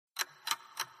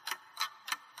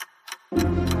Hey,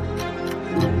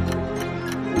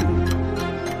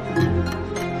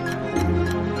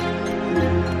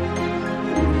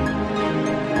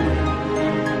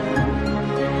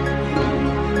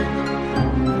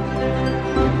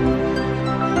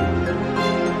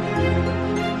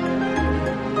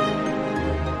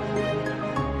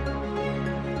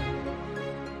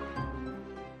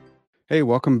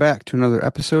 welcome back to another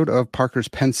episode of Parker's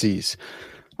Pensies.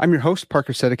 I'm your host,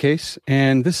 Parker Sedicase,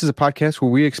 and this is a podcast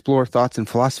where we explore thoughts in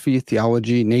philosophy,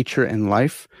 theology, nature, and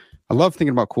life. I love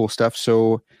thinking about cool stuff,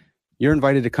 so you're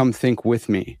invited to come think with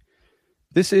me.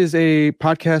 This is a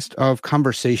podcast of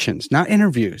conversations, not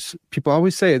interviews. People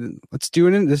always say, let's do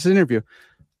it. This is an interview.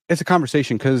 It's a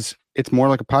conversation because it's more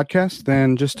like a podcast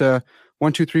than just a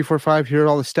 1, 2, 3, 4, 5, here are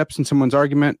all the steps in someone's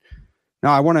argument.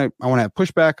 Now, I want to have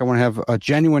pushback. I want to have a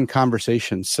genuine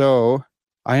conversation. So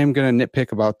I am going to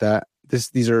nitpick about that.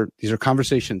 These are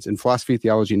conversations in philosophy,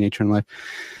 theology, nature, and life.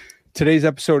 Today's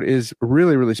episode is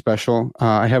really, really special.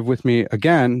 I have with me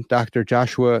again, Dr.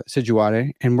 Joshua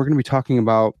Sijuwade, and we're going to be talking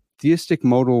about theistic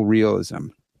modal realism.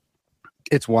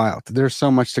 It's wild. There's so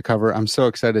much to cover. I'm so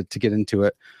excited to get into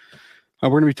it. We're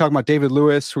going to be talking about David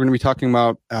Lewis. We're going to be talking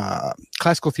about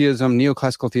classical theism,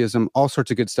 neoclassical theism, all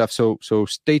sorts of good stuff. So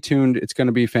stay tuned. It's going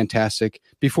to be fantastic.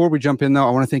 Before we jump in, though,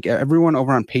 I want to thank everyone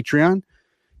over on Patreon.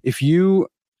 If you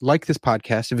like this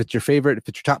podcast, if it's your favorite, if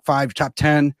it's your top 5, your top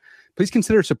 10, please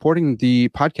consider supporting the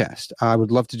podcast. I would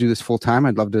love to do this full time.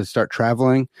 I'd love to start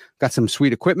traveling. Got some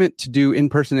sweet equipment to do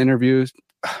in-person interviews,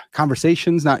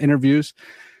 conversations, not interviews.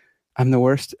 I'm the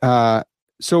worst.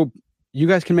 So you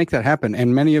guys can make that happen.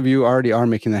 And many of you already are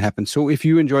making that happen. So if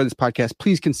you enjoy this podcast,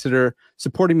 please consider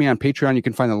supporting me on Patreon. You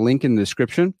can find the link in the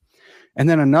description. And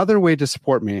then another way to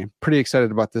support me, pretty excited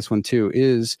about this one too,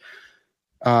 is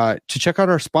to check out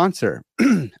our sponsor,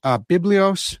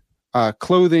 Biblios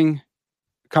Clothing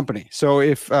Company. So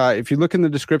if you look in the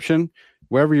description,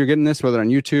 wherever you're getting this, whether on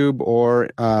YouTube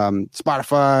or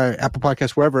Spotify, Apple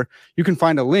Podcasts, wherever, you can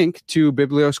find a link to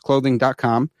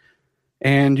bibliosclothing.com.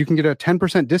 And you can get a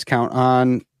 10% discount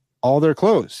on all their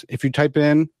clothes. If you type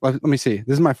in, let me see.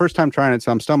 This is my first time trying it,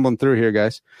 so I'm stumbling through here,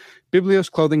 guys.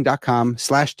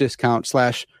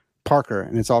 bibliosclothing.com/discount/Parker,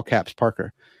 and it's all caps,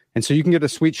 Parker. And so you can get a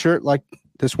sweet shirt like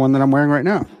this one that I'm wearing right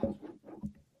now.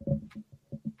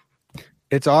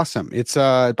 It's awesome. It's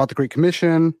about the Great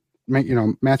Commission,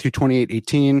 Matthew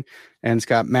 28:18, and it's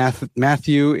got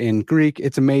Matthew in Greek.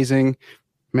 It's amazing.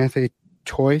 Matthew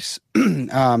choice.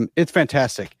 It's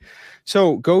fantastic.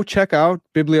 So go check out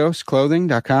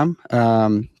bibliosclothing.com,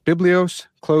 Biblios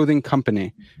Clothing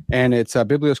Company, and it's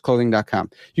bibliosclothing.com.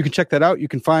 You can check that out. You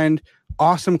can find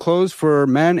awesome clothes for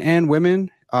men and women.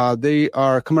 They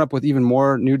are coming up with even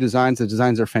more new designs. The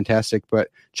designs are fantastic, but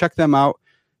check them out.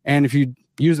 And if you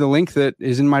use the link that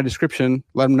is in my description,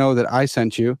 let them know that I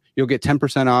sent you. You'll get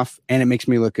 10% off, and it makes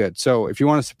me look good. So if you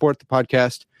want to support the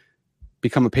podcast,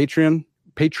 become a Patreon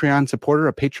supporter,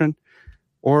 a patron,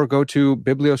 or go to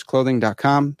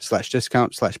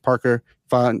bibliosclothing.com/discount/Parker.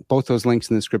 Find both those links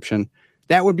in the description.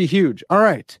 That would be huge. All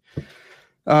right.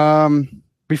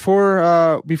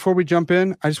 Before we jump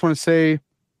in, I just want to say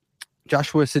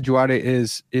Joshua Sijuwade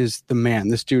is the man.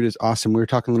 This dude is awesome. We were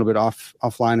talking a little bit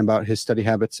offline about his study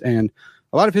habits, and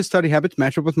a lot of his study habits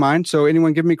match up with mine. So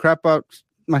anyone give me crap about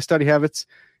my study habits,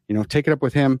 take it up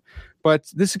with him. But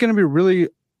this is going to be really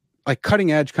like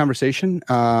cutting edge conversation.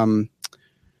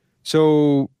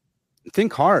 So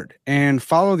think hard and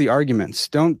follow the arguments.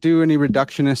 Don't do any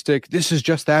reductionistic, this is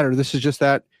just that, or this is just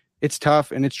that. It's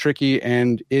tough and it's tricky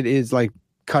and it is like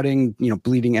cutting,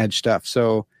 bleeding edge stuff.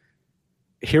 So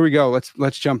here we go.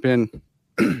 Let's jump in.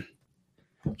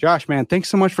 Josh, man, thanks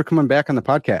so much for coming back on the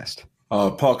podcast.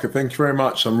 Parker, thank you very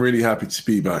much. I'm really happy to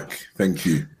be back. Thank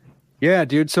you. Yeah,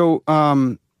 dude. So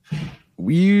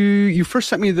you first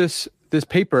sent me this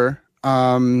paper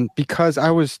because I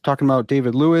was talking about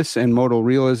David Lewis and modal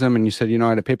realism, and you said, I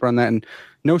had a paper on that, and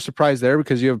no surprise there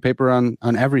because you have a paper on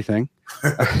everything.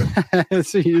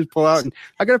 So you just pull out, and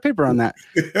I got a paper on that,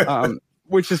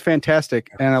 which is fantastic,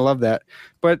 and I love that.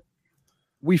 But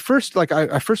we first,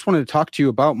 I first wanted to talk to you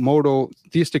about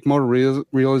theistic modal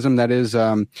realism. That is,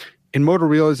 in modal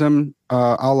realism,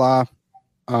 a la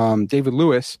David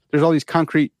Lewis, there's all these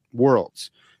concrete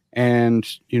worlds, and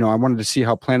I wanted to see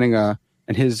how planning and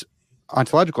his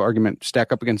ontological argument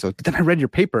stack up against those. But then I read your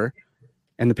paper,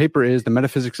 and the paper is The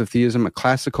Metaphysics of Theism, a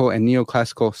Classical and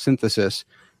Neoclassical Synthesis.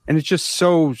 And it's just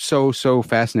so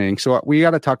fascinating. So we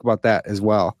got to talk about that as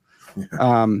well.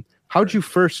 How'd you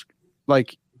first,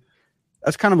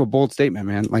 that's kind of a bold statement,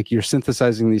 man. Like you're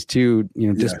synthesizing these two,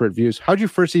 disparate views. How'd you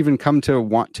first even come to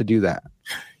want to do that?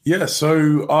 Yeah.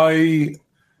 So I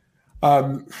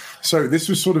So this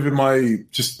was sort of in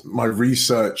my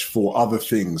research for other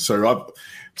things. So I've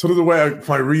sort of the way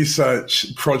my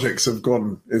research projects have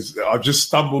gone is I've just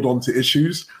stumbled onto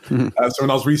issues. So when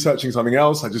I was researching something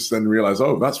else, I just then realized,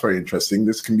 oh, that's very interesting.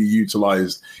 This can be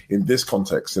utilized in this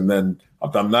context. And then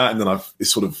I've done that, and then it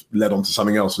sort of led on to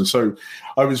something else. And so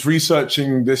I was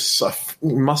researching this, I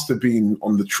think it must have been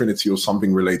on the Trinity or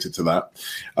something related to that.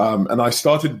 And I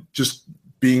started just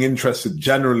being interested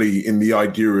generally in the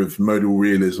idea of modal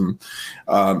realism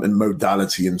and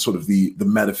modality, and sort of the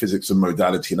metaphysics of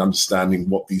modality, and understanding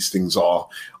what these things are.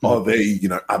 Are they,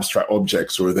 abstract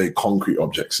objects, or are they concrete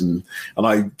objects? And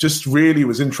I just really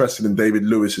was interested in David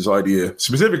Lewis's idea,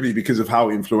 specifically because of how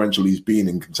influential he's been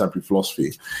in contemporary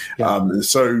philosophy. And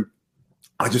so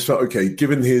I just felt, okay,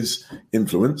 given his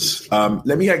influence,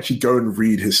 let me actually go and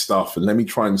read his stuff, and let me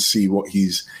try and see what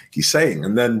he's saying.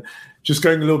 And then just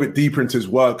going a little bit deeper into his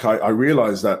work, I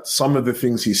realized that some of the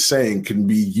things he's saying can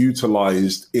be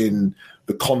utilized in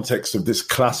the context of this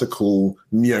classical,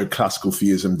 neoclassical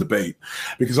theism debate.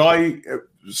 Because I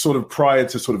sort of, prior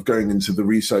to sort of going into the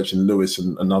research in Lewis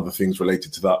and other things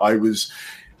related to that, I was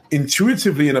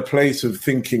intuitively in a place of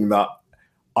thinking that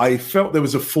I felt there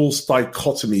was a false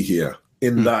dichotomy here,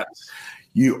 in that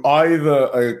you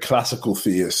either a classical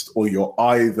theist or you're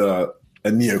either a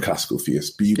neoclassical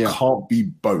theist, but you can't be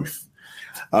both.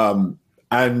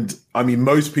 And I mean,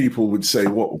 most people would say,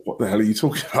 what the hell are you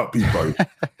talking about? Be both.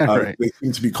 Right. They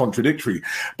seem to be contradictory.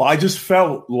 But I just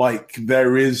felt like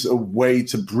there is a way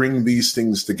to bring these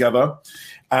things together.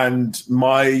 And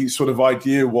my sort of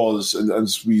idea was, and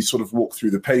as we sort of walk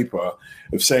through the paper,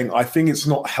 of saying, I think it's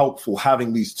not helpful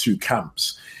having these two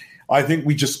camps. I think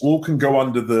we just all can go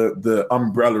under the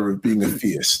umbrella of being a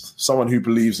theist, someone who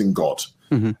believes in God.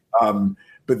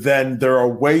 But then there are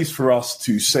ways for us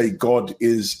to say God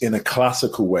is in a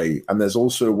classical way, and there's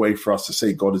also a way for us to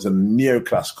say God is in a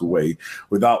neoclassical way,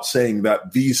 without saying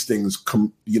that these things,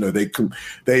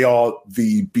 they are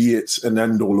the be it and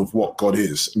end all of what God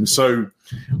is. And so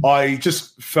I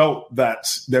just felt that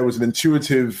there was an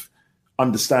intuitive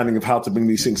understanding of how to bring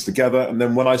these things together. And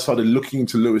then when I started looking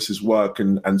into Lewis's work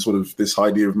and sort of this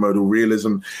idea of modal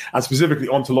realism, and specifically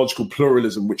ontological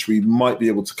pluralism, which we might be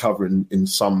able to cover in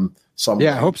some way.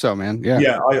 I hope so, man.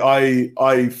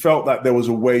 I felt that there was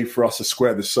a way for us to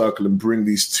square the circle and bring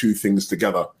these two things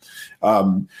together.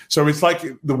 So it's like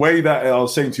the way that I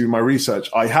was saying to you in my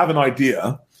research, I have an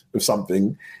idea of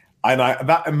something, and at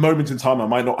that moment in time, I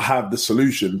might not have the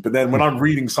solution. But then when I'm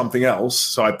reading something else,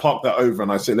 so I park that over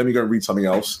and I say, let me go and read something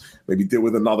else, maybe deal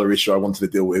with another issue I wanted to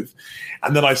deal with.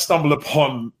 And then I stumble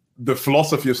upon the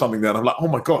philosophy of something there, and I'm like, oh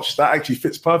my gosh, that actually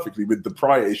fits perfectly with the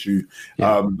prior issue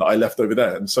that I left over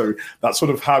there. And so that's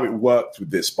sort of how it worked with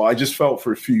this. But I just felt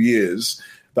for a few years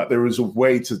that there was a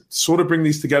way to sort of bring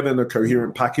these together in a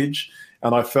coherent package.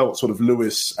 And I felt sort of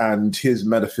Lewis and his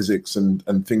metaphysics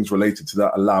and things related to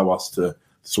that allow us to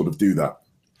sort of do that.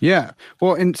 Yeah.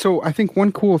 Well, and so I think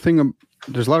one cool thing,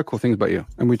 there's a lot of cool things about you,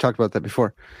 and we talked about that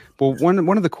before. But one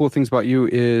of the cool things about you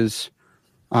is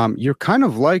you're kind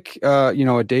of like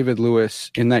a David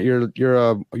Lewis, in that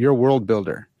you're a world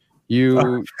builder.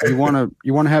 You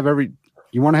want to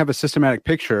have a systematic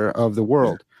picture of the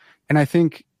world. And I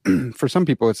think for some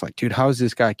people it's like, dude, how does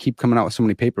this guy keep coming out with so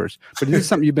many papers? But it is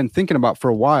something you've been thinking about for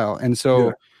a while, and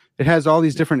so it has all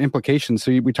these different implications.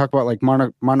 So we talk about like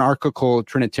monarchical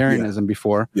Trinitarianism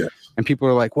before, and people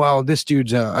are like, well, this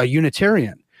dude's a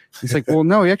Unitarian. It's like, well,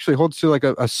 no, he actually holds to like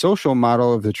a social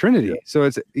model of the Trinity. So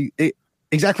it's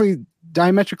exactly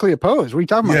diametrically opposed. What are you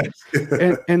talking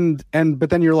about? And but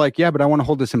then you're like, yeah, but I want to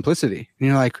hold the simplicity. And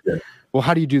you're like, well,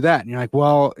 how do you do that? And you're like,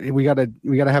 well, we gotta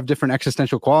have different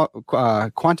existential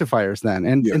quantifiers then.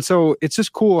 And so it's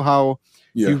just cool how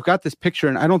you've got this picture,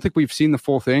 and I don't think we've seen the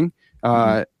full thing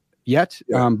yet.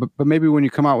 But maybe when you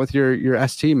come out with your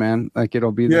ST, man, like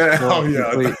it'll be this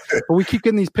complete, but we keep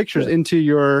getting these pictures into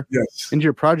your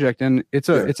project, and it's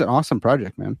an awesome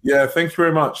project, man. Yeah, thank you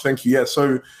very much. Thank you. Yeah,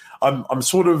 so I'm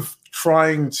sort of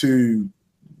trying to,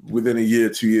 within a year,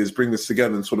 2 years, bring this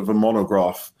together in sort of a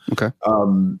monograph. Okay.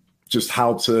 Just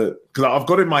how to, because I've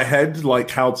got in my head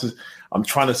like I'm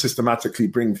trying to systematically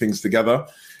bring things together.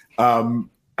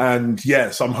 And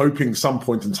yes, I'm hoping some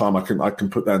point in time I can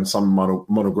put that in some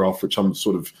monograph, which I'm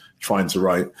sort of trying to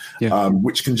write,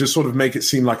 which can just sort of make it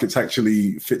seem like it's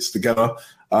actually fits together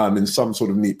in some sort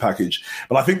of neat package.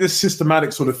 But I think this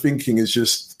systematic sort of thinking is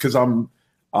just because I'm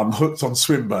hooked on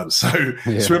Swinburne. So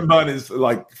Swinburne is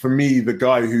like, for me, the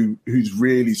guy who's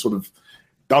really sort of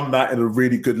done that at a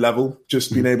really good level,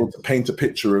 just being able to paint a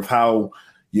picture of how,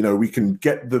 we can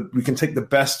take the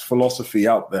best philosophy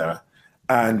out there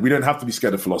And we don't have to be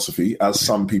scared of philosophy, as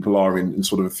some people are in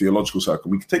sort of a theological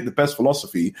circle. We can take the best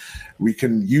philosophy, we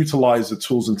can utilize the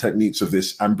tools and techniques of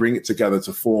this and bring it together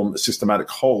to form a systematic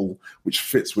whole which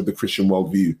fits with the Christian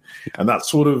worldview. And that's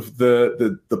sort of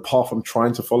the path I'm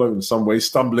trying to follow in some way,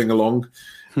 stumbling along.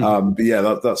 But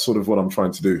yeah, that's sort of what I'm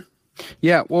trying to do.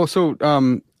 Yeah, well, so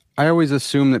I always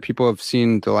assume that people have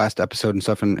seen the last episode and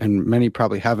stuff, and many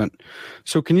probably haven't.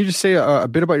 So can you just say a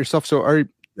bit about yourself? So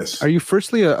are you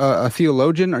firstly a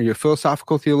theologian? Are you a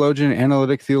philosophical theologian,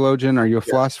 analytic theologian? Are you a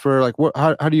philosopher? Like,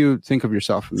 how do you think of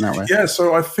yourself in that way? Yeah,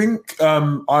 so I think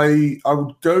I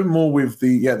would go more with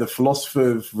the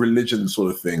philosopher of religion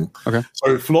sort of thing. Okay.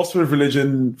 So philosopher of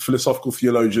religion, philosophical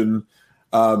theologian.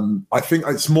 I think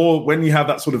it's more when you have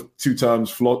that sort of two terms,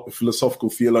 philosophical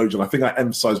theologian. I think I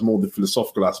emphasize more the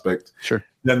philosophical aspect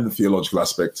than the theological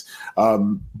aspect.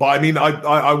 But I mean,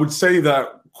 I would say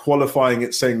that qualifying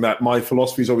it, saying that my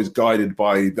philosophy is always guided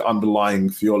by the underlying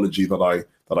theology that I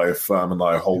affirm and that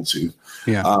I hold to.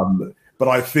 Yeah. But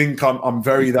I think I'm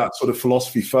very that sort of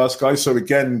philosophy first guy. So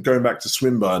again, going back to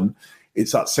Swinburne,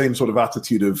 it's that same sort of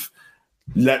attitude of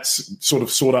let's sort of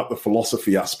sort out the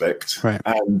philosophy aspect,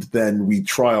 and then we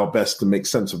try our best to make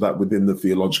sense of that within the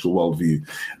theological worldview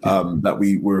that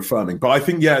we're affirming. But I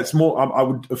think, it's more, I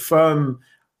would affirm,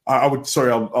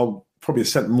 I'll probably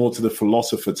assent more to the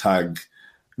philosopher tag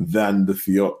than the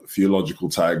theological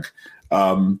tag,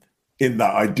 in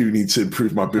that I do need to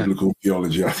improve my biblical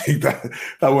theology. I think that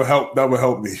will help. That will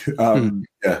help me.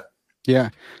 Yeah.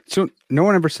 So no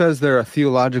one ever says they're a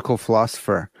theological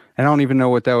philosopher. I don't even know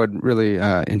what that would really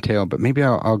entail, but maybe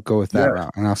I'll go with that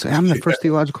route, and I'll say I'm the first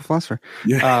theological philosopher.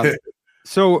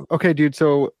 So okay, dude.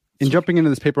 So in jumping into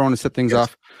this paper, I want to set things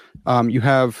off. You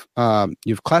have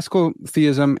classical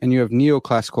theism and you have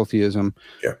neoclassical theism.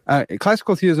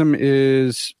 Classical theism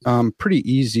is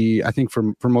pretty easy, I think,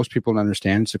 for most people to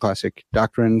understand. It's the classic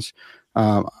doctrines.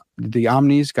 The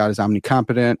omnis, God is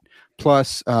omnicompetent,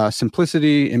 plus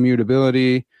simplicity,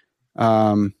 immutability.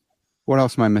 What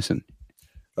else am I missing?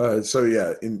 So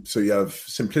you have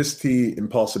simplicity,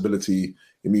 impartiality,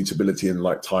 immutability, and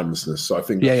like timelessness. So I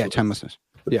think timelessness.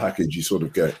 The package you sort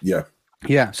of get.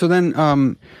 Yeah. So then,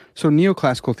 so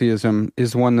neoclassical theism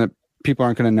is one that people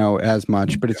aren't going to know as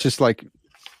much, but it's just like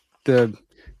the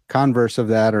converse of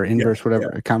that, or inverse,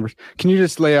 whatever. Converse. Can you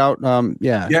just lay out? So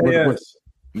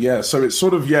it's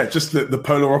sort of just the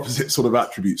polar opposite sort of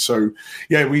attributes. So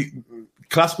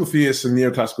classical theists and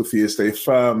neoclassical theists, they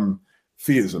affirm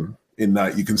theism, in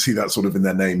that you can see that sort of in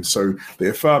their name. So they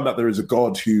affirm that there is a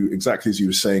God who, exactly as you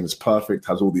were saying, is perfect,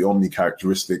 has all the omni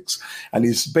characteristics, and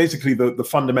he's basically the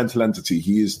fundamental entity.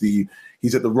 He's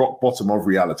at the rock bottom of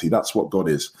reality. That's what God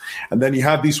is. And then you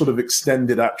have these sort of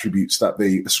extended attributes that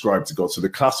they ascribe to God. So the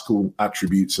classical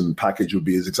attributes and package would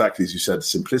be exactly as you said: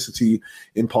 simplicity,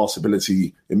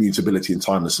 impartiality, immutability, and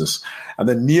timelessness. And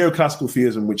then neoclassical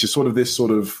theism, which is sort of this sort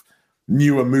of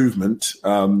newer movement,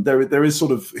 there is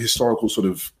sort of historical sort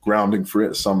of grounding for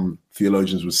it, some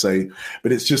theologians would say,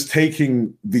 but it's just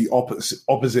taking the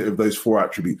opposite of those four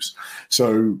attributes.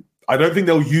 So I don't think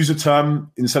they'll use a term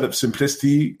instead of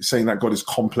simplicity, saying that God is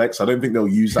complex. I don't think they'll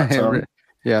use that term.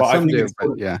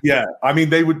 I mean,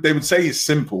 they would say it's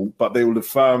simple, but they would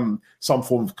affirm some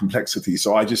form of complexity.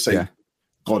 So I just say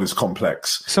God is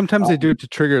complex. Sometimes they do it to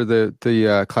trigger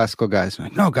the classical guys.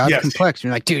 Like, no, God's complex.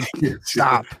 You're like, dude,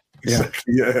 stop.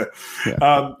 Exactly.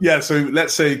 So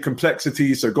let's say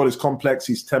complexity. So God is complex.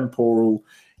 He's temporal.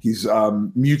 He's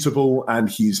mutable, and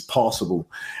he's passable.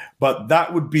 But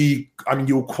that would be, I mean,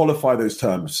 you'll qualify those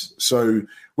terms. So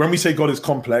when we say God is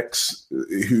complex,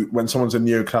 when someone's a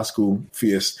neoclassical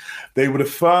theist, they would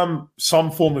affirm some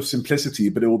form of simplicity,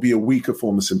 but it will be a weaker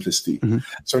form of simplicity. Mm-hmm.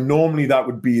 So normally that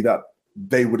would be that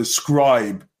they would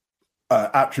ascribe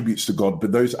attributes to God,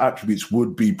 but those attributes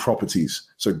would be properties.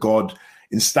 So God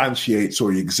instantiates or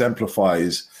he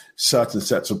exemplifies certain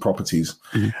sets of properties.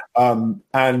 Mm-hmm.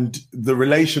 And the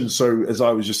relation, so as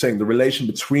I was just saying, the relation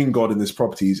between God and his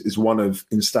properties is one of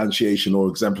instantiation or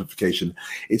exemplification.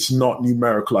 It's not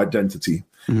numerical identity.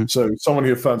 Mm-hmm. So someone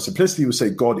who affirms simplicity would say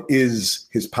God is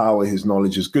his power, his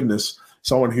knowledge, his goodness.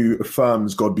 Someone who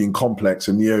affirms God being complex,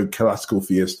 a neoclassical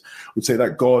theist, would say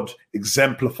that God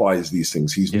exemplifies these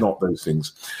things. He's not those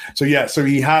things. So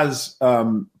he has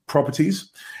properties.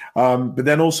 But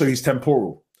then also he's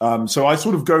temporal. So I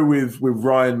sort of go with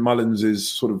Ryan Mullins's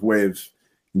sort of way of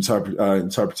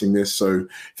interpreting this. So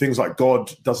things like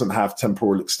God doesn't have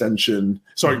temporal extension.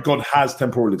 Sorry, God has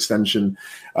temporal extension.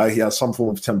 He has some form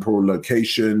of temporal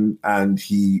location, and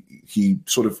he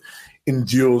sort of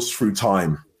endures through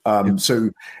time. So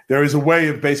there is a way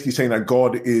of basically saying that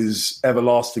God is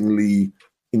everlastingly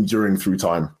enduring through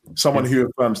time. Someone who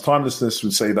affirms timelessness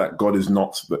would say that God is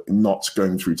not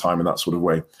going through time in that sort of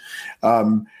way.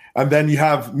 And then you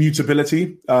have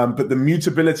mutability, but the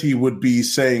mutability would be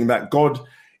saying that God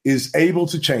is able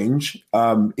to change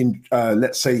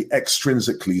let's say,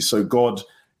 extrinsically. So God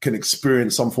can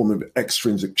experience some form of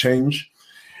extrinsic change.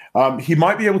 He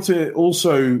might be able to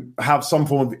also have some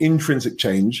form of intrinsic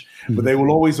change, but they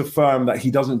will always affirm that he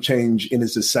doesn't change in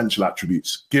his essential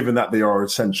attributes, given that they are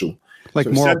essential. Like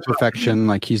so moral perfection,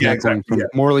 like he's not going from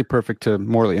morally perfect to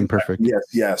morally imperfect. Yes,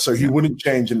 yeah. So he wouldn't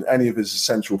change in any of his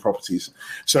essential properties.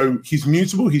 So he's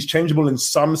mutable, he's changeable in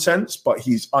some sense, but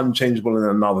he's unchangeable in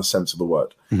another sense of the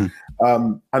word.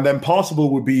 And then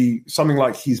partible would be something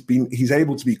like he's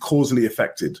able to be causally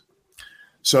affected.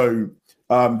 So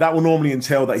that will normally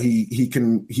entail that he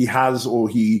can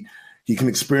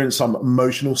experience some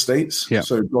emotional states. Yeah.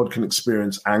 So God can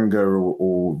experience anger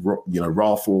or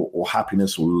wrath or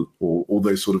happiness or all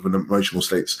those sort of emotional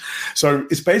states. So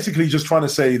it's basically just trying to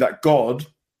say that God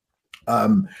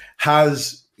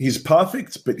he's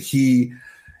perfect, but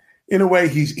in a way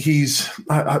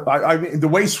I mean, the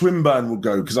way Swinburne would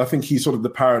go, because I think he's sort of the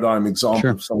paradigm example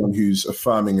of someone who's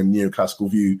affirming a neoclassical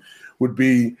view, would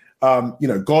be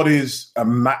God is a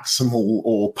maximal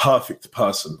or perfect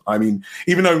person. I mean,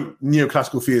 even though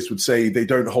neoclassical theists would say they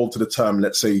don't hold to the term,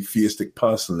 let's say, theistic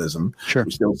personalism,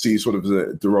 which they'll see sort of as a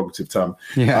derogative term.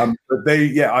 But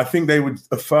I think they would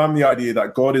affirm the idea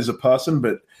that God is a person,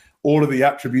 but all of the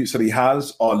attributes that he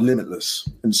has are limitless.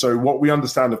 And so what we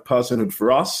understand of personhood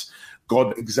for us,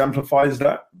 God exemplifies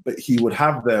that, but he would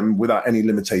have them without any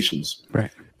limitations.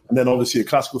 Right. And then obviously a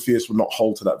classical theist would not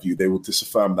hold to that view. They will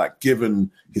disaffirm that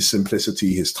given his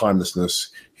simplicity, his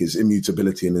timelessness, his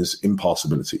immutability, and his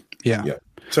impassibility. Yeah.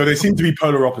 So they seem to be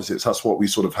polar opposites. That's what we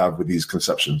sort of have with these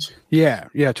conceptions. Yeah,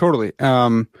 totally.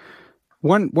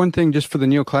 One thing just for the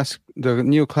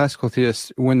neoclassical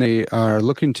theists, when they are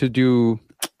looking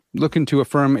to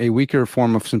affirm a weaker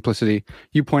form of simplicity,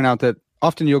 you point out that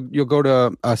often you'll go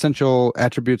to essential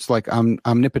attributes like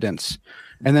omnipotence,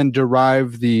 and then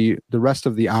derive the rest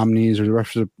of the omnis or the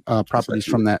rest of the properties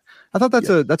from that. I thought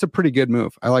that's a pretty good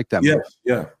move. I like that move.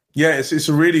 Yeah. It's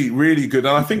a really, really good.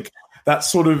 And I think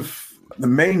that's sort of the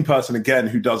main person, again,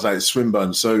 who does that is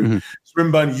Swinburne. So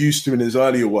Swinburne used to, in his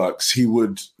earlier works, he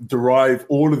would derive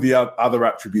all of the other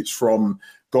attributes from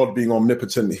God being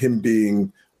omnipotent, him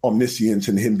being omniscient,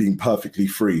 and him being perfectly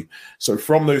free. So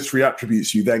from those three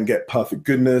attributes, you then get perfect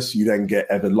goodness, you then get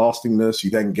everlastingness,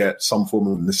 you then get some form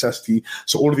of necessity.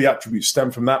 So all of the attributes stem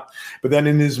from that. But then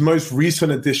in his most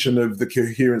recent edition of The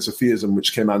Coherence of Theism,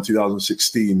 which came out in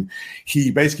 2016, he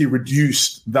basically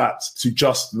reduced that to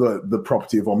just the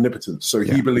property of omnipotence. So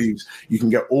he believes you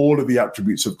can get all of the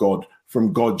attributes of God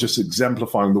from God just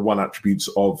exemplifying the one attributes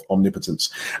of omnipotence.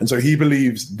 And so he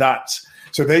believes that.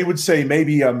 So they would say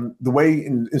maybe the way,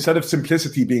 instead of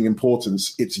simplicity being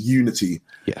importance, it's unity.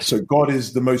 Yes. So God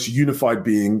is the most unified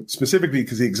being, specifically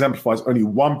because he exemplifies only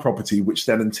one property, which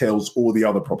then entails all the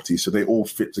other properties. So they all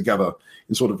fit together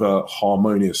in sort of a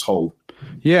harmonious whole.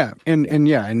 Yeah. And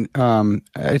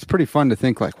it's pretty fun to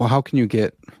think like, well, how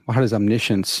does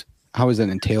omniscience, how is that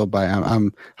entailed by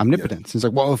omnipotence? Yes. It's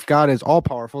like, well, if God is all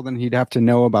powerful, then he'd have to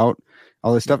know about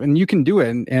all this stuff, and you can do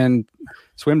it. And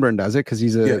Swinburne does it because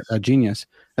he's a genius.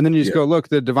 And then you just go, look,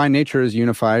 the divine nature is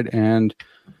unified, and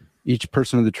each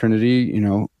person of the Trinity,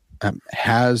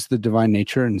 has the divine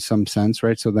nature in some sense,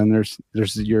 right? So then there's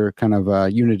your kind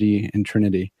of unity in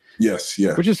Trinity. Yes,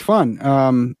 yeah, which is fun.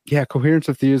 Coherence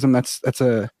of Theism. That's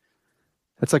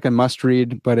like a must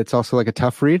read, but it's also like a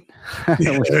tough read,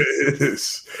 it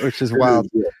is, which is wild.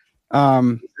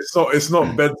 It's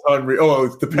not bedtime read. Oh,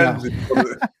 it depends.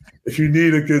 If you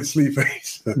need a good sleep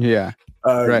aid.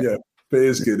 Right. Yeah, but it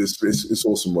is good. It's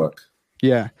awesome work.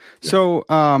 Yeah. So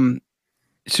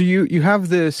so you have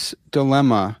this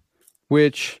dilemma,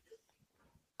 which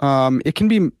it can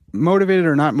be motivated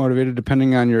or not motivated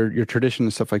depending on your tradition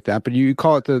and stuff like that. But you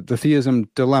call it the theism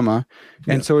dilemma,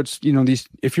 and so it's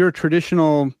if you're a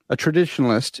traditionalist,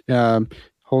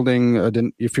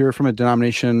 if you're from a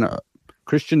denomination,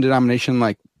 Christian denomination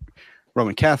like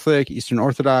Roman Catholic, Eastern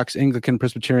Orthodox, Anglican,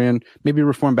 Presbyterian, maybe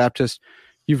Reformed Baptist,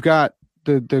 you've got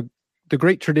the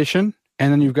great tradition,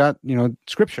 and then you've got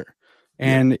Scripture,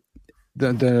 and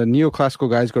the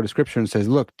neoclassical guys go to Scripture and says,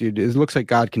 look, dude, it looks like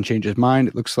God can change his mind.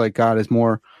 It looks like God is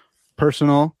more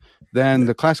personal than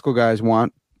the classical guys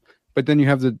want. But then you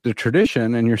have the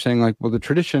tradition, and you're saying like, well, the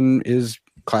tradition is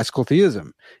classical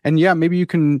theism, and maybe you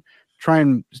can try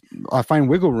and find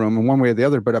wiggle room in one way or the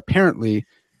other, but apparently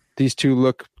these two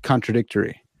look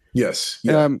contradictory. Yes.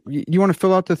 Yeah. You want to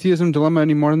fill out the theism dilemma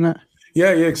any more than that?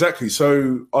 Yeah, exactly.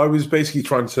 So I was basically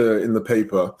trying to, in the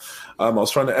paper, I was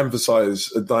trying to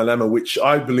emphasize a dilemma which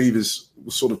I believe is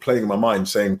sort of playing in my mind,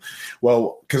 saying,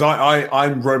 well, because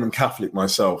I'm Roman Catholic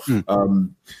myself,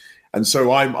 and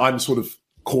so I'm sort of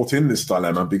caught in this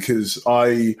dilemma because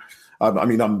I'm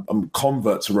a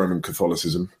convert to Roman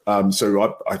Catholicism,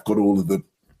 so I've got all of the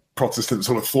Protestant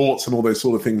sort of thoughts and all those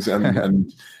sort of things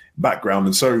and background,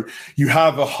 and so you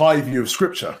have a high view of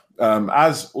Scripture.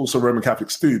 As also Roman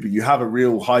Catholics do, but you have a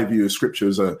real high view of Scripture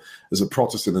as a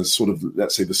Protestant, as sort of,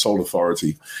 let's say, the sole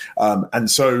authority.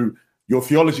 And so your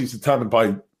theology is determined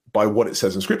by what it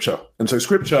says in Scripture. And so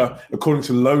Scripture, according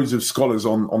to loads of scholars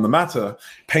on the matter,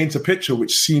 paints a picture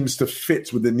which seems to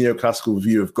fit with the neoclassical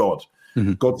view of God.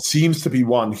 Mm-hmm. God seems to be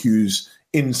one who's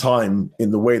in time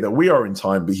in the way that we are in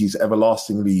time, but he's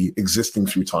everlastingly existing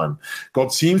through time.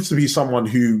 God seems to be someone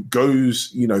who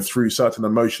goes, through certain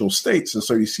emotional states, and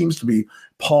so he seems to be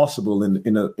passable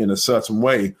in a certain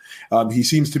way. He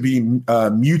seems to be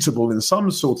mutable in some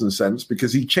sort of sense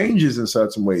because he changes in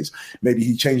certain ways. Maybe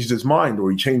he changes his mind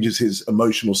or he changes his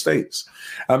emotional states.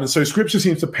 And so Scripture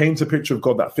seems to paint a picture of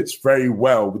God that fits very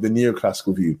well with the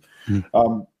neoclassical view.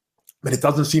 But it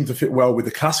doesn't seem to fit well with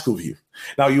the classical view.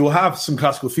 Now, you will have some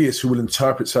classical theists who will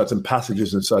interpret certain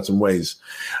passages in certain ways,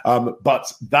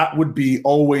 but that would be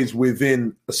always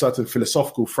within a certain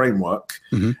philosophical framework,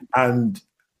 and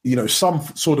some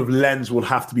sort of lens will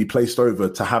have to be placed over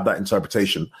to have that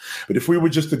interpretation. But if we were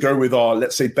just to go with our,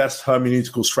 let's say, best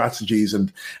hermeneutical strategies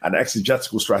and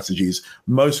exegetical strategies,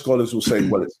 most scholars will say,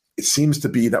 well, it seems to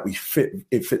be that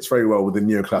it fits very well with the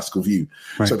neoclassical view.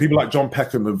 Right. So people like John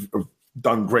Peckham have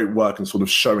done great work in sort of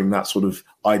showing that sort of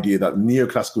idea that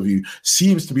neoclassical view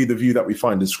seems to be the view that we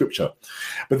find in Scripture.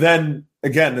 But then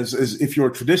again, as if you're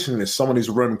a traditionalist, someone who's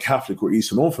a Roman Catholic or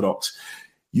Eastern Orthodox,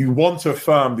 you want to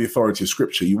affirm the authority of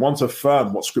Scripture. You want to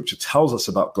affirm what Scripture tells us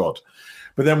about God.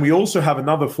 But then we also have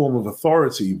another form of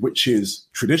authority, which is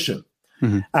tradition.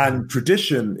 And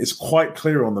tradition is quite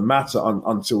clear on the matter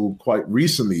until quite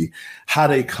recently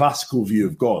had a classical view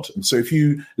of God. And so if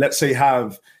you, let's say,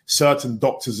 have certain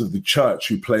doctors of the church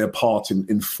who play a part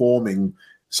in forming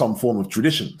some form of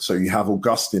tradition. So you have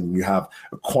Augustine, you have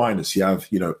Aquinas, you have,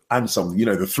 Anselm,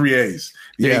 the three A's,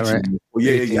 the 18.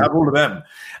 Right. You have all of them.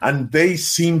 And they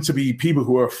seem to be people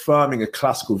who are affirming a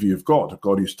classical view of God, a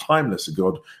God who's timeless, a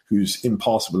God who's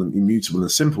impassible and immutable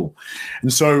and simple.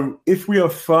 And so if we are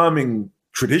affirming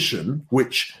tradition,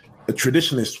 which a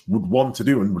traditionalist would want to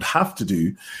do and would have to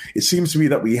do, it seems to me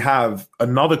that we have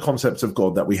another concept of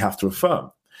God that we have to affirm.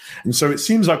 And so it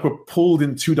seems like we're pulled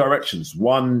in two directions.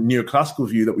 One neoclassical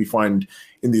view that we find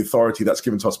in the authority that's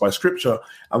given to us by Scripture,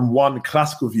 and one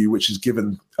classical view which is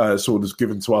given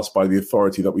to us by the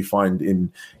authority that we find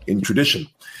in tradition.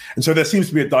 And so there seems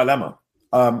to be a dilemma.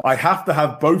 I have to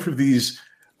have both of these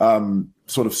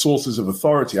sort of sources of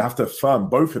authority. I have to affirm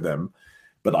both of them,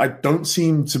 but I don't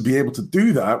seem to be able to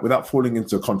do that without falling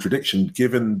into a contradiction,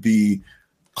 given the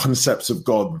concepts of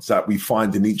God that we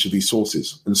find in each of these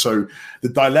sources. And so the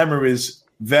dilemma is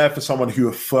there for someone who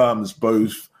affirms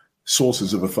both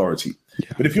sources of authority.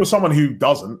 Yeah. But if you're someone who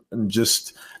doesn't and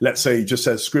just, let's say, just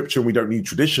says Scripture and we don't need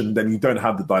tradition, then you don't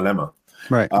have the dilemma.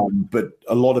 Right. But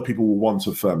a lot of people will want to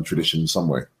affirm tradition in some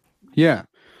way. Yeah.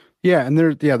 And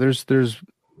there's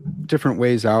different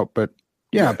ways out, but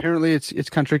apparently it's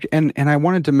contradictory. And I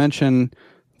wanted to mention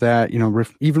that,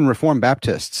 even Reformed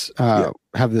Baptists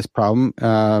have this problem.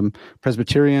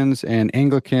 Presbyterians and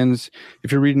Anglicans,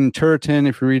 if you're reading Turretin,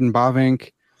 if you're reading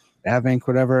Bavinck,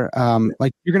 whatever,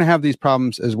 you're going to have these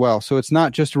problems as well. So it's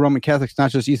not just Roman Catholics, not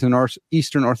just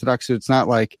Eastern Orthodox. It's not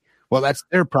like, well, that's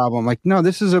their problem. Like, no,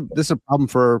 this is a problem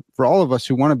for all of us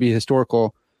who want to be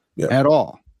historical at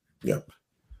all. Yeah,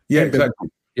 exactly.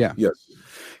 Yeah. Yes.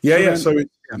 Yeah. So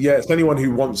it's anyone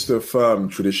who wants to affirm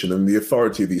tradition and the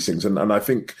authority of these things. And I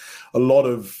think a lot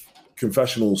of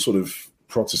confessional sort of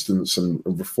Protestants and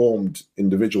Reformed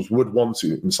individuals would want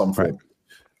to in some form.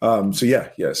 Right.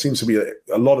 It seems to be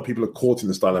a lot of people are caught in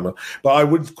this dilemma. But I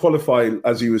would qualify,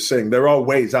 as you were saying, there are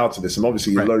ways out of this, and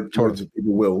obviously loads of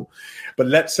people will. But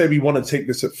let's say we want to take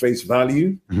this at face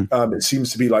value. It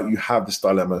seems to be like you have this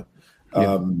dilemma.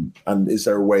 And is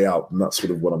there a way out? And that's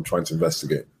sort of what I'm trying to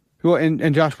investigate. Well,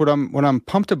 and Josh, what I'm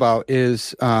pumped about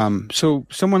is so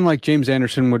someone like James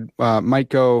Anderson might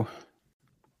go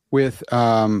with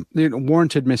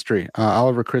warranted mystery.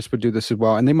 Oliver Crisp would do this as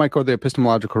well, and they might go the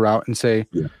epistemological route and say,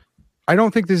 I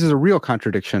don't think this is a real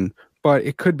contradiction, but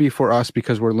it could be for us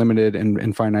because we're limited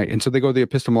and finite. And so they go the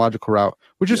epistemological route,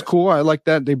 which is cool. I like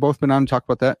that. They've both been on to talk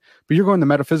about that. But you're going the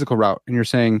metaphysical route, and you're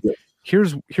saying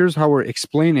here's how we're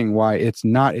explaining why it's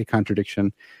not a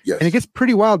contradiction. Yes. And it gets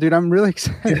pretty wild, dude. I'm really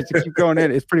excited to keep going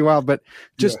in. It's pretty wild. But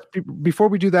just before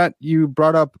we do that, you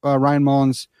brought up Ryan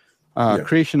Mullen's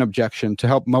creation objection to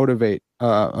help motivate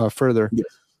further. Yes.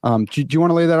 Do you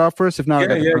want to lay that out for us? If not,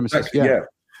 exactly.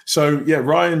 So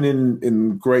Ryan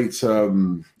in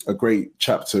a great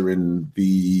chapter in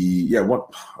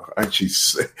actually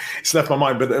it's left my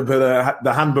mind, but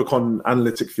the handbook on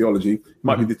analytic theology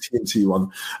might be the TNT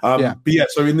one.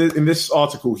 So in this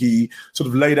article he sort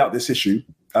of laid out this issue,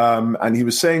 and he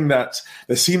was saying that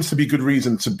there seems to be good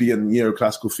reason to be a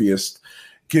neoclassical theist,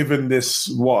 given this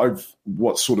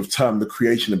what's sort of termed the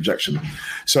creation objection.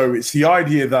 So it's the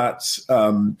idea that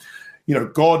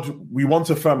God, we want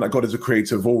to affirm that God is the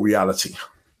creator of all reality.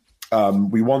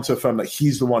 We want to affirm that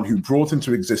he's the one who brought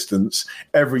into existence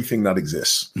everything that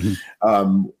exists,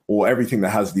 or everything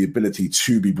that has the ability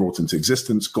to be brought into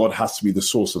existence. God has to be the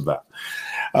source of that.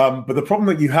 But the problem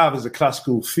that you have as a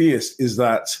classical theist is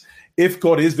that if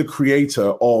God is the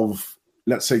creator of,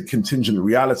 let's say, contingent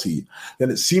reality,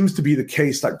 then it seems to be the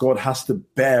case that God has to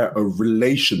bear a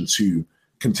relation to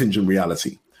contingent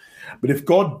reality. But if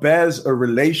God bears a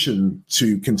relation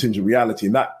to contingent reality,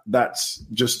 and that's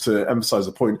just to emphasize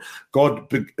the point,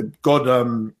 God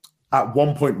at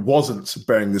one point wasn't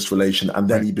bearing this relation, and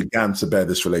then he began to bear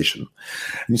this relation.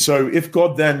 And so if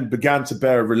God then began to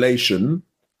bear a relation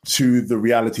to the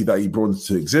reality that he brought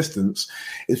into existence,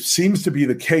 it seems to be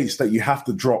the case that you have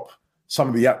to drop some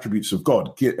of the attributes of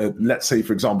God. Let's say,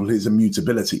 for example, his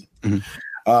immutability.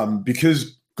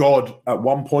 Because God at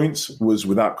one point was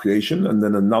without creation, and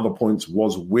then another point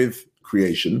was with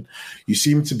creation. You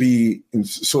seem to be in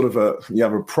sort of you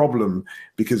have a problem,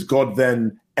 because God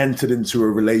then entered into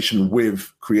a relation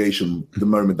with creation the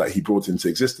moment that he brought into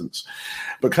existence.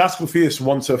 But classical theists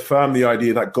want to affirm the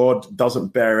idea that God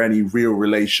doesn't bear any real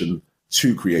relation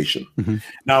to creation.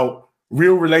 Now,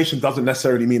 real relation doesn't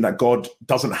necessarily mean that God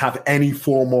doesn't have any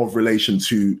form of relation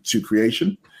to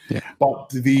creation. But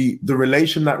the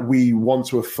relation that we want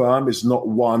to affirm is not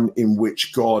one in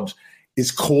which God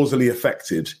is causally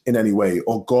affected in any way,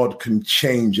 or God can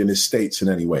change in his states in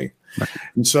any way.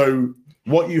 And so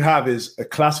what you have is a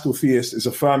classical theist is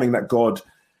affirming that God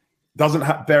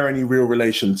doesn't bear any real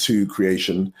relation to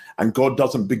creation, and God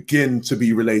doesn't begin to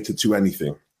be related to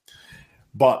anything.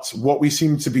 But what we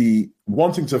seem to be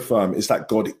wanting to affirm is that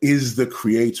God is the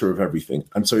creator of everything.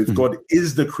 And so if God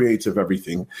is the creator of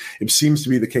everything, it seems to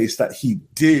be the case that he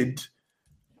did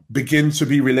begin to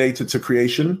be related to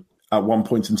creation at one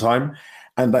point in time,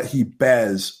 and that he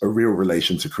bears a real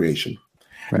relation to creation.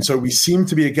 And so we seem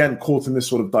to be, again, caught in this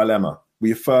sort of dilemma.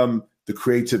 We affirm the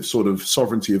creative sort of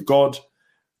sovereignty of God,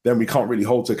 then we can't really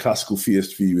hold to a classical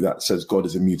theist view that says God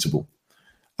is immutable.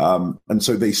 And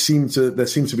so there seems to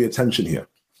be a tension here.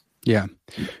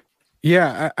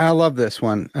 I love this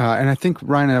one, and I think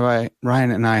Ryan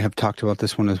and I have talked about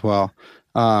this one as well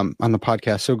on the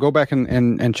podcast. So go back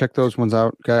and check those ones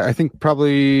out. I think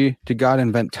probably Did God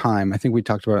Invent Time? I think we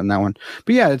talked about it in that one.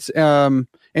 But yeah, it's and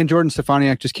Jordan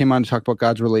Stefaniak just came on to talk about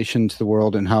God's relation to the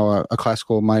world and how a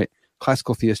classical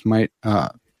theist might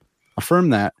affirm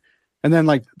that. And then,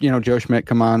 Joe Schmidt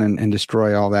come on and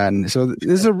destroy all that. And so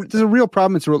this is a real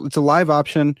problem. It's a live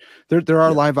option. There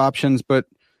are live options, but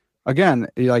again,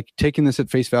 taking this at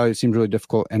face value seems really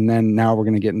difficult. And then now we're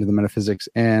going to get into the metaphysics,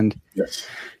 and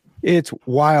it's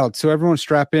wild. So everyone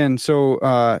strap in.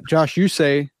 So Josh, you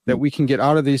say that we can get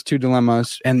out of these two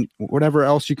dilemmas, and whatever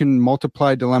else you can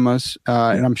multiply dilemmas.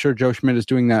 And I'm sure Joe Schmidt is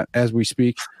doing that as we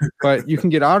speak, but you can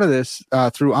get out of this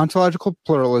through ontological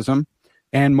pluralism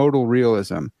and modal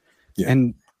realism.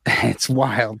 And it's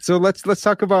wild. So let's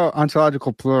talk about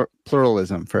ontological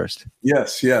pluralism first.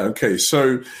 Yes. Yeah. Okay.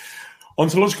 So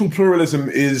ontological pluralism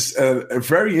is a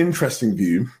very interesting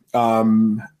view.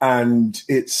 And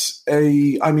it's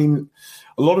a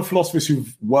lot of philosophers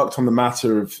who've worked on the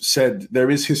matter have said there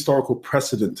is historical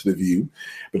precedent to the view,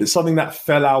 but it's something that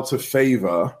fell out of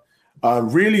favor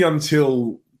really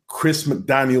until Chris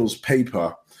McDaniel's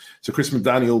paper. So Chris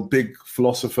McDaniel, big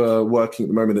philosopher working at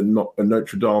the moment at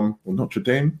Notre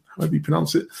Dame, how do you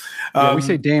pronounce it? We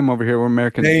say Dame over here. We're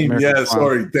American. Dame, Dame. I've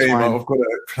got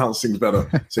to pronounce things better.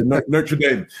 So Notre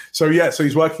Dame. So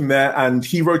he's working there, and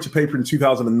he wrote a paper in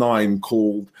 2009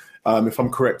 called, if I'm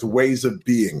correct, Ways of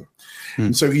Being.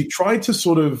 And so he tried to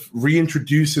sort of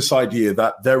reintroduce this idea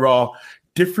that there are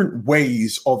different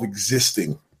ways of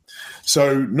existing.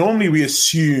 So normally we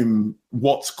assume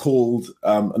what's called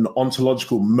an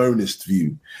ontological monist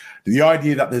view, the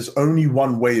idea that there's only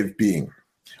one way of being.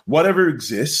 Whatever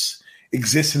exists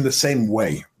in the same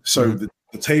way. So the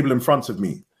table in front of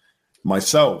me,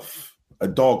 myself, a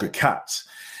dog, a cat,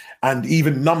 And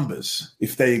even numbers,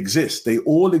 if they exist, they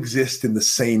all exist in the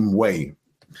same way.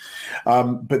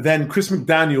 But then Chris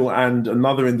McDaniel and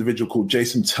another individual called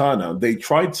Jason Turner, they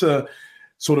tried to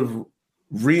sort of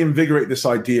reinvigorate this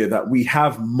idea that we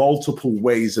have multiple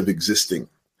ways of existing.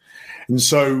 And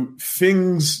so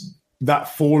things that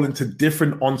fall into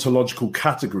different ontological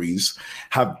categories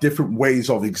have different ways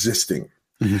of existing.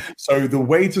 Mm-hmm. So the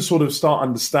way to sort of start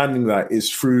understanding that is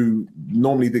through,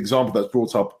 normally the example that's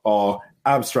brought up are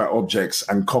abstract objects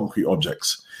and concrete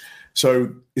objects.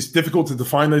 So it's difficult to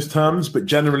define those terms, but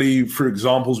generally through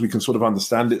examples, we can sort of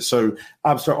understand it. So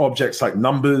abstract objects like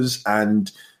numbers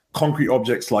and concrete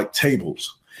objects like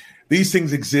tables. These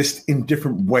things exist in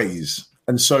different ways.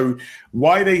 And so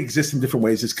why they exist in different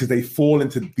ways is because they fall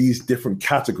into these different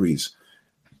categories.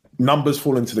 Numbers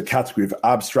fall into the category of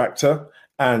abstractor,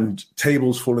 and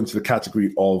tables fall into the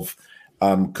category of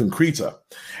concreter.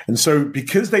 And so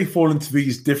because they fall into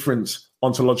these different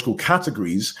ontological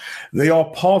categories, they are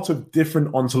part of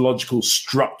different ontological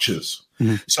structures.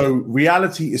 Mm-hmm. So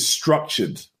reality is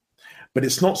structured, but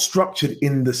it's not structured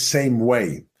in the same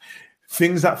way.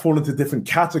 Things that fall into different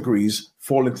categories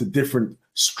fall into different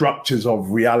structures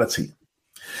of reality.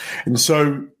 And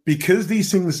so because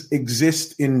these things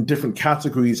exist in different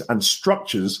categories and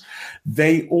structures,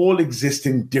 they all exist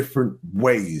in different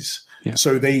ways. Yeah.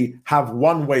 So they have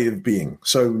one way of being.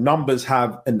 So numbers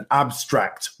have an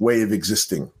abstract way of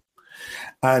existing.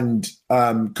 And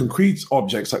concrete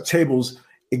objects like tables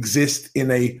exist in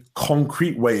a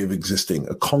concrete way of existing,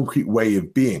 a concrete way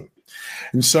of being.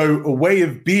 And so a way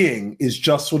of being is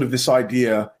just sort of this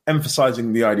idea,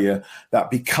 emphasizing the idea that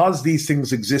because these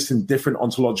things exist in different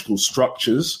ontological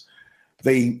structures,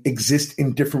 they exist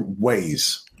in different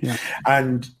ways. Yeah.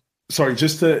 And sorry,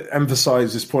 just to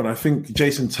emphasize this point, I think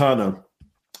Jason Turner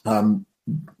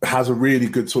has a really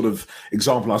good sort of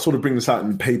example. I sort of bring this out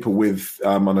in the paper with,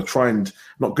 and I try and,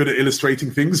 not good at illustrating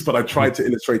things, but I tried to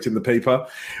illustrate in the paper,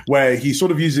 where he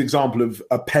sort of used the example of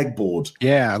a pegboard.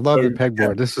 Yeah, I love your pegboard.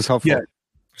 Yeah. This is helpful. Yeah.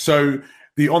 So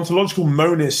the ontological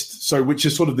monist, so which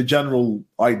is sort of the general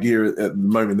idea at the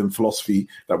moment in philosophy,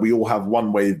 that we all have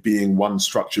one way of being, one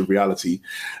structure of reality,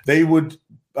 they would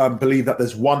believe that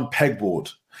there's one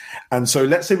pegboard. And so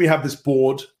let's say we have this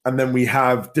board and then we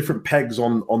have different pegs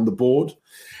on the board.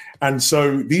 And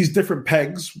so these different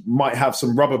pegs might have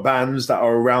some rubber bands that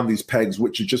are around these pegs,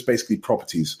 which are just basically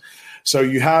properties. So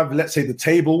you have, let's say, the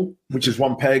table, which is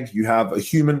one peg. You have a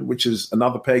human, which is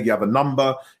another peg. You have a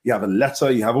number. You have a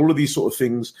letter. You have all of these sort of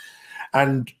things.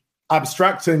 And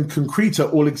abstract and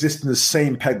concreter all exist in the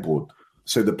same pegboard.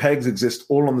 So the pegs exist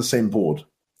all on the same board.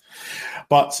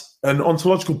 But an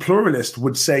ontological pluralist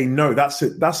would say, no, that's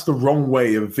it. That's the wrong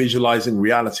way of visualizing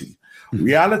reality. Mm-hmm.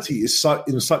 Reality is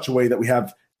in such a way that we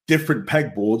have different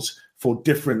pegboards for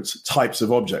different types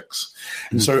of objects.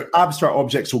 Mm-hmm. And so abstract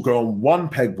objects will go on one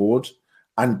pegboard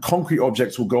and concrete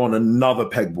objects will go on another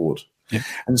pegboard. Yeah.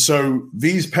 And so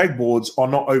these pegboards are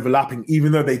not overlapping,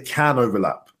 even though they can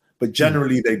overlap, but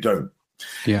generally they don't.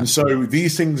 Yeah. And so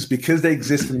these things, because they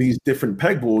exist in these different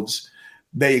pegboards,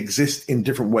 they exist in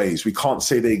different ways. We can't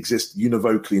say they exist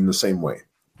univocally in the same way.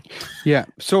 Yeah.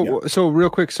 So real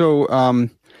quick. So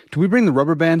do we bring the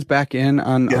rubber bands back in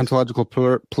on ontological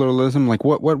pluralism? Like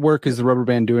what work is the rubber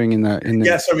band doing in the?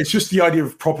 Yeah. So it's just the idea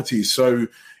of properties. So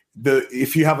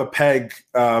if you have a peg,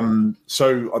 when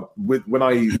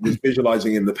I was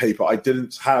visualizing in the paper, I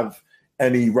didn't have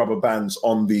any rubber bands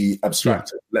on the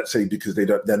abstractor, let's say, because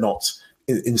they're not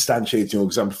instantiating or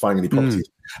exemplifying any properties.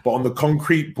 But on the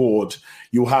concrete board,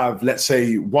 you'll have, let's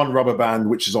say, one rubber band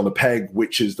which is on a peg,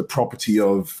 which is the property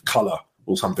of color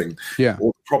or something,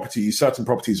 or certain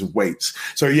properties of weights.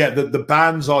 So the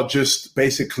bands are just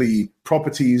basically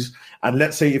properties. And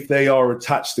let's say if they are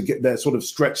attached they're sort of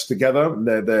stretched together, and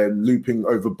they're looping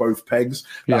over both pegs,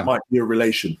 that might be a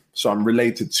relation. So I'm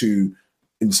related to,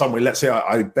 in some way, let's say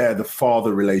I bear the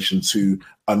father relation to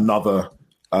another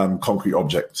concrete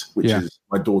object, which is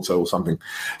my daughter or something.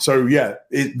 So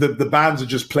the bands are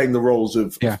just playing the roles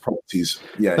of properties.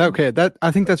 Okay,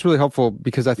 I think that's really helpful,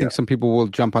 because I think some people will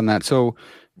jump on that. So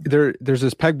there's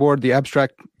this pegboard, the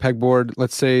abstract pegboard.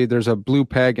 Let's say there's a blue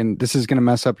peg, and this is going to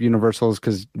mess up universals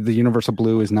because the universal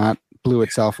blue is not blue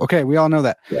itself. Okay, we all know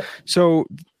that. Yeah. So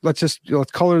let's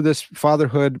color this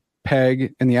fatherhood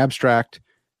peg in the abstract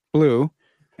blue,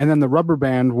 and then the rubber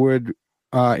band would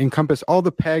encompass all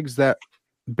the pegs that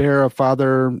bear a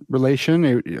father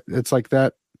relation. It's like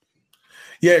that.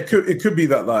 Yeah, it could be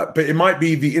that, but it might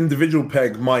be the individual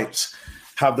peg might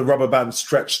have the rubber band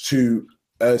stretched to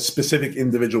a specific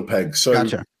individual peg. So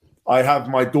gotcha. I have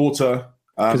my daughter,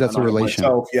 because that's a relation.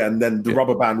 Myself, and then the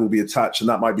rubber band will be attached, and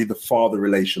that might be the father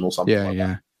relation or something.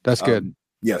 Yeah, that's good.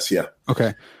 Yes, yeah.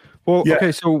 Okay. Well, Yeah.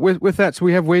 okay. So with that, so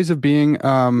we have ways of being.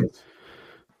 Yes.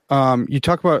 You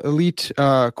talk about elite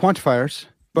quantifiers,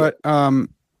 but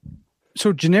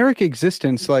so generic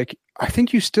existence, like I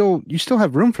think you still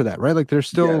have room for that, right? Like there's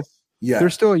still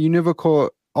there's still a univocal,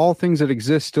 all things that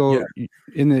exist still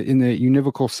in the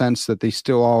univocal sense that they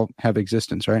still all have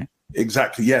existence, right?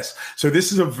 Exactly. Yes. So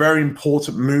this is a very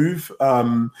important move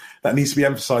that needs to be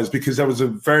emphasized, because there was a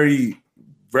very,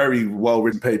 very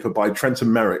well-written paper by Trenton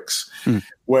Merricks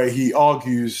where he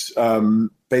argues,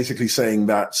 basically saying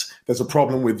that there's a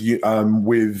problem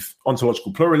with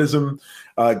ontological pluralism,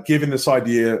 given this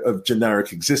idea of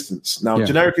generic existence. Now,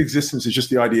 generic existence is just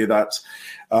the idea that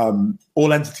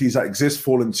all entities that exist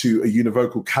fall into a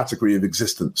univocal category of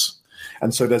existence.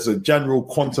 And so there's a general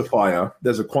quantifier.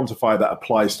 There's a quantifier that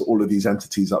applies to all of these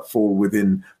entities that fall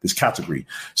within this category.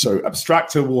 So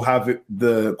abstractor will have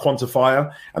the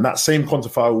quantifier, and that same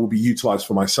quantifier will be utilized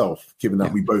for myself, given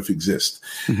that we both exist.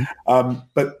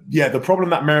 But the problem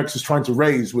that Merricks was trying to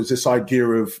raise was this idea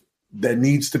of there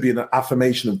needs to be an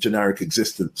affirmation of generic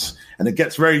existence. And it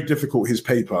gets very difficult, his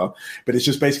paper, but it's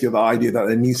just basically the idea that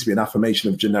there needs to be an affirmation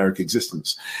of generic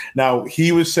existence. Now,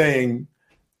 he was saying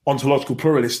ontological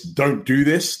pluralists don't do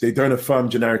this. They don't affirm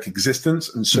generic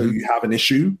existence. And so you have an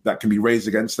issue that can be raised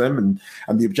against them.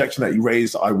 And the objection that you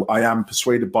raised, I am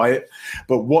persuaded by it.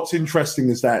 But what's interesting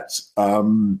is that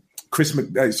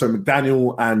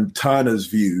McDaniel and Turner's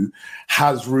view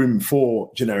has room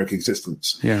for generic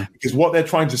existence. Because what they're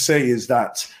trying to say is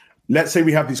that, let's say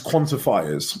we have these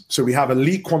quantifiers. So we have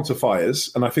elite quantifiers,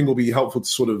 and I think it'll be helpful to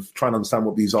sort of try and understand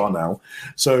what these are now.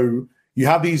 So you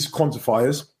have these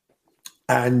quantifiers,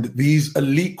 and these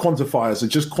elite quantifiers are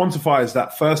just quantifiers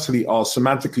that firstly are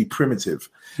semantically primitive.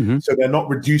 So they're not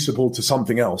reducible to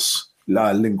something else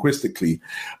linguistically,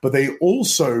 but they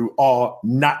also are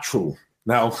natural.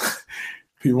 Now,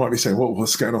 people might be saying,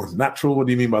 what's going on? Natural? What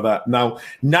do you mean by that? Now,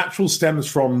 natural stems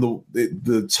from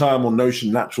the term or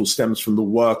notion natural stems from the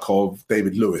work of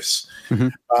David Lewis.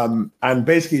 And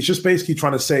basically, it's just basically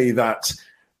trying to say that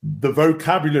the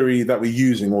vocabulary that we're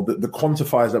using, or the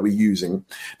quantifiers that we're using,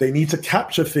 they need to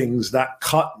capture things that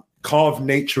carve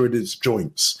nature at its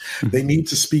joints. They need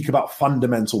to speak about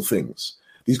fundamental things.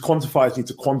 These quantifiers need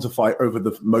to quantify over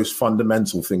the most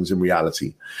fundamental things in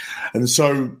reality. And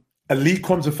so elite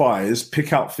quantifiers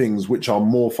pick out things which are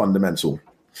more fundamental.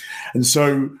 And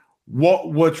so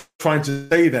what we're trying to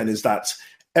say then is that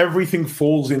everything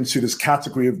falls into this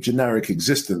category of generic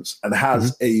existence and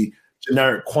has a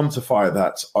generic quantifier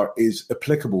that is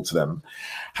applicable to them.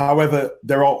 However,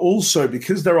 there are also,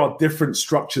 because there are different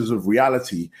structures of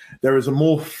reality, there is a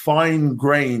more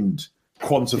fine-grained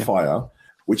quantifier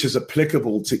which is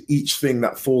applicable to each thing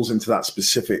that falls into that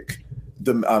specific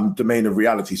domain of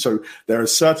reality. So there are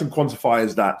certain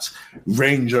quantifiers that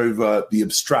range over the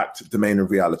abstract domain of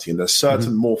reality, and there's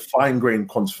certain more fine-grained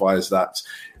quantifiers that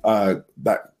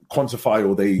quantify,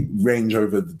 or they range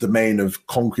over the domain of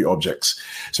concrete objects.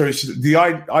 So it's the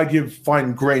idea of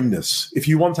fine-grainedness. If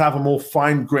you want to have a more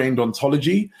fine-grained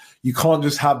ontology, you can't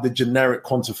just have the generic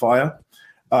quantifier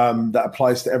that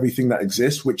applies to everything that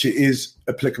exists, which it is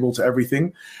applicable to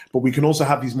everything. But we can also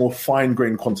have these more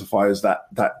fine-grained quantifiers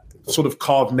that sort of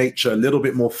carve nature a little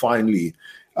bit more finely,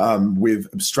 with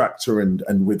abstractor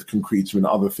and with concreter and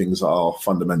other things that are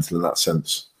fundamental in that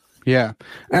sense. Yeah,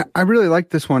 I really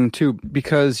like this one too,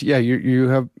 because you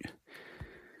have.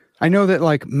 I know that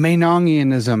like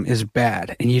Meinongianism is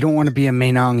bad, and you don't want to be a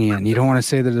Meinongian. You don't want to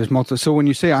say that there's multiple. So when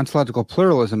you say ontological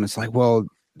pluralism, it's like, well,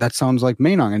 that sounds like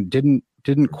Meinong, and didn't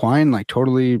Quine like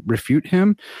totally refute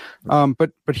him?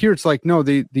 But here it's like, no,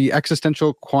 the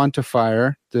existential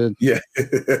quantifier,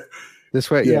 this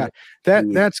way,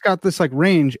 that's got this like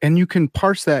range, and you can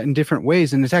parse that in different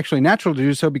ways, and it's actually natural to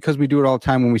do so because we do it all the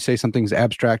time when we say something's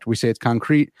abstract, we say it's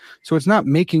concrete. So it's not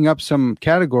making up some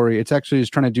category; it's actually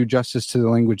just trying to do justice to the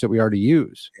language that we already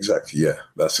use. Exactly. Yeah,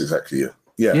 that's exactly it.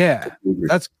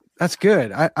 That's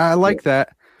good. I like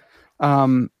that.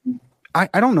 I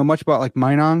don't know much about like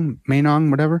Meinong,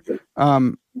 whatever.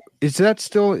 Is that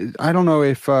still? I don't know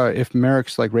if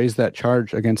Merricks like raised that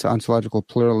charge against ontological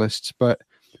pluralists, but.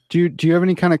 Do you have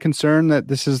any kind of concern that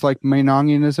this is like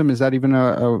Meinongianism? Is that even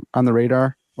on the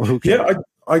radar? Or who cares?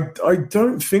 Yeah, I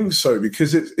don't think so,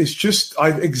 because it's just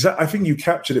I think you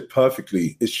captured it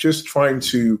perfectly. It's just trying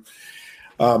to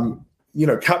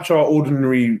capture our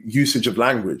ordinary usage of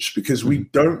language, because we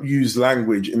don't use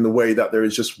language in the way that there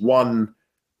is just one,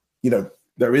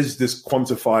 there is this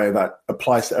quantifier that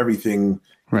applies to everything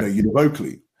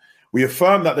univocally. We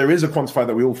affirm that there is a quantifier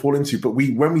that we all fall into, but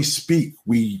when we speak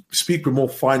with more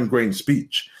fine-grained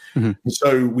speech. And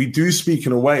so we do speak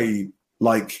in a way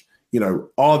like,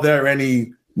 are there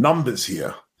any numbers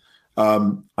here?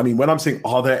 I mean, when I'm saying,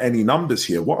 are there any numbers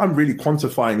here? What I'm really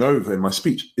quantifying over in my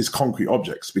speech is concrete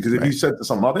objects. Because if you said to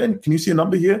someone, can you see a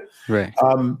number here? Right.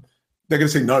 They're going to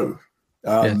say no.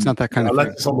 It's not that kind of thing.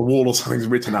 Unless it's on the wall or something's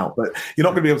written out. But you're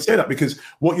not going to be able to say that, because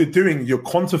what you're doing, you're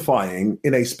quantifying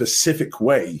in a specific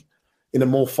way, in a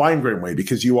more fine-grained way,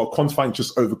 because you are quantifying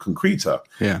just over concreta.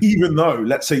 Yeah. Even though,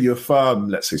 let's say you affirm,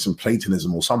 let's say some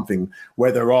Platonism or something,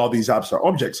 where there are these abstract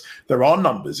objects, there are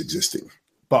numbers existing.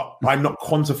 But I'm not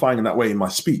quantifying in that way in my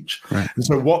speech. Right. And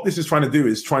so what this is trying to do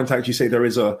is trying to actually say there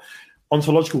is a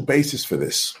ontological basis for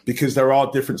this, because there are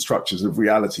different structures of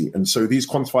reality. And so these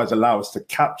quantifiers allow us to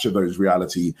capture those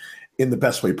reality in the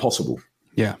best way possible.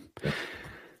 Yeah.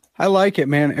 I like it,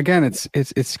 man. Again, it's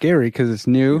scary because it's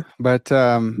new, but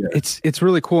it's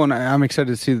really cool. And I'm excited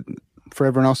to see, for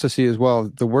everyone else to see as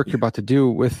well, the work you're about to do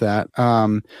with that.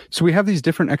 So we have these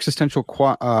different existential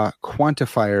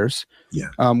quantifiers,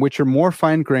 which are more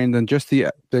fine-grained than just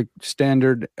the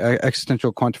standard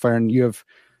existential quantifier. And you have,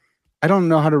 I don't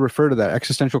know how to refer to that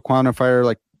existential quantifier,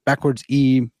 like backwards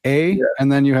EA,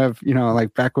 and then you have,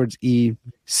 like backwards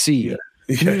EC.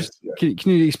 Can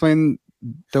you explain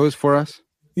those for us?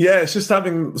 Yeah, it's just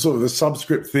having sort of the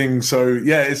subscript thing. So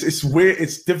it's weird.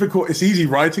 It's difficult. It's easy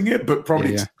writing it, but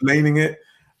probably explaining it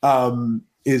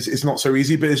is not so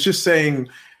easy. But it's just saying,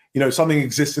 something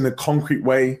exists in a concrete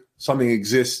way, something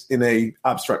exists in a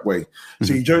abstract way.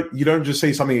 So you don't just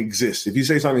say something exists. If you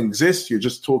say something exists, you're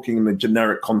just talking in a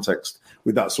generic context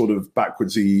with that sort of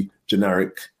backwardsy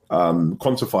generic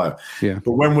quantifier. Yeah.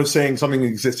 But when we're saying something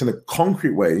exists in a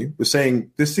concrete way, we're saying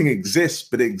this thing exists,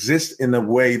 but it exists in a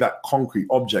way that concrete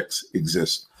objects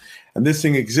exist. And this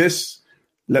thing exists,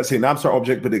 let's say an abstract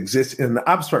object, but exists in an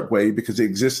abstract way because it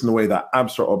exists in the way that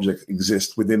abstract objects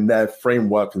exist within their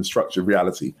framework and structure of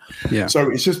reality. Yeah. So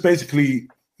it's just basically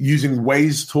using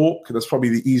Ways talk. That's probably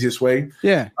the easiest way.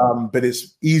 Yeah. But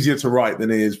it's easier to write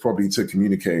than it is probably to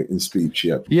communicate in speech.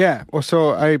 Yeah. Yeah. Well,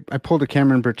 so I pulled a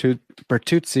Cameron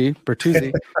Bertuzzi,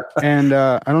 and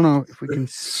I don't know if we can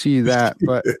see that,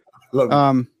 but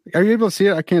are you able to see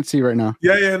it? I can't see right now.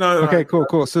 Yeah. No. Okay.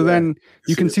 Cool. So then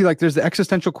you can see like there's the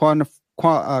existential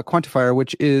quantifier,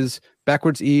 which is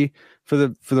backwards E for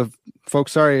the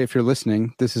folks. Sorry if you're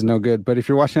listening, this is no good. But if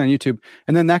you're watching on YouTube,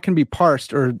 and then that can be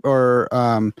parsed or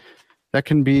that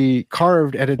can be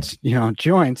carved at its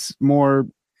joints more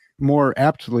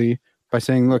aptly by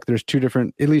saying, look, there's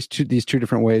these two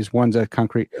different ways. One's a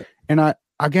concrete, and I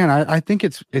think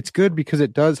it's good because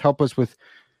it does help us with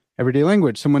everyday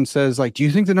language. Someone says like, do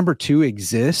you think the number 2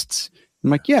 exists? I'm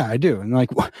like, yeah, I do. And like,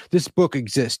 this book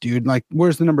exists, dude. Like,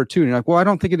 where's the number 2? And you're like, well, I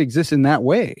don't think it exists in that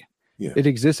way. Yeah. It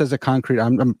exists as a concrete.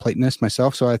 I'm a Platonist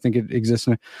myself, so I think it exists.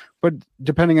 But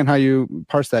depending on how you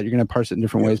parse that, you're going to parse it in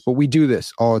different ways. But we do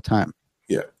this all the time.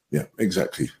 Yeah,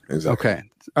 exactly. Okay.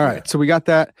 All right. So we got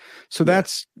that. So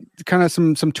that's kind of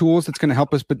some tools that's going to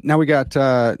help us. But now we got,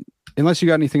 unless you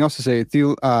got anything else to say,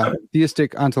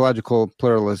 theistic ontological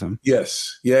pluralism.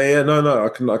 Yes. Yeah. No.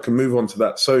 I can move on to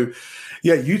that. So,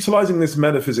 utilizing this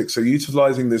metaphysics, so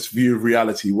utilizing this view of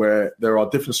reality where there are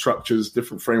different structures,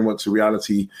 different frameworks of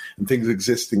reality, and things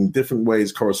existing different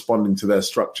ways corresponding to their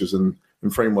structures and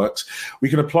frameworks. We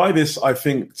can apply this, I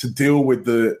think, to deal with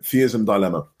the theism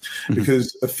dilemma,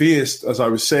 because a theist, as I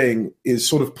was saying, is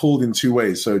sort of pulled in two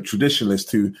ways. So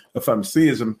traditionalist who affirms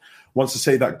theism wants to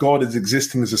say that God is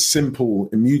existing as a simple,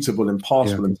 immutable,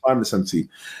 impassable, and timeless entity.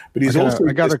 But he's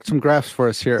I got some graphs for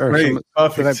us here.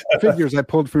 Perfect. Figures I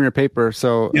pulled from your paper.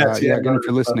 So if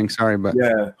you're listening, sorry, but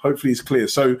hopefully it's clear.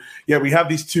 So we have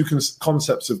these two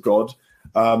concepts of God,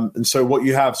 and so what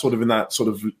you have sort of in that sort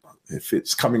of, if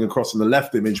it's coming across in the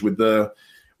left image with the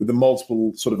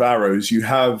multiple sort of arrows, you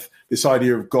have this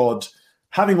idea of God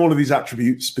having all of these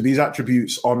attributes, but these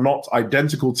attributes are not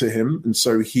identical to him, and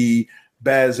so he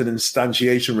bears an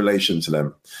instantiation relation to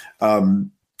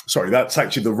them. Sorry, that's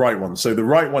actually the right one. So the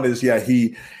right one is,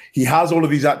 he has all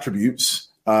of these attributes,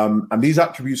 and these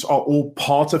attributes are all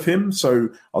part of him. So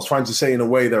I was trying to say in a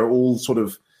way they're all sort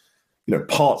of,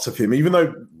 parts of him, even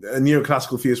though a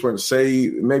neoclassical theist won't say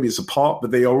maybe it's a part, but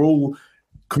they are all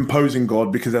composing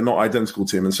God because they're not identical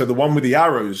to him. And so the one with the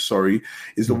arrows,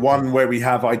 is the one where we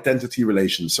have identity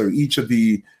relations. So each of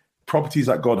the properties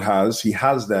that God has, he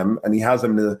has them, and he has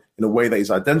them in a way that is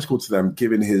identical to them,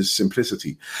 given his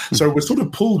simplicity. So we're sort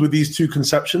of pulled with these two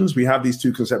conceptions. We have these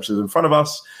two conceptions in front of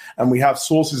us, and we have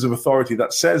sources of authority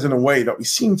that says in a way that we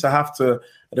seem to have to,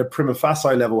 at a prima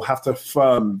facie level, have to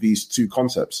affirm these two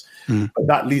concepts. But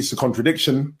that leads to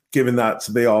contradiction, given that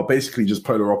they are basically just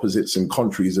polar opposites and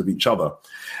contraries of each other.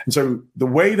 And so the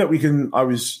way that I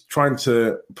was trying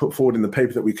to put forward in the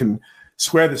paper that we can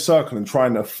square the circle and try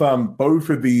and affirm both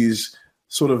of these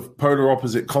sort of polar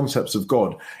opposite concepts of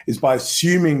God is by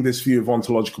assuming this view of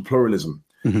ontological pluralism.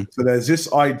 Mm-hmm. So there's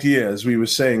this idea, as we were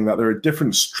saying, that there are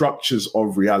different structures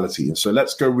of reality. And so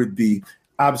let's go with the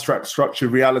abstract structure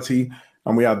of reality,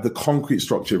 and we have the concrete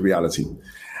structure of reality.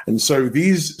 And so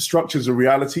these structures of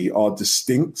reality are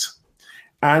distinct,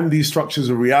 and these structures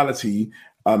of reality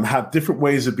have different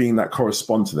ways of being that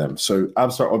correspond to them. So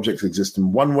abstract objects exist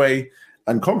in one way,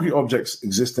 and concrete objects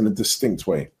exist in a distinct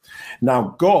way.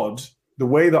 Now, God, the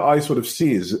way that I sort of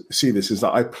see this is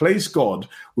that I place God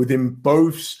within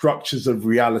both structures of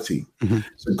reality. Mm-hmm.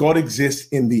 So God exists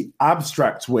in the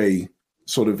abstract way,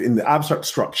 sort of in the abstract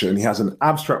structure, and he has an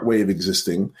abstract way of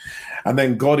existing. And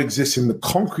then God exists in the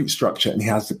concrete structure, and he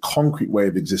has the concrete way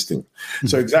of existing. Mm-hmm.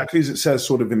 So exactly as it says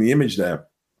sort of in the image there,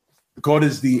 God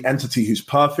is the entity who's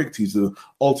perfect. He's the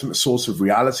ultimate source of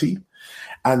reality.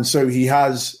 And so he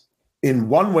has, in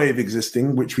one way of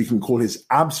existing, which we can call his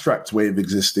abstract way of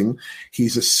existing,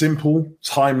 he's a simple,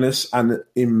 timeless, and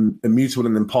immutable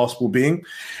and impassable being.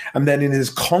 And then in his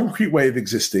concrete way of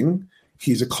existing,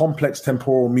 he's a complex,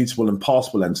 temporal, mutable, and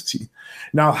impassable entity.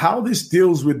 Now, how this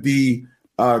deals with the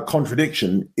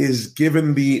contradiction is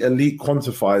given the elite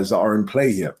quantifiers that are in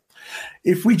play here.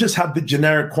 If we just had the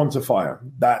generic quantifier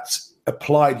that's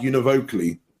applied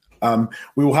univocally,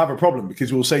 we will have a problem,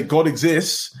 because we will say God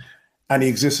exists, and he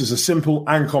exists as a simple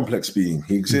and complex being.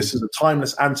 He exists as a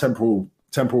timeless and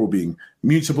temporal being,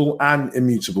 mutable and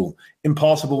immutable,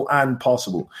 impassable and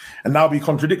passable. And that would be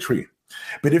contradictory.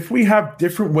 But if we have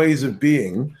different ways of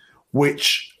being,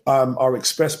 which are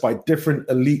expressed by different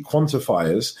elite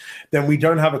quantifiers, then we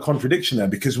don't have a contradiction there,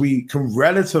 because we can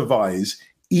relativize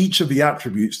each of the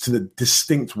attributes to the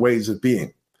distinct ways of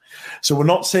being. So we're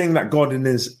not saying that God in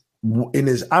his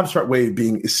abstract way of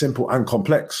being is simple and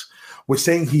complex. We're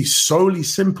saying he's solely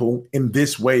simple in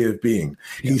this way of being.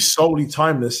 Yeah. He's solely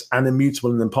timeless and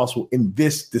immutable and impassable in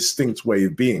this distinct way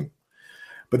of being.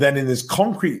 But then in his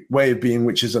concrete way of being,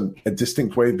 which is a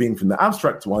distinct way of being from the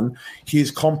abstract one, he is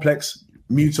complex,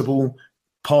 mutable,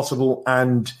 passable,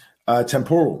 and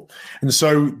temporal. And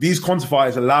so these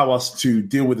quantifiers allow us to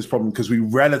deal with this problem because we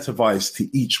relativize to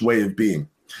each way of being.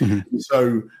 Mm-hmm.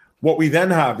 So what we then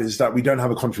have is that we don't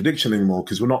have a contradiction anymore,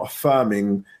 because we're not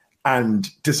affirming and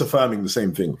disaffirming the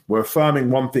same thing. We're affirming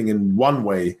one thing in one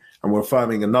way, and we're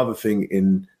affirming another thing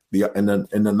in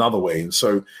another way. And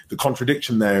so the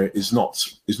contradiction there is not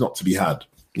to be had.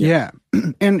 Yeah.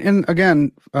 And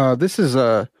again, this is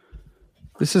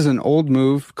an old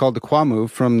move called the qua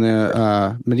move from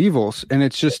the medievals, and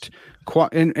it's just qua,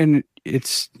 and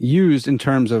it's used in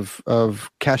terms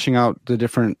of cashing out the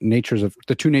different natures of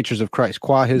the two natures of Christ.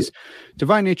 Qua his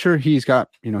divine nature, he's got,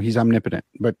 he's omnipotent,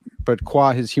 but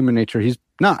qua his human nature, he's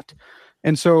not.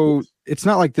 And so it's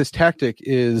not like this tactic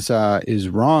is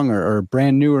wrong or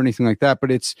brand new or anything like that,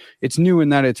 but it's new in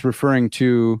that it's referring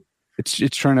to,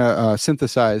 it's trying to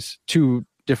synthesize two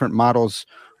different models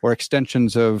or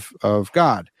extensions of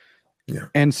God. Yeah.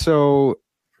 And so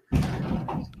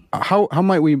how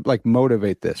might we like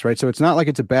motivate this, right? So it's not like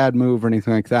it's a bad move or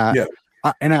anything like that. Yeah.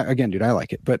 Again, dude, I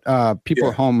like it, but people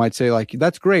at home might say like,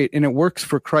 that's great. And it works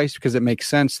for Christ because it makes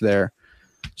sense there.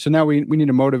 So now we need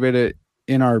to motivate it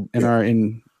in our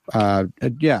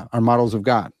models of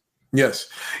God. Yes.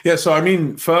 Yeah. So, I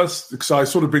mean, first, because I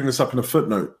sort of bring this up in a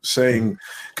footnote saying,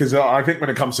 because I think when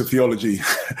it comes to theology,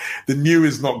 the new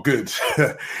is not good.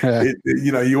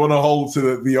 You want to hold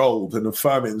to the old and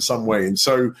affirm it in some way. And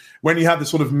so when you have this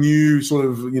sort of new sort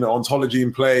of, ontology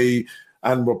in play,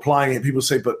 and we're applying it, people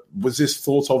say, but was this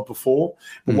thought of before?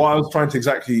 But what I was trying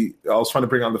to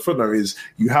bring out the footnote is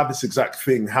you have this exact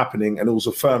thing happening, and it was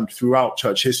affirmed throughout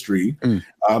church history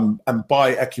and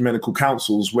by ecumenical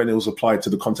councils when it was applied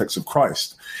to the context of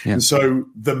Christ. Yeah. And so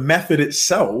the method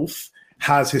itself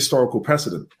has historical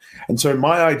precedent. And so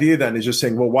my idea then is just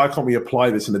saying, well, why can't we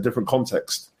apply this in a different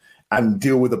context and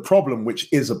deal with a problem, which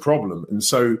is a problem? And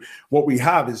so what we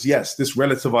have is, yes, this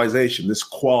relativization, this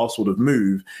qua sort of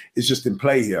move is just in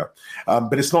play here.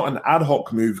 But it's not an ad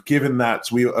hoc move, given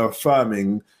that we are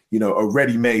affirming, a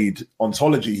ready-made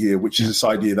ontology here, which is this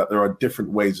idea that there are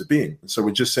different ways of being. And so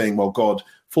we're just saying, well, God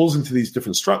falls into these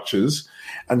different structures.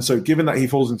 And so given that he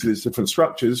falls into these different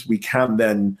structures, we can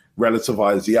then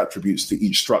relativize the attributes to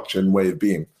each structure and way of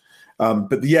being.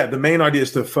 But the main idea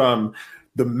is to affirm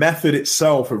the method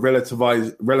itself of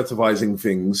relativizing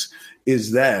things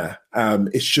is there.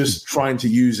 It's just trying to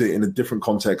use it in a different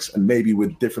context and maybe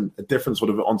with a different sort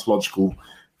of ontological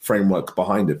framework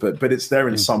behind it. But it's there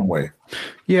in some way.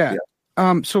 Yeah.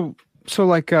 So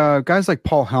like guys like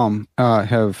Paul Helm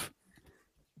have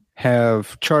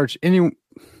charged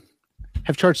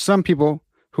some people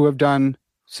who have done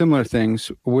similar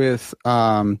things with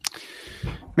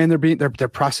they're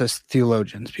process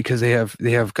theologians, because they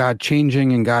have God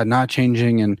changing and God not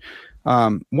changing. And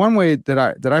one way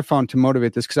that I found to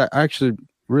motivate this, because I actually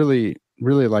really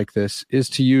like this, is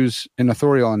to use an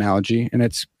authorial analogy, and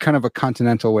it's kind of a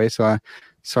continental way. So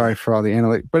sorry for all the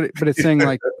analytic, but it's saying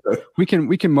like we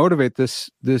can motivate this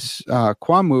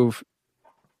qua move,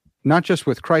 not just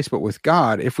with Christ, but with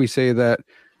God, if we say that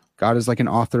God is like an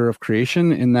author of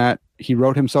creation, in that he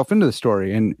wrote himself into the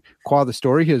story, and qua the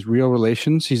story, he has real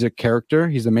relations. He's a character.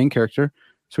 He's the main character.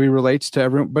 So he relates to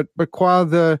everyone, but qua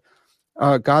the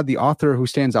God, the author who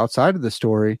stands outside of the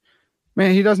story,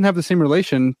 man, he doesn't have the same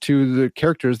relation to the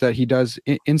characters that he does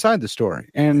inside the story.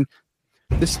 And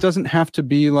this doesn't have to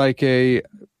be like this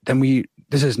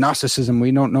is Gnosticism.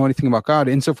 We don't know anything about God,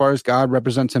 insofar as God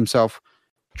represents himself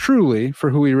truly for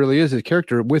who he really is, a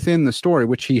character within the story,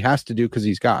 which he has to do because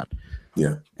he's God.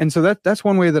 Yeah. And so that's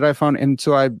one way that I found. And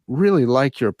so I really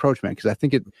like your approach, man, because I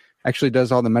think it actually does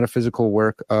all the metaphysical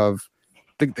work of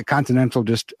the continental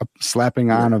just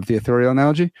slapping on of the authorial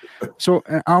analogy. So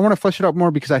I want to flesh it out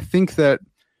more, because I think that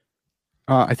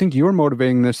I think you're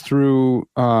motivating this through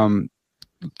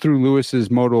Lewis's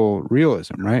modal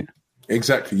realism, right?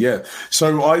 Exactly, yeah.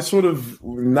 So I sort of,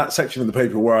 in that section of the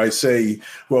paper where I say,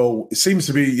 well, it seems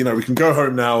to be, we can go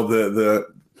home now, the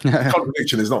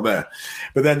contradiction is not there.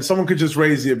 But then someone could just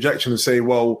raise the objection and say,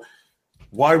 well,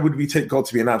 why would we take God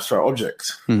to be an abstract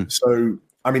object? So,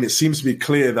 I mean, it seems to be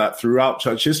clear that throughout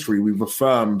church history, we've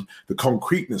affirmed the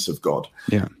concreteness of God.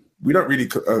 Yeah. We don't really,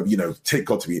 take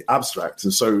God to be abstract.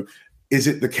 And so is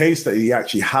it the case that he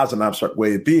actually has an abstract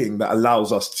way of being that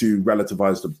allows us to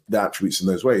relativize the attributes in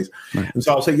those ways? Right. And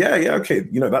so I'll say, yeah, okay,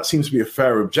 that seems to be a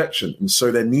fair objection. And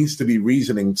so there needs to be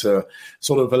reasoning to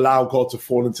sort of allow God to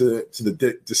fall into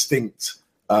the distinct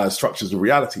structures of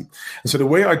reality. And so the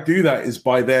way I do that is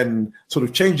by then sort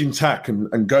of changing tack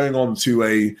and going on to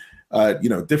a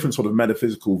different sort of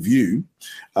metaphysical view,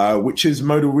 which is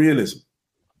modal realism.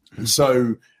 And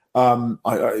so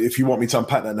if you want me to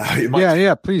unpack that now,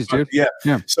 yeah, please, dude.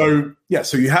 So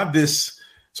you have this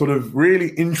sort of really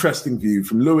interesting view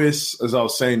from Lewis, as I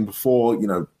was saying before,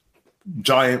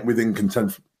 giant within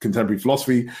contemporary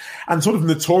philosophy, and sort of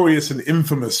notorious and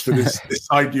infamous for this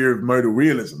idea of modal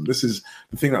realism. This is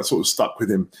the thing that sort of stuck with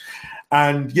him.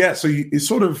 And so it's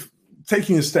sort of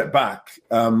taking a step back.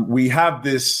 We have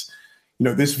this,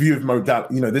 this view of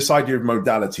modality, this idea of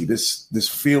modality, this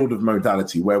field of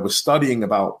modality, where we're studying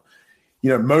about,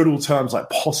 modal terms like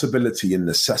possibility and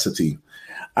necessity.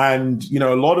 And,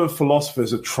 a lot of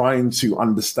philosophers are trying to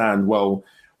understand, well,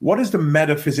 what is the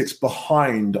metaphysics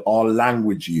behind our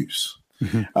language use?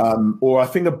 Or I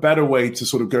think a better way to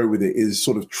sort of go with it is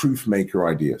sort of truth maker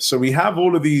idea. So we have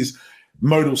all of these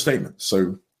modal statements.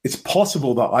 So it's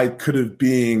possible that I could have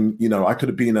been,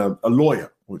 a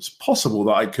lawyer, or it's possible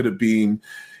that I could have been,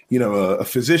 a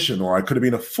physician, or I could have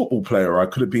been a football player, or I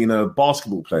could have been a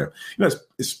basketball player.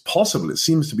 It's possible. It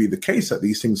seems to be the case that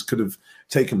these things could have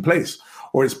taken place.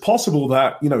 Or it's possible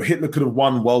that, Hitler could have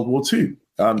won World War II.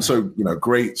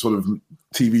 Great sort of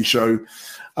TV show.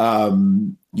 Oh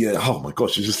my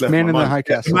gosh, it just left Man my in mind. the High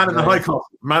Castle. Man in the High Castle.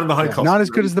 Man in the High Castle. Not as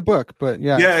good as the book, but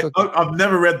yeah. Yeah, I've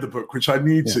never read the book, which I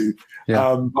need to.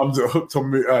 Yeah. I'm hooked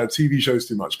on TV shows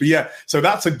too much. But so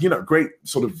that's a great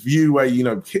sort of view where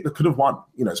Hitler could have won.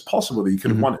 It's possible that he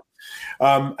could have won it.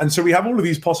 And so we have all of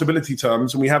these possibility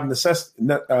terms, and we have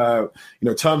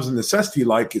terms of necessity,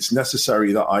 like it's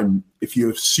necessary that if you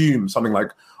assume something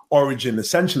like origin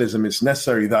essentialism, it's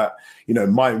necessary that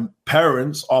my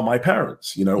parents are my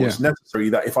parents. It's necessary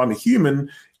that if I'm a human,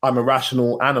 I'm a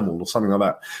rational animal, or something like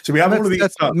that. So we have all of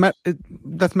these.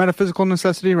 That's metaphysical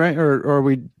necessity, right? Or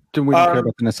we don't care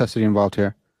about the necessity involved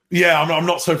here. Yeah, I'm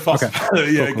not so fussed. Okay. Cool.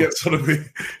 It gets sort of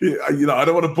I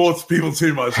don't want to bore people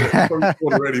too much.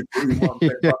 Already.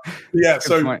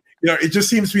 It just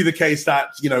seems to be the case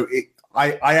that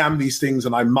I am these things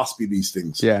and I must be these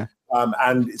things. Yeah.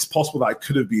 And it's possible that I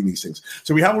could have been these things.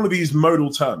 So we have all of these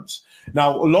modal terms.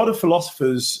 Now, a lot of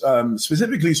philosophers,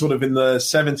 specifically sort of in the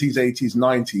 70s, 80s,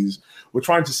 90s, were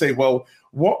trying to say, well,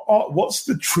 what's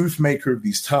the truth maker of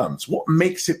these terms? What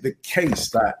makes it the case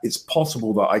that it's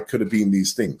possible that I could have been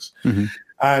these things?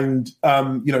 And,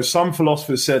 some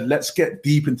philosophers said, let's get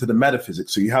deep into the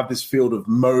metaphysics. So you have this field of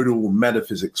modal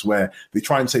metaphysics where they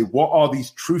try and say, what are these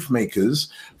truth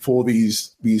makers for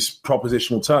these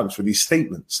propositional terms, for these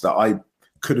statements that I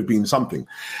could have been something?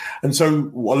 And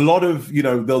so a lot of,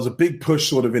 there was a big push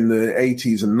sort of in the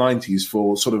 80s and 90s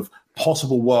for sort of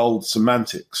possible world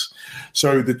semantics.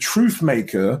 So the truth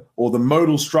maker, or the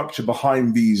modal structure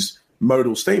behind these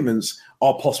modal statements,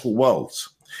 are possible worlds.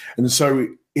 And so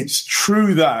it's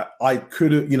true that I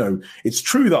could have, it's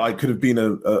true that I could have been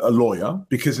a lawyer,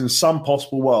 because in some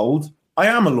possible world, I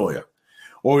am a lawyer.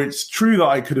 Or it's true that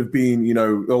I could have been,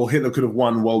 or Hitler could have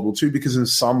won World War II, because in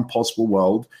some possible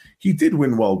world, he did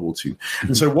win World War II.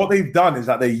 And so what they've done is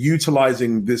that they're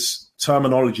utilizing this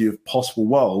terminology of possible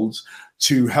worlds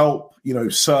to help,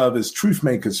 serve as truth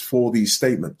makers for these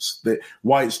statements. That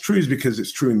why it's true is because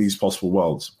it's true in these possible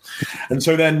worlds. And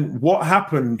so then what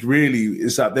happened really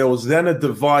is that there was then a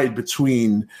divide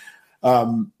between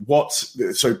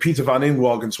so Peter van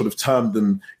Inwagen sort of termed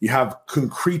them, you have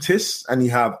concretists and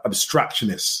you have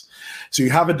abstractionists. So you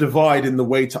have a divide in the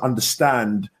way to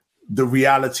understand the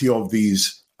reality of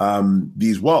these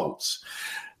worlds.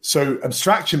 So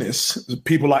abstractionists,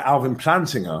 people like Alvin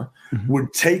Plantinga,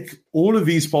 would take all of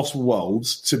these possible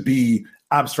worlds to be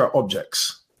abstract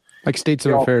objects. Like states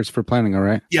of affairs for planning, all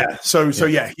right? Yeah. So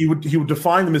he would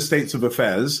define them as states of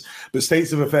affairs, but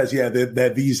states of affairs, they're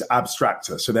these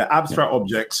abstracta. So they're abstract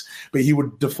objects, but he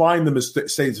would define them as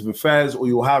states of affairs, or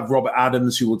you'll have Robert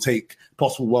Adams who will take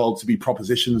possible world to be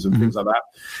propositions and things like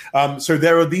that. So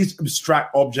there are these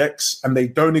abstract objects, and they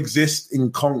don't exist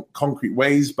in concrete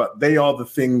ways, but they are the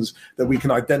things that we can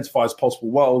identify as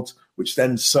possible worlds, which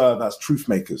then serve as truth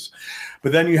makers.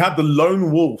 But then you have the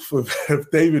lone wolf of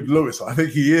David Lewis. I think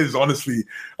he is honestly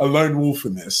a lone wolf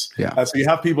in this. Yeah. So you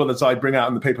have people that I bring out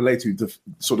in the paper later who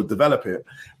sort of develop it.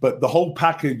 But the whole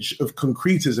package of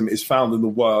concretism is found in the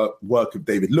work of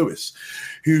David Lewis,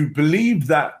 who believed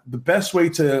that the best way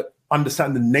to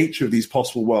understand the nature of these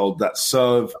possible worlds that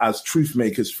serve as truth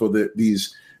makers for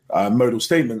these modal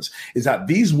statements is that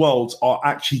these worlds are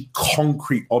actually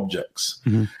concrete objects.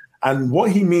 And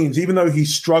what he means, even though he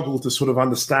struggled to sort of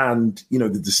understand, the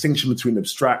distinction between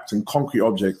abstract and concrete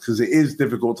objects, because it is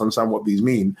difficult to understand what these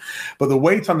mean. But the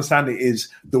way to understand it is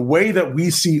the way that we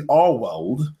see our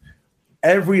world,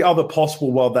 every other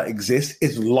possible world that exists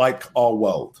is like our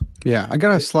world. Yeah, I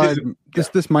got a slide.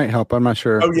 This might help. I'm not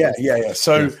sure. Oh, yeah.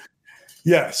 So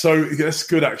that's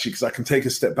good, actually, because I can take a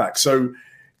step back. So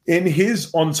in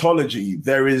his ontology,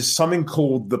 there is something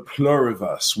called the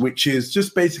pluriverse, which is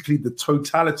just basically the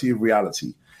totality of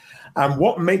reality. And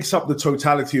what makes up the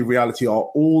totality of reality are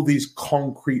all these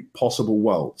concrete possible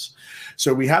worlds.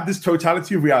 So we have this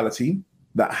totality of reality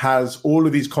that has all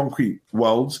of these concrete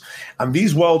worlds. And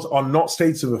these worlds are not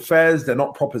states of affairs. They're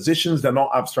not propositions. They're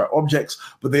not abstract objects,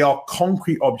 but they are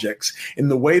concrete objects in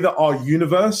the way that our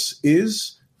universe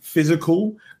is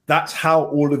physical. That's how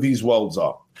all of these worlds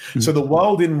are. So the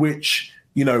world in which,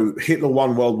 Hitler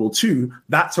won World War II,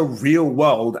 that's a real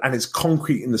world, and it's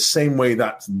concrete in the same way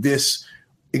that this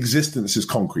existence is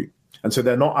concrete. And so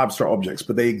they're not abstract objects,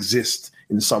 but they exist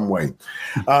in some way.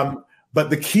 But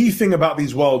the key thing about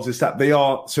these worlds is that they're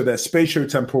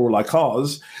spatio-temporal like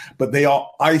ours, but they are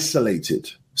isolated.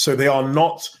 So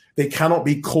they cannot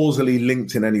be causally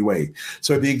linked in any way.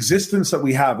 So the existence that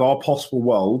we have, our possible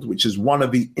world, which is one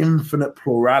of the infinite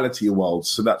plurality of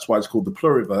worlds, so that's why it's called the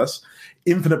pluriverse,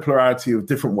 infinite plurality of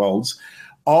different worlds,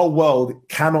 our world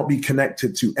cannot be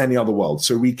connected to any other world.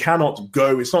 So we cannot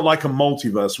go, it's not like a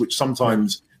multiverse, which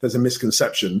sometimes there's a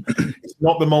misconception. It's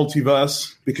not the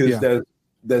multiverse because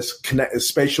there's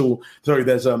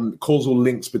causal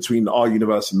links between our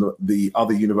universe and the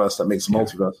other universe that makes a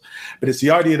multiverse. But it's the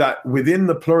idea that within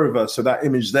the pluriverse, so that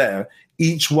image there,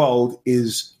 each world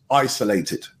is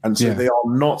isolated, and so they are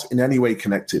not in any way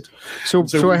connected. So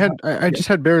I just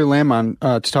had Barry Lamb on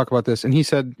to talk about this, and he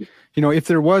said, if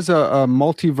there was a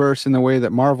multiverse in the way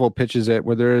that Marvel pitches it,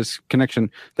 where there is connection,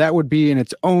 that would be in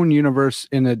its own universe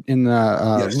in the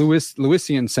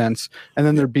Lewisian sense, and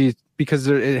then there'd be, because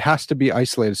it has to be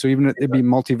isolated. So even it'd be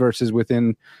multiverses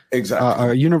within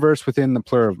a universe within the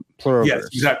pluriverse. Yes,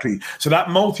 exactly. So that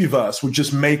multiverse would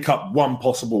just make up one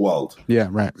possible world. Yeah,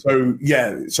 right.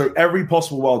 So every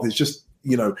possible world is just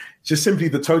simply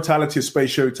the totality of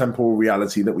spatio-temporal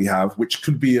reality that we have, which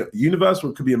could be a universe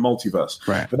or it could be a multiverse.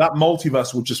 Right. But that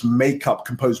multiverse will just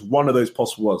compose one of those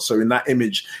possible worlds. So in that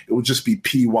image, it will just be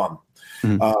P1.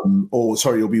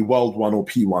 It'll be world 1 or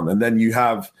P1. And then you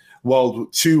have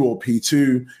world 2 or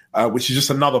P2, which is just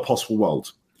another possible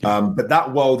world. But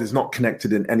that world is not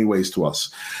connected in any ways to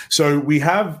us. So we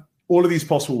have all of these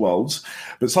possible worlds,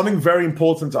 but something very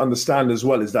important to understand as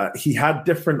well is that he had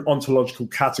different ontological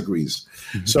categories.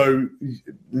 So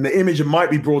in the image, it might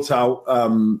be brought out,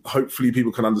 hopefully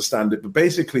people can understand it, but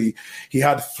basically he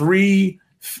had 3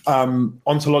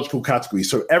 ontological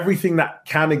categories. So everything that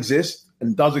can exist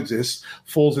and does exist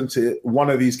falls into one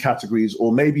of these categories,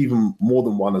 or maybe even more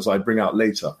than one, as I bring out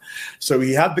later. So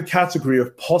he had the category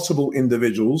of possible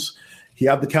individuals, he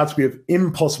had the category of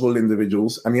impossible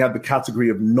individuals, and he had the category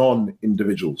of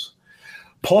non-individuals.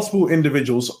 Possible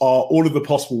individuals are all of the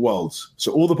possible worlds.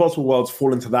 So all the possible worlds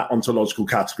fall into that ontological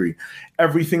category.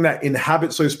 Everything that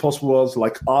inhabits those possible worlds,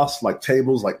 like us, like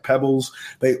tables, like pebbles,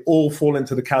 they all fall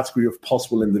into the category of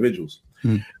possible individuals.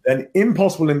 Then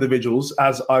impossible individuals,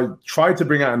 as I tried to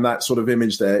bring out in that sort of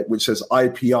image there, which says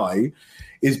IPI,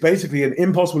 is basically an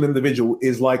impossible individual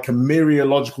is like a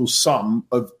mereological sum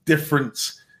of different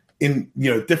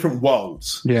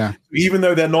worlds. Yeah. Even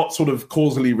though they're not sort of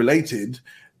causally related,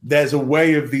 there's a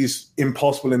way of these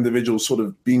impossible individuals sort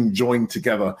of being joined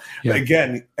together. Yeah. But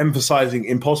again, emphasizing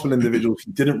impossible individuals,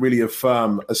 he didn't really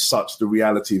affirm as such the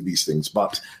reality of these things,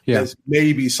 but there's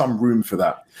maybe some room for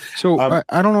that. So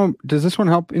I don't know, does this one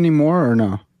help anymore or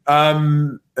no?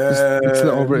 It's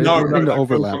the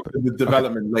overlap. The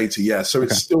development later, yeah. So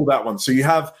it's still that one. So you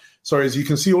have, as you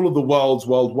can see, all of the worlds,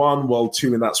 world 1, world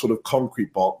 2 in that sort of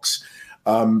concrete box.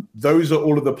 Those are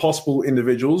all of the possible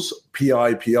individuals.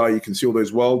 PI, you can see all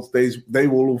those worlds. They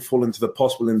will all fall into the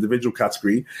possible individual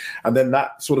category. And then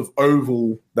that sort of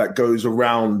oval that goes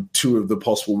around 2 of the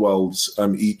possible worlds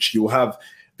each, you'll have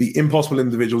the impossible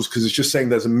individuals, because it's just saying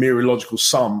there's a mereological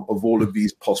sum of all of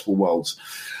these possible worlds.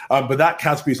 But that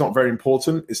category is not very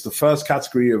important. It's the first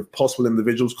category of possible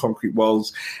individuals, concrete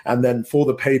worlds. And then for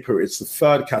the paper, it's the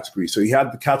third category. So he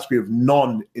had the category of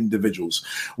non-individuals,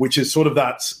 which is sort of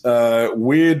that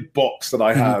weird box that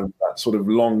I have, that sort of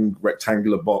long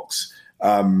rectangular box,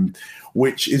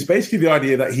 which is basically the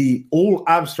idea that all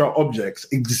abstract objects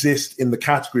exist in the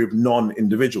category of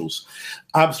non-individuals.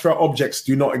 Abstract objects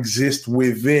do not exist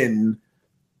within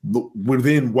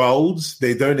worlds.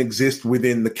 They don't exist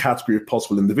within the category of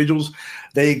possible individuals.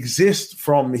 They exist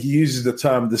from, he uses the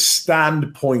term, the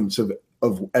standpoint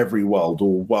of every world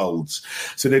or worlds.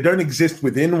 So they don't exist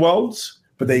within worlds,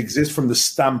 but they exist from the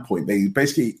standpoint. They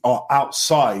basically are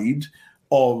outside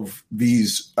of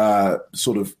these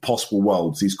sort of possible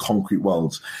worlds, these concrete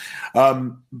worlds.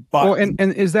 And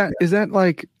is that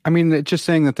like, I mean, it's just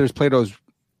saying that there's Plato's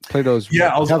I was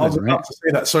about to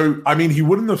say that. So, I mean, he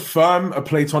wouldn't affirm a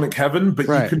Platonic heaven, but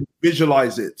you can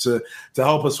visualize it to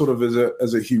help us sort of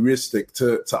as a heuristic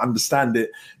to understand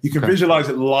it. You can visualize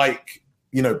it like,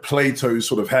 Plato's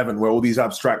sort of heaven, where all these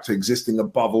abstracts are existing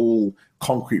above all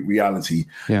concrete reality.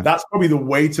 Yeah. That's probably the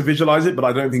way to visualize it, but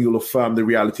I don't think you'll affirm the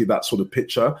reality of that sort of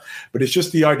picture. But it's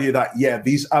just the idea that,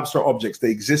 these abstract objects, they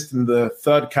exist in the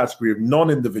third category of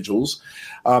non-individuals,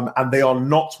 and they are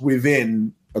not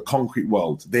within a concrete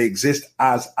world. They exist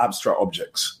as abstract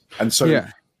objects. And so,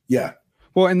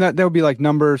 Well, and that would be like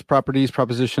numbers, properties,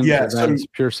 propositions, events,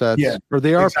 pure sets. Yeah, or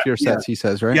they are pure sets, he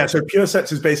says, right? Yeah, so pure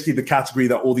sets is basically the category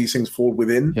that all these things fall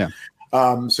within. Yeah.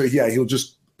 He'll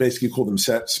just basically call them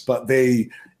sets, but they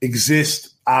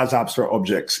exist as abstract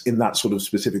objects in that sort of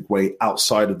specific way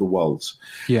outside of the worlds.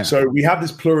 Yeah. So we have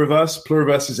this pluriverse.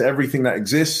 Pluriverse is everything that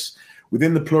exists.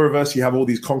 Within the pluriverse, you have all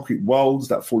these concrete worlds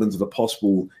that fall into the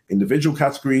possible individual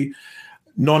category.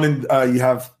 You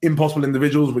have impossible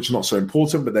individuals, which are not so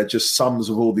important, but they're just sums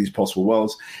of all these possible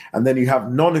worlds. And then you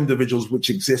have non-individuals, which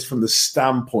exist from the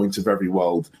standpoint of every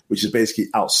world, which is basically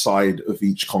outside of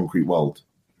each concrete world.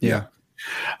 Yeah.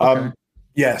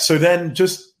 So then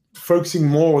just focusing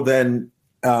more then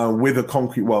with a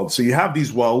concrete world. So you have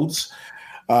these worlds.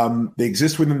 They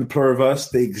exist within the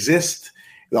pluriverse. They exist.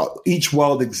 Each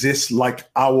world exists like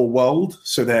our world.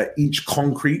 So they're each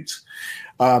concrete.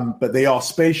 But they are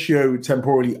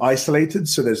spatio-temporally isolated,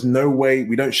 so there's no way,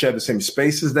 we don't share the same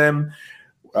space as them.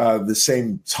 The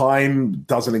same time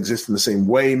doesn't exist in the same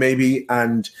way, maybe,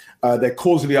 and they're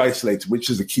causally isolated,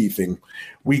 which is the key thing.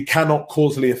 We cannot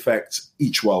causally affect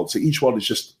each world. So each world is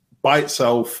just by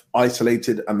itself,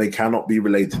 isolated, and they cannot be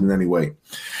related in any way.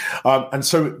 And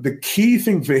so the key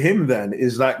thing for him then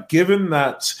is that given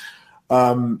that,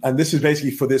 and this is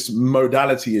basically for this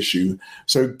modality issue,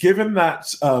 so given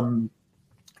that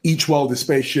each world is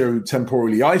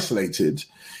spatio-temporally isolated,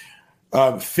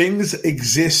 things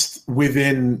exist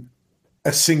within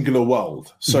a singular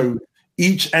world. So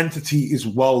each entity is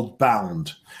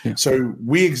world-bound. Yeah. So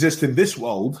we exist in this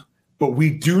world, but we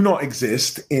do not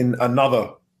exist in another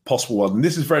possible world. And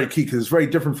this is very key because it's very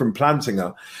different from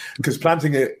Plantinga, because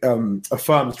Plantinga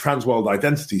affirms trans-world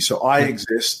identity. So I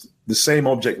exist, the same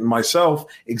object myself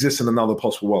exists in another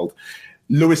possible world.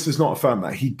 Lewis does not affirm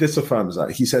that. He disaffirms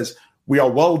that. He says, we are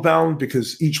world-bound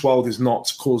because each world is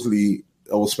not causally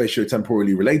or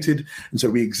spatio-temporally related, and so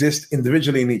we exist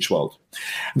individually in each world.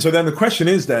 And so then the question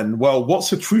is then, well,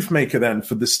 what's a truth maker then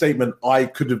for the statement, I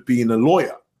could have been a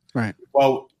lawyer? Right.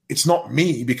 Well, it's not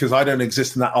me because I don't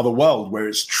exist in that other world where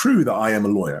it's true that I am a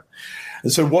lawyer.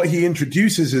 And so what he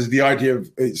introduces is the idea of,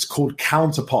 it's called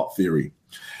counterpart theory.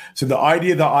 So the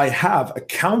idea that I have a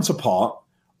counterpart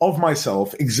of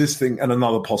myself existing in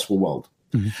another possible world.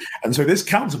 Mm-hmm. And so this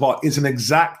counterpart is an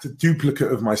exact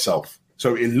duplicate of myself.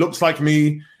 So it looks like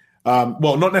me.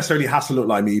 Well, not necessarily has to look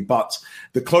like me, but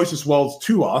the closest worlds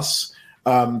to us,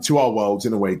 to our worlds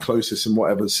in a way, closest in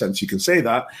whatever sense you can say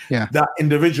that, that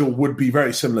individual would be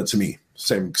very similar to me.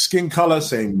 Same skin color,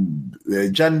 same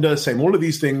gender, same all of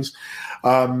these things.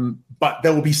 But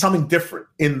there will be something different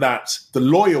in that the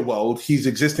lawyer world, he's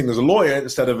existing as a lawyer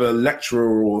instead of a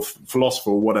lecturer or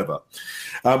philosopher or whatever.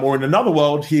 Or in another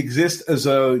world, he exists as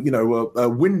a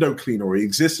window cleaner, or he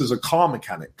exists as a car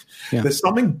mechanic. Yeah. There's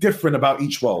something different about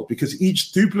each world because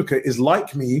each duplicate is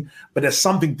like me, but there's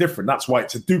something different. That's why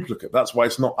it's a duplicate. That's why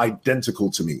it's not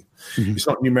identical to me. Mm-hmm. It's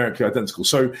not numerically identical.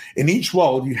 So in each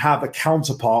world, you have a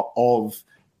counterpart of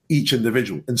each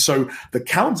individual. And so the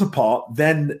counterpart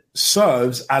then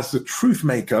serves as the truth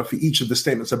maker for each of the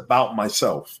statements about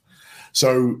myself.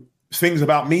 So things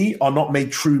about me are not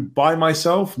made true by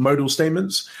myself, modal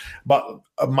statements, but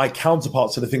my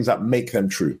counterparts are the things that make them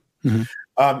true.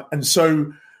 Mm-hmm. And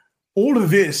so all of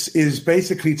this is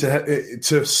basically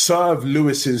to serve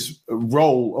Lewis's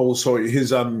role, also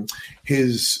his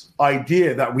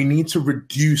idea that we need to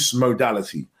reduce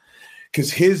modality.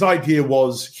 Because his idea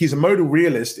was, he's a modal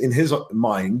realist in his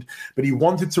mind, but he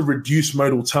wanted to reduce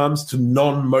modal terms to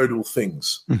non-modal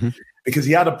things. Mm-hmm. Because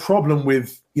he had a problem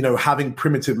with, having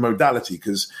primitive modality.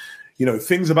 Because,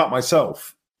 things about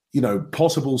myself,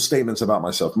 possible statements about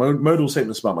myself, modal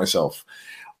statements about myself,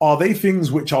 are they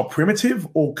things which are primitive,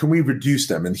 or can we reduce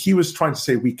them? And he was trying to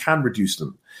say we can reduce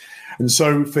them. And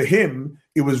so for him,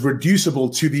 it was reducible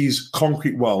to these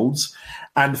concrete worlds,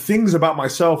 and things about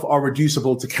myself are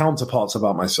reducible to counterparts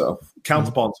about myself,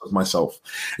 counterparts of myself.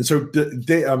 And so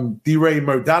de-re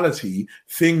modality,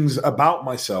 things about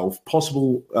myself,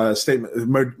 possible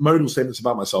modal statements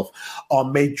about myself, are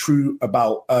made true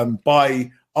about by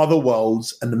other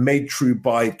worlds and made true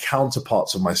by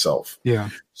counterparts of myself. Yeah.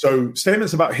 So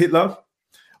statements about Hitler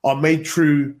are made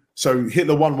true. So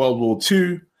Hitler won World War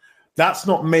II. That's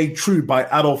not made true by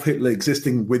Adolf Hitler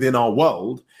existing within our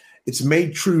world. It's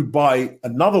made true by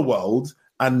another world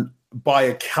and by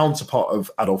a counterpart of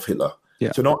Adolf Hitler.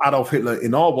 Yeah. So not Adolf Hitler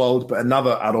in our world, but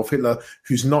another Adolf Hitler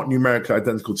who's not numerically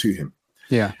identical to him.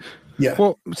 Yeah. Yeah.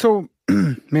 Well, so,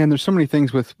 man, there's so many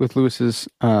things with Lewis's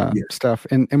stuff.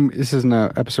 And this isn't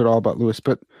an episode all about Lewis,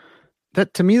 but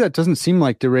that to me, that doesn't seem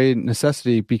like de-re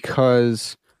necessity,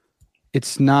 because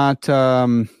it's not...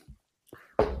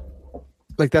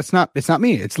 it's not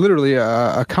me. It's literally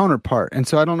a counterpart. And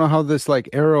so I don't know how this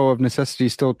arrow of necessity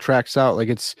still tracks out.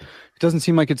 It doesn't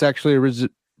seem like it's actually a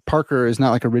rigid, Parker is not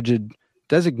like a rigid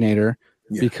designator,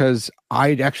 because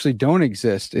I actually don't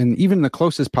exist in even the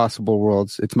closest possible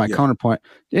worlds. It's my counterpoint.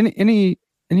 Any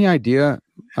idea?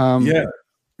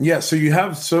 Yeah.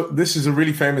 So this is a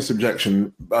really famous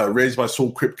objection raised by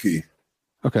Saul Kripke.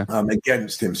 Okay.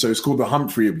 Against him. So it's called the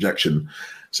Humphrey objection.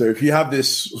 So if you have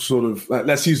this sort of,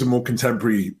 let's use a more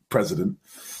contemporary president,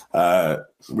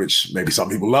 which maybe some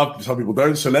people love, some people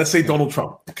don't. So let's say Donald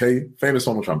Trump, okay? Famous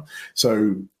Donald Trump.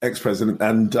 So ex-president.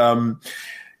 And,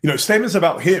 statements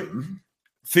about him,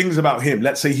 things about him,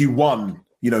 let's say he won,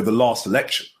 the last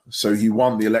election. So he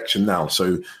won the election now.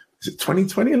 So is it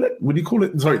 2020? Would you call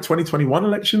it? Sorry, 2021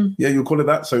 election? Yeah, you'll call it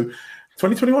that. So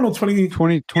 2021 or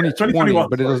 2021,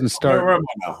 but it doesn't start. Where am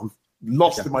I now? I'm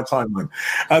lost in my timeline.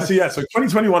 So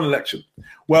 2021 election.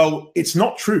 Well, it's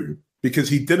not true because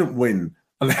he didn't win,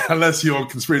 unless you're a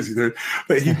conspiracy theory,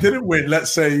 but he didn't win.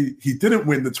 Let's say he didn't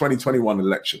win the 2021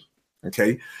 election.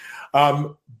 Okay.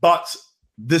 But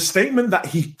the statement that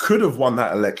he could have won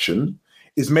that election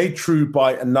is made true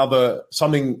by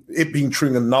it being true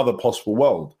in another possible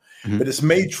world. Mm-hmm. But it's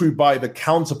made true by the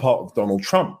counterpart of Donald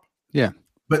Trump. Yeah.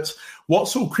 But what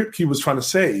Saul Kripke was trying to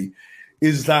say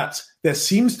is that there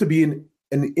seems to be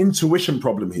an intuition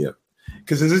problem here.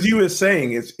 Because as you were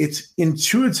saying, it's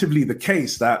intuitively the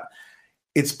case that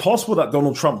it's possible that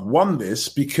Donald Trump won this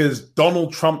because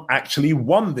Donald Trump actually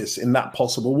won this in that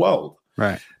possible world.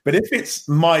 Right. But if it's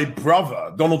my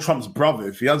brother, Donald Trump's brother,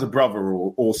 if he has a brother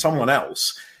or someone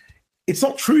else, it's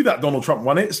not true that Donald Trump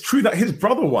won it. It's true that his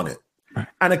brother won it. Right.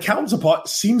 And a counterpart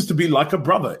seems to be like a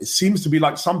brother. It seems to be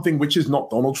like something which is not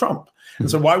Donald Trump. Mm-hmm.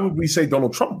 And so why would we say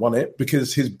Donald Trump won it?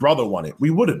 Because his brother won it. We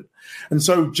wouldn't. And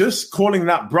so just calling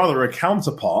that brother a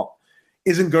counterpart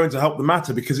isn't going to help the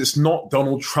matter because it's not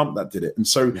Donald Trump that did it. And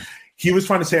so he was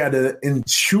trying to say at an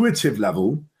intuitive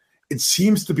level, it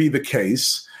seems to be the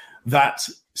case that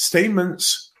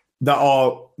statements that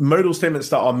are modal statements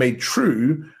that are made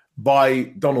true by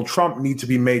Donald Trump need to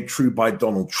be made true by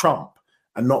Donald Trump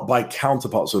and not by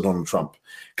counterparts of Donald Trump,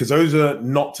 because those are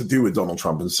not to do with Donald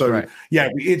Trump. And so,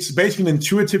 it's basically an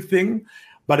intuitive thing,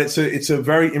 but it's a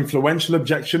very influential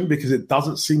objection because it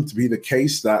doesn't seem to be the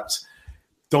case that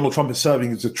Donald Trump is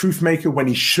serving as a truth maker when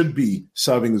he should be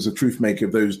serving as a truth maker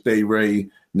of those de re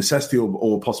necessity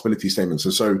or possibility statements.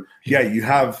 And so, you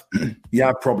have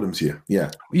problems here.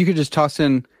 Yeah. You could just toss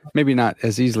in, maybe not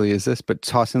as easily as this, but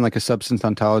toss in like a substance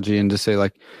ontology and just say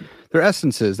like they're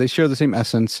essences. They share the same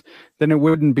essence. Then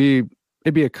it'd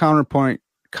be a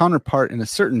counterpart in a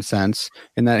certain sense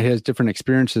in that he has different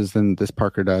experiences than this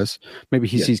Parker does. Maybe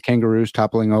he sees kangaroos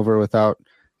toppling over without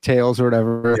tails or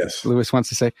whatever Lewis wants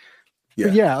to say.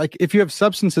 Yeah. Like if you have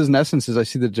substances and essences, I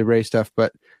see the de re stuff,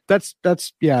 but that's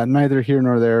neither here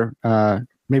nor there.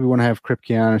 Maybe when I have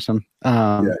Kripke on or some.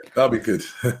 That'll be good.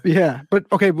 But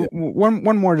okay,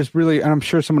 one more just really, and I'm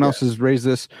sure someone else has raised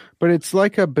this, but it's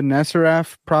like a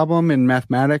Benesaraf problem in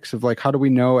mathematics of like, how do we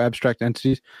know abstract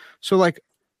entities? So like,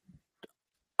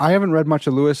 I haven't read much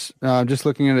of Lewis, just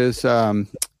looking at his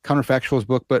counterfactuals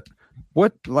book, but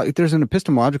there's an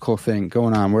epistemological thing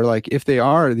going on where like, if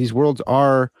these worlds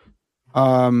are,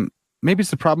 maybe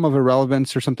it's the problem of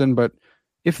irrelevance or something, but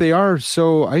if they are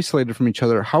so isolated from each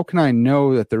other, how can I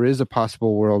know that there is a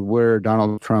possible world where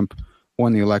Donald Trump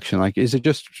won the election? Like, is it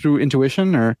just through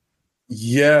intuition or?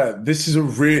 Yeah, this is a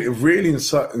really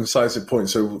incisive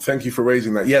point. So thank you for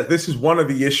raising that. Yeah, this is one of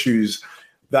the issues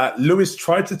that Lewis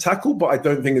tried to tackle, but I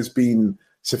don't think wasn't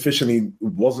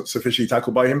sufficiently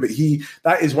tackled by him. But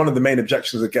that is one of the main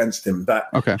objections against him, that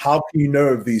how can you know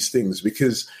of these things?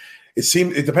 Because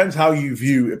it depends how you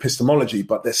view epistemology,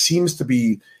 but there seems to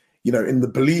be, in the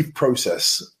belief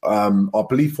process, our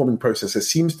belief forming process, there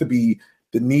seems to be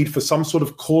the need for some sort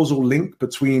of causal link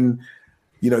between,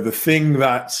 the thing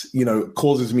that,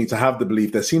 causes me to have the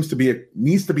belief. There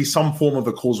needs to be some form of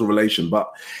a causal relation.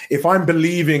 But if I'm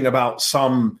believing about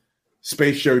some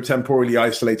spatio-temporally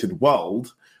isolated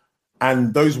world,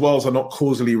 and those worlds are not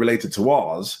causally related to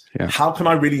ours, how can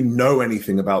I really know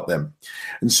anything about them?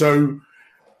 And so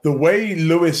the way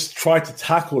Lewis tried to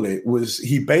tackle it was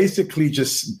he basically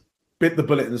just bit the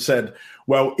bullet and said,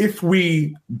 well, if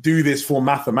we do this for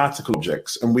mathematical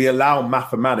objects and we allow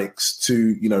mathematics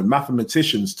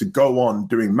mathematicians to go on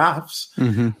doing maths,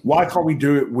 why can't we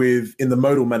do it in the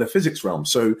modal metaphysics realm?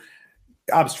 So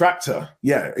abstractor,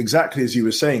 exactly as you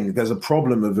were saying, there's a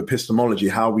problem of epistemology,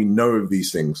 how we know of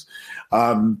these things.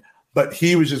 But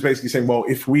he was just basically saying, well,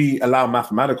 if we allow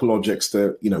mathematical objects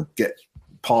to, get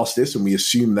past this and we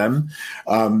assume them,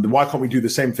 then why can't we do the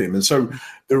same thing? And so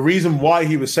the reason why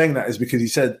he was saying that is because he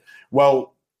said,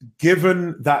 well,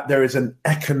 given that there is an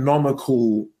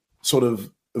economical sort of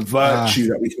virtue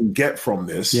that we can get from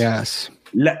this,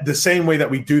 the same way that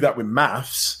we do that with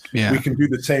maths, we can do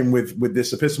the same with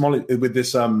this epistemology, with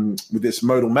this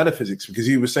modal metaphysics, because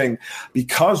he was saying,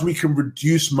 because we can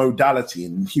reduce modality,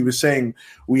 and he was saying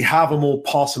we have a more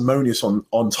parsimonious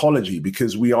ontology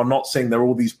because we are not saying there are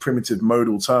all these primitive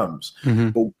modal terms,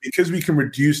 but because we can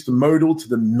reduce the modal to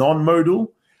the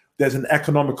non-modal, there's an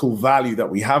economical value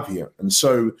that we have here. And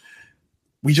so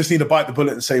we just need to bite the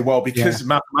bullet and say, well, because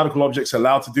mathematical objects are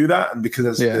allowed to do that, and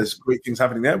because there's great things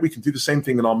happening there, we can do the same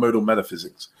thing in our modal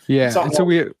metaphysics. And so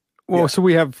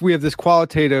we have this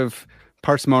qualitative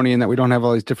parsimony in that we don't have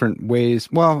all these different ways.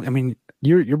 Well, I mean,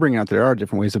 you're bringing out there are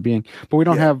different ways of being, but we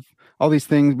don't have all these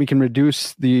things. We can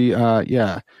reduce reduce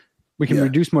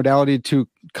modality to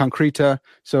concreta.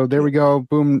 So there we go,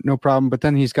 boom, no problem. But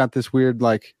then he's got this weird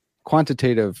like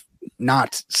quantitative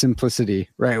not simplicity,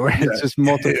 right? Where it's just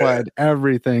multiplied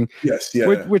everything.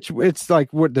 Which it's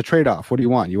like what the trade-off. What do you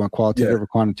want? You want qualitative or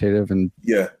quantitative? And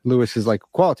Lewis is like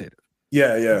qualitative.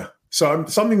 So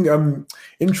something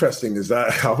interesting is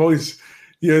that I've always,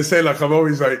 say like I'm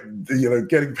always like,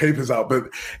 getting papers out, but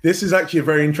this is actually a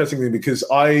very interesting thing because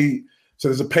so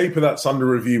there's a paper that's under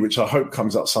review, which I hope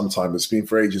comes out sometime. It's been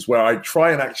for ages, where I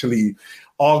try and actually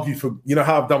argue for,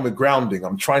 how I've done with grounding.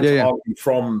 I'm trying to argue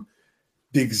from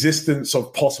the existence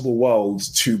of possible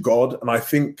worlds to God. And I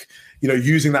think,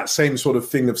 using that same sort of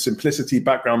thing of simplicity,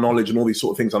 background knowledge, and all these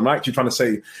sort of things, I'm actually trying to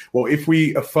say, well, if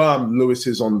we affirm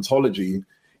Lewis's ontology,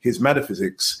 his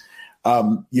metaphysics,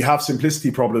 you have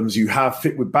simplicity problems, you have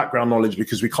fit with background knowledge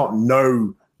because we can't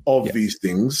know of these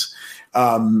things.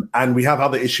 And we have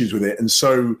other issues with it. And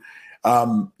so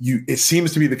it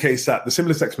seems to be the case that the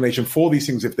simplest explanation for these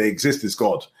things, if they exist, is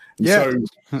God. And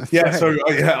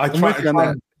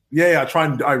I try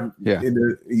and in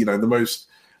the most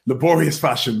laborious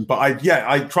fashion, but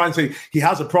I try and say he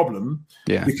has a problem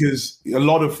because a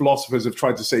lot of philosophers have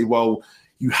tried to say, well,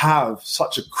 you have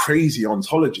such a crazy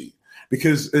ontology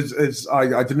because as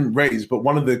I didn't raise, but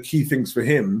one of the key things for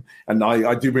him, and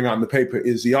I do bring out in the paper,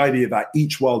 is the idea that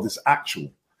each world is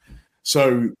actual.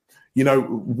 So,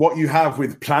 what you have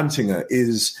with Plantinga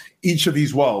is each of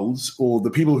these worlds, or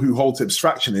the people who hold to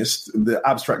abstractionist, the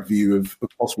abstract view of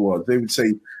possible worlds, they would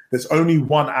say there's only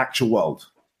one actual world.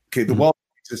 Okay, the world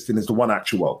existing is the one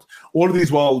actual world. All of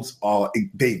these worlds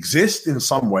they exist in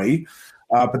some way,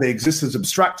 but they exist as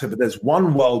abstractor, but there's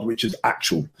one world which is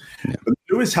actual. Yeah. But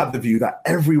Lewis had the view that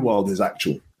every world is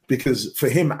actual, because for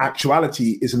him,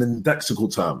 actuality is an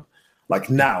indexical term, like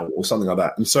now or something like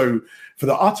that. And so for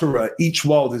the utterer, each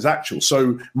world is actual.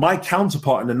 So my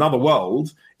counterpart in another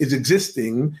world is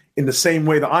existing in the same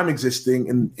way that I'm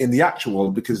existing in the actual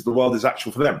world, because the world is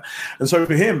actual for them. And so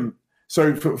for him,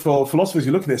 for philosophers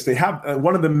who look at this, they have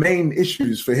one of the main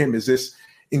issues for him is this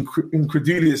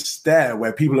incredulous stare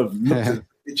where people have looked at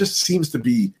it. Just seems to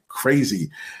be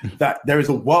crazy that there is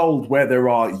a world where there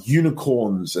are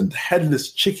unicorns and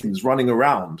headless chickens running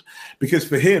around, because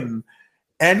for him,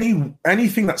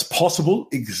 anything that's possible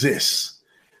exists.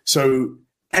 So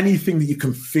anything that you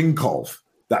can think of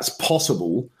that's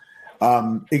possible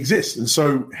exists. And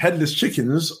so headless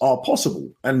chickens are possible.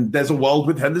 And there's a world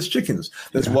with headless chickens.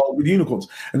 There's a world with unicorns.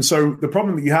 And so the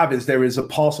problem that you have is there is a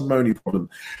parsimony problem.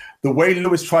 The way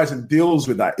Lewis tries and deals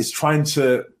with that is trying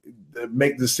to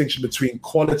make the distinction between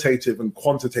qualitative and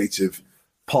quantitative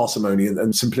parsimony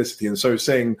and simplicity. And so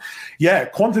saying,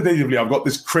 quantitatively, I've got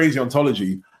this crazy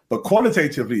ontology, but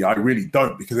qualitatively, I really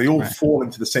don't, because they all fall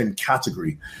into the same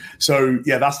category. So,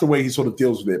 that's the way he sort of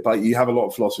deals with it. But you have a lot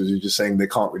of philosophers who are just saying they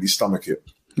can't really stomach it.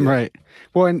 Yeah. Right.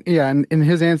 Well, and in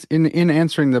his in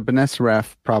answering the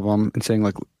Benesraf problem and saying,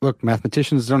 like, look,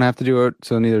 mathematicians don't have to do it,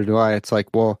 so neither do I. It's like,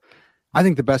 well, I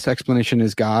think the best explanation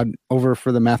is God over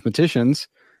for the mathematicians.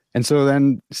 And so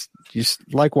then just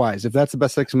likewise, if that's the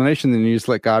best explanation, then you just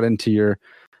let God into your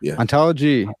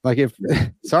ontology. Like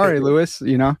sorry, Lewis,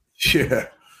 Yeah.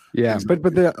 Yeah,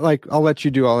 but I'll let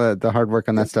you do all the hard work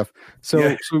on that stuff.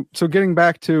 So getting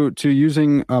back to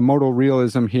using modal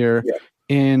realism here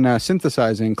in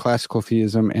synthesizing classical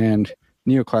theism and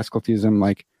neoclassical theism,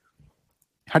 like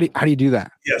how do you do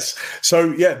that? Yes.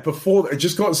 So before I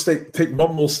just got to take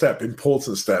one more step,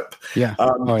 important step. Yeah.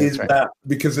 That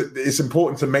because it's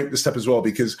important to make the step as well,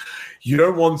 because you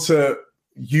don't want to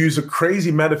use a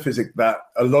crazy metaphysic that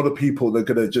a lot of people are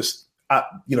going to just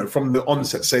from the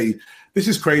onset say, this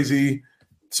is crazy,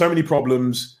 so many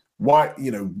problems. Why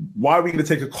are we going to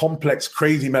take a complex,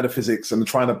 crazy metaphysics and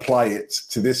try and apply it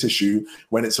to this issue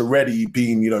when it's already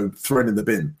been, thrown in the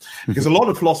bin? Because a lot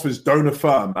of philosophers don't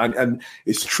affirm, and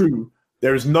it's true,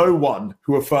 there is no one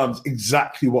who affirms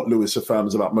exactly what Lewis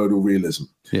affirms about modal realism.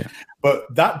 Yeah.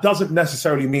 But that doesn't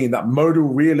necessarily mean that modal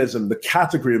realism, the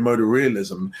category of modal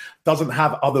realism, doesn't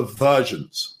have other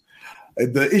versions.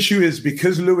 The issue is,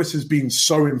 because Lewis has been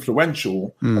so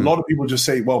influential, a lot of people just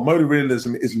say, well, modal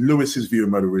realism is Lewis's view of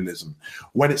modal realism,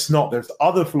 when it's not. There's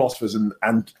other philosophers,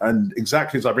 and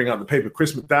exactly as I bring out in the paper,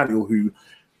 Chris McDaniel, who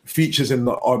features in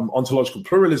the ontological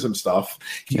pluralism stuff,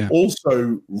 he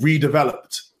also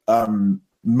redeveloped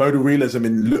modal realism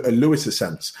in Lewis's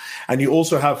sense. And you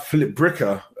also have Philip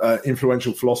Bricker,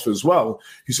 influential philosopher as well,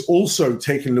 who's also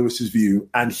taken Lewis's view,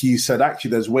 and he said, actually,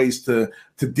 there's ways to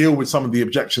deal with some of the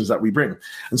objections that we bring.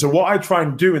 And so what I try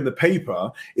and do in the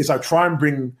paper is I try and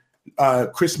bring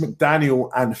Chris McDaniel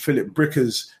and Philip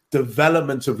Bricker's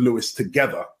development of Lewis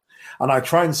together. And I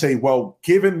try and say, well,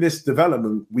 given this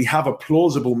development, we have a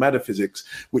plausible metaphysics,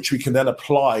 which we can then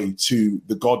apply to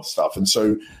the God stuff. And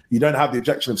so you don't have the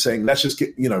objection of saying, let's just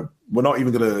get, we're not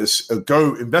even going to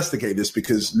go investigate this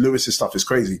because Lewis's stuff is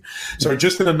crazy. So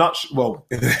just in a nutshell,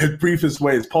 in the briefest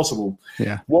way as possible,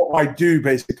 what I do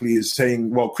basically is saying,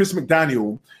 well, Chris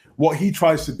McDaniel, what he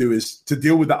tries to do is to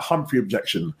deal with that Humphrey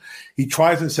objection. He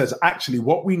tries and says, actually,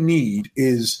 what we need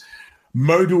is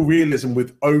modal realism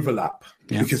with overlap.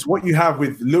 Yeah. Because what you have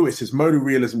with Lewis is modal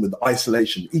realism with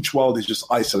isolation. Each world is just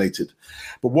isolated.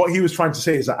 But what he was trying to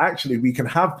say is that actually we can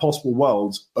have possible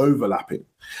worlds overlapping,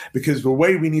 because the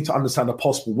way we need to understand a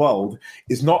possible world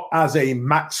is not as a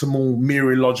maximal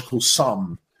mereological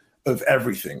sum of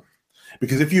everything.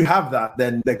 Because if you have that,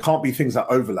 then there can't be things that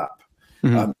overlap.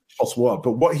 Possible world.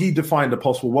 But what he defined a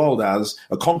possible world as,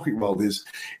 a concrete world, is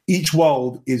each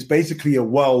world is basically a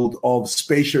world of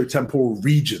spatio-temporal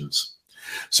regions.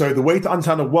 So the way to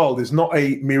understand a world is not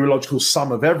a mereological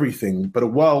sum of everything, but a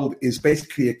world is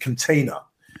basically a container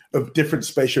of different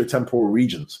spatio-temporal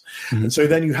regions. And so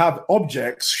then you have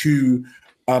objects who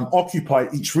occupy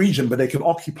each region, but they can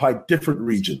occupy different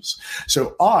regions.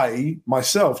 So I,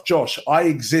 myself, Josh, I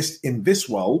exist in this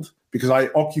world because I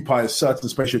occupy a certain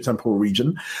spatio-temporal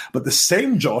region, but the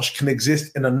same Josh can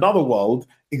exist in another world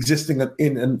existing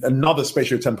in another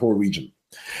spatio-temporal region.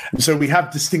 And so we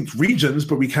have distinct regions,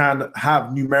 but we can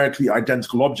have numerically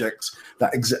identical objects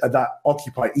that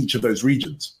occupy each of those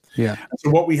regions. Yeah. And so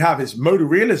what we have is modal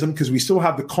realism, because we still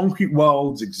have the concrete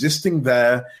worlds existing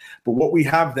there. But what we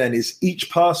have then is each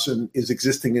person is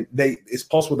existing. It's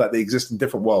possible that they exist in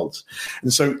different worlds.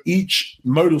 And so each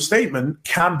modal statement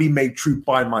can be made true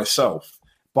by myself,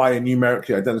 by a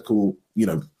numerically identical,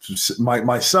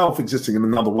 myself existing in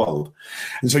another world.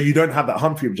 And so you don't have that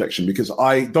Humphrey objection, because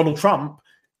Donald Trump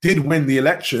did win the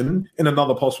election in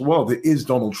another possible world. It is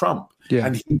Donald Trump. Yeah.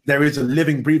 And there is a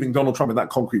living, breathing Donald Trump in that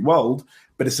concrete world,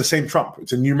 but it's the same Trump.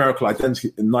 It's a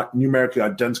numerically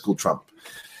identical Trump.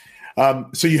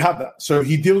 So you have that. So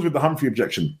he deals with the Humphrey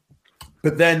objection.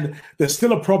 But then there's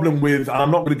still a problem with, and I'm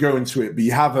not going to go into it, but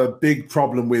you have a big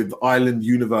problem with island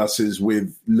universes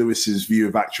with Lewis's view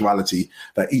of actuality,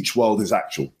 that each world is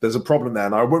actual. There's a problem there,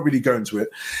 and I won't really go into it.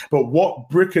 But what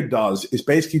Bricker does is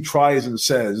basically tries and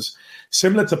says,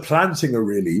 similar to Plantinga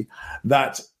really,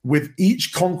 that with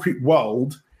each concrete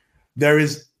world, there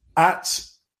is at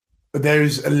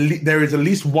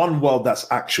least one world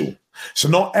that's actual. So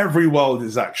not every world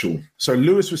is actual. So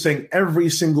Lewis was saying every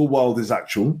single world is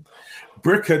actual.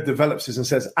 Bricker develops this and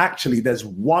says, actually, there's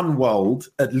one world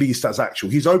at least that's actual.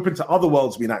 He's open to other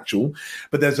worlds being actual,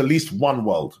 but there's at least one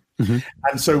world. Mm-hmm.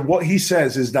 And so what he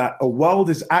says is that a world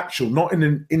is actual, not in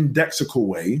an indexical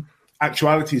way.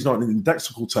 Actuality is not an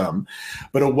indexical term,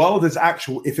 but a world is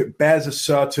actual if it bears a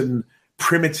certain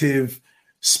primitive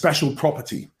special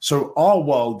property. So our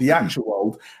world, the actual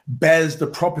world, bears the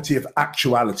property of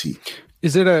actuality.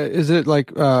 Is it like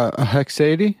a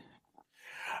hexady?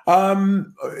 I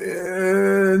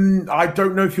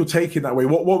don't know if you'll take it that way.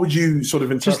 What would you sort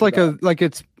of interpret? Just like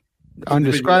it's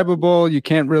undescribable. You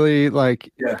can't really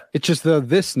it's just the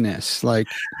thisness.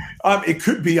 It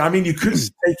could be. I mean, you could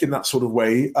take in that sort of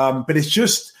way. But it's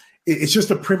just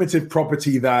a primitive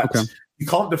property that you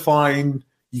can't define.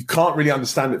 You can't really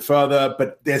understand it further,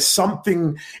 but there's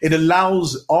something, it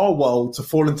allows our world to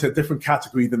fall into a different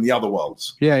category than the other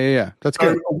worlds. Yeah. That's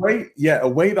good. A way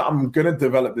that I'm going to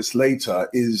develop this later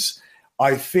is,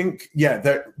 I think,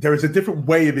 there is a different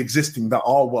way of existing that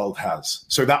our world has.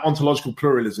 So that ontological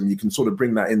pluralism, you can sort of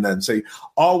bring that in there and say,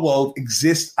 our world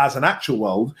exists as an actual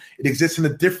world. It exists in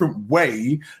a different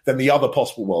way than the other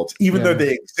possible worlds. Even though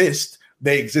they exist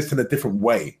in a different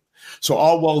way. So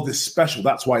our world is special.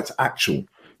 That's why it's actual.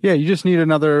 Yeah, you just need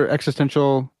another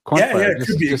existential quantifier. It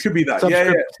could be that.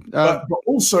 But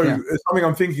also, something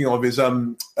I'm thinking of is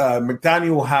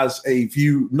McDaniel has a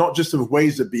view not just of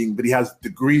ways of being, but he has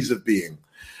degrees of being.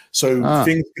 So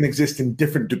things can exist in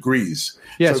different degrees.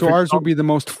 Yeah, so ours would be the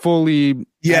most fully.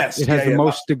 Yes, it has the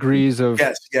most degrees of.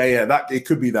 Yes, that it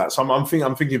could be that. So I'm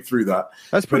thinking through that.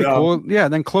 That's pretty cool. Yeah,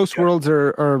 then close worlds are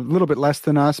a little bit less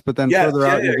than us, but then further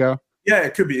out you go. Yeah,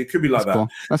 it could be like that. Cool.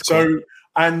 That's cool.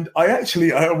 And I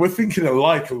actually, we're thinking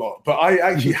alike a lot, but I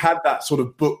actually had that sort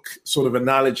of book sort of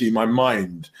analogy in my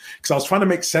mind, because I was trying to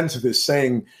make sense of this,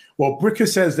 saying, well, Bricker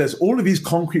says there's all of these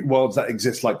concrete worlds that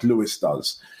exist like Lewis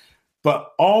does,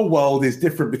 but our world is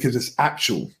different because it's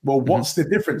actual. Well, what's the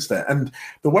difference there? And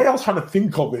the way I was trying to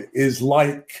think of it is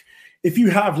like, if you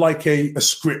have like a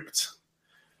script,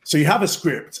 so you have a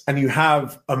script and you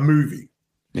have a movie.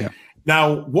 Yeah.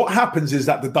 Now, what happens is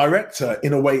that the director,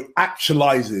 in a way,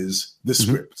 actualizes the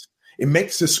script. It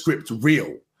makes the script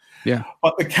real. Yeah.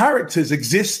 But the characters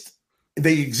exist.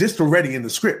 They exist already in the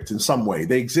script in some way.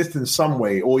 They exist in some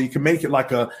way. Or you can make it like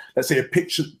let's say a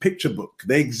picture book.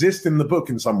 They exist in the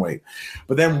book in some way.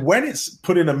 But then when it's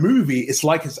put in a movie, it's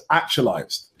like it's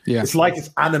actualized. Yeah. It's like it's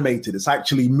animated. It's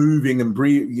actually moving and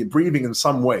breathing in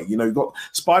some way. You've got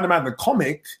Spider-Man in the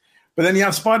comic, but then you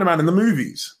have Spider-Man in the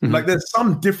movies. Like there's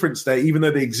some difference there, even though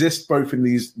they exist both in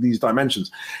these dimensions.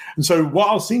 And so what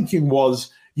I was thinking was,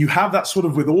 you have that sort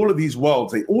of with all of these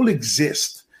worlds, they all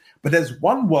exist, but there's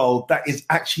one world that is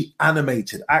actually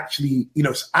animated, actually,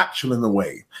 it's actual in a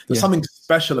way. There's something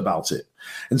special about it.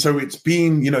 And so it's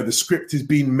being, the script is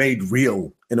being made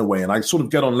real in a way. And I sort of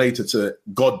get on later to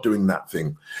God doing that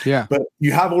thing. Yeah. But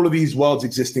you have all of these worlds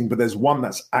existing, but there's one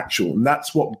that's actual. And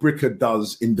that's what Bricker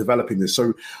does in developing this.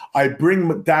 So I bring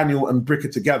McDaniel and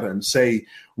Bricker together and say,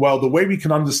 well, the way we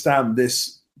can understand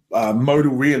this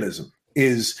modal realism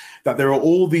is that there are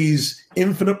all these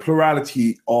infinite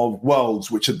plurality of worlds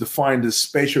which are defined as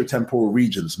spatiotemporal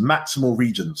regions, maximal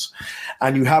regions.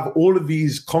 And you have all of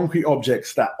these concrete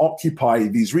objects that occupy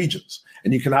these regions.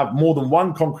 And you can have more than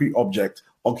one concrete object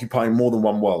occupying more than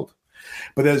one world.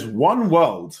 But there's one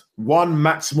world, one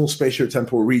maximal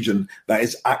spatiotemporal region that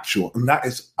is actual, and that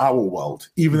is our world,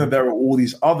 even though there are all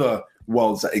these other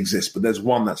worlds that exist, but there's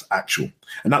one that's actual.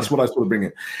 And that's what I sort of bring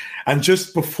in. And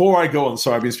just before I go on,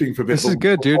 sorry, I've been speaking for a bit. This is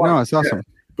good, dude. No, it's awesome.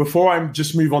 Before I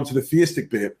just move on to the theistic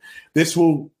bit, this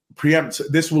will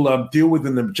deal with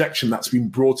an objection that's been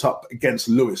brought up against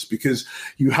Lewis, because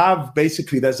you have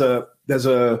basically there's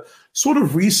a sort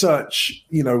of research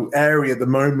area at the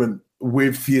moment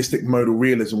with theistic modal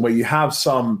realism, where you have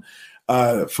some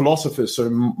philosophers. So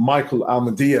Michael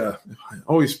Almadia, I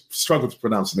always struggle to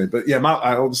pronounce the name, but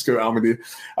I'll just go Almadia.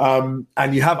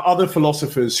 And you have other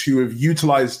philosophers who have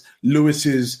utilized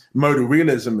Lewis's modal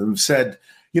realism and said,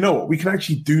 you know what, we can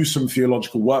actually do some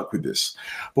theological work with this.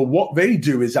 But what they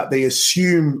do is that they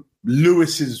assume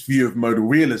Lewis's view of modal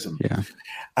realism. Yeah.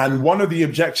 And one of the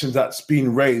objections that's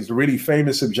been raised, a really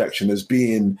famous objection, has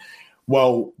been,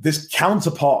 well, this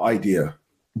counterpart idea,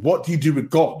 what do you do with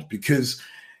God? Because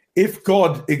if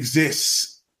God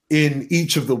exists in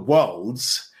each of the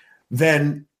worlds,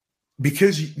 then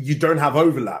because you don't have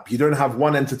overlap, you don't have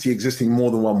one entity existing in more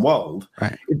than one world.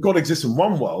 Right. If God exists in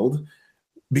one world,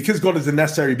 because God is a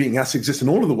necessary being, has to exist in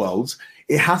all of the worlds,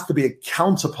 it has to be a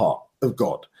counterpart of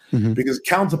God. Mm-hmm. Because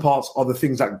counterparts are the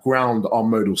things that ground our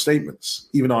modal statements,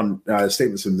 even on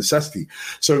statements of necessity.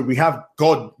 So we have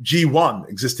God G1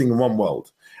 existing in one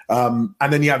world. And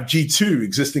then you have G2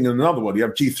 existing in another world. You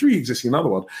have G3 existing in another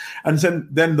world. And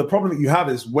then the problem that you have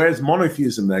is, where's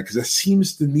monotheism there? Because there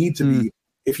seems to need to be,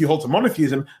 if you hold to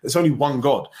monotheism, there's only one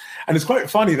God. And it's quite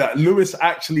funny that Lewis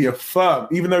actually affirmed,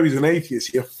 even though he's an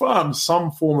atheist, he affirmed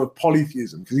some form of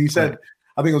polytheism. Because he said,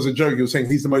 I think it was a joke, he was saying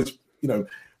he's the most,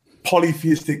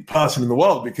 polytheistic person in the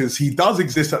world, because he does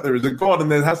exist, that there is a God,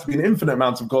 and there has to be an infinite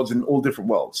amount of gods in all different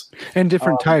worlds. And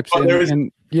different types.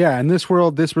 In this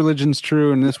world, this religion's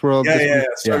true. In this world,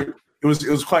 So it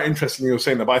was quite interesting you were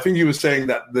saying that. But I think he was saying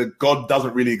that the God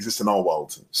doesn't really exist in our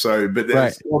world. So, but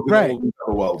there's all the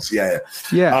other worlds.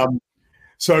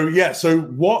 So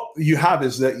what you have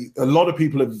is that a lot of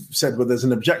people have said, well, there's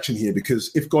an objection here, because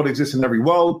if God exists in every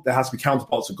world, there has to be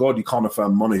counterparts of God. You can't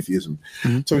affirm monotheism.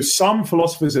 Mm-hmm. So some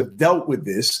philosophers have dealt with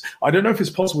this. I don't know if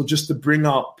it's possible just to bring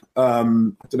up, I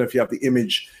don't know if you have the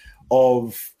image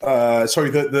of,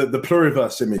 the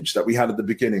pluriverse image that we had at the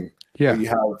beginning. Yeah. You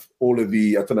have all of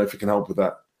the, I don't know if you can help with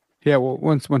that. Yeah, well,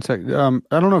 one sec. I don't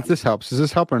know if this helps. Does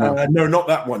this help or no? No, not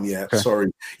that one yet. Okay.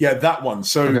 Sorry. Yeah, that one.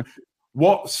 So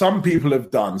what some people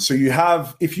have done. So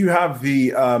if you have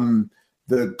the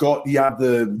God, you have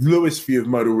the Lewis view of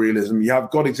modal realism. You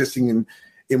have God existing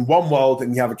in one world,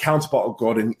 and you have a counterpart of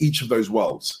God in each of those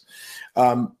worlds.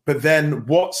 But then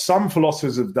what some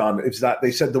philosophers have done is that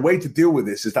they said the way to deal with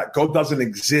this is that God doesn't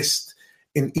exist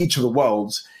in each of the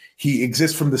worlds. He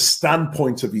exists from the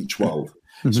standpoint of each world.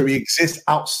 Mm-hmm. So he exists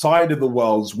outside of the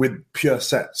worlds with pure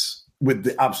sets, with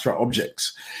the abstract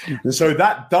objects. And so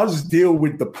that does deal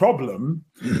with the problem,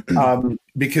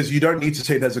 because you don't need to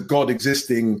say there's a God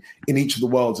existing in each of the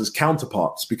worlds as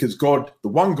counterparts, because the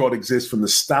one God exists from the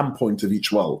standpoint of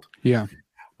each world. Yeah.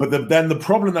 But then the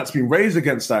problem that's been raised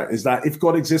against that is that if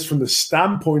God exists from the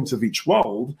standpoint of each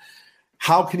world,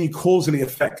 how can he causally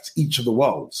affect each of the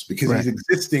worlds? Because he's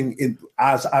existing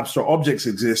as abstract objects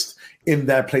exist in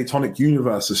their Platonic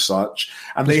universe as such,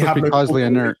 and they have no causally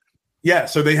inert. Yeah,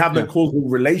 so they have no causal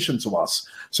relation to us.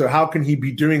 So how can he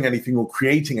be doing anything or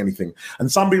creating anything?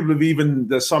 And some people have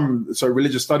there's some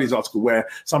religious studies article where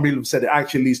some people have said it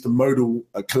actually leads to modal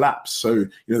collapse. So,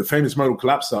 the famous modal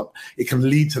collapse up, it can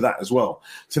lead to that as well.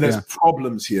 So there's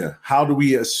problems here. How do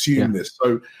we assume this?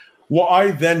 So what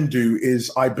I then do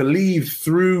is I believe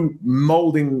through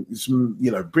molding,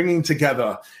 bringing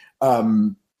together,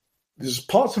 there's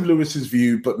parts of Lewis's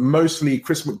view, but mostly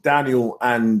Chris McDaniel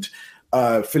and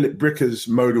Philip Bricker's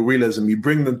modal realism. You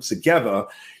bring them together,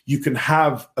 you can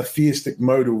have a theistic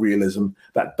modal realism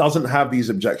that doesn't have these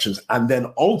objections, and then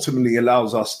ultimately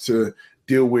allows us to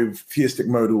deal with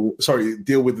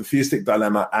the theistic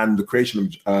dilemma and the creation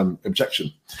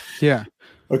objection. Yeah.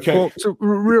 Okay. Well, so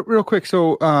real quick.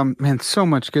 So, so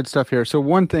much good stuff here. So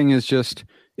one thing is just,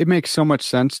 it makes so much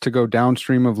sense to go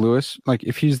downstream of Lewis. Like,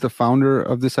 if he's the founder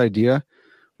of this idea,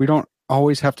 we don't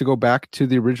always have to go back to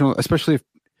the original, especially if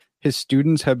his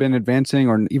students have been advancing,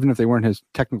 or even if they weren't his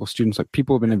technical students, like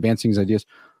people have been advancing his ideas.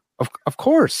 Of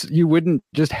course, you wouldn't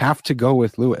just have to go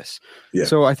with Lewis. Yeah.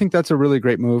 So I think that's a really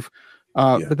great move.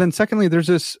 But then secondly, there's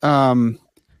this, Koons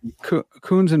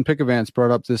and Pickavants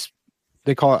brought up this,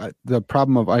 they call it the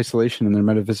problem of isolation in their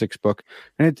metaphysics book.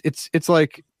 And it's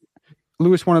like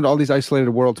Lewis wanted all these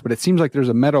isolated worlds, but it seems like there's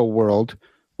a meta world,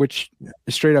 which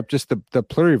is straight up just the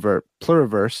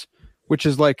pluriverse, which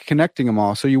is like connecting them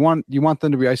all. So you want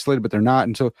them to be isolated, but they're not.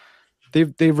 And so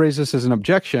they've raised this as an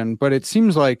objection, but it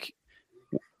seems like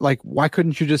why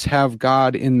couldn't you just have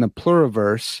God in the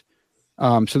pluriverse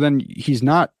So then he's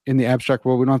not in the abstract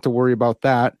world. We don't have to worry about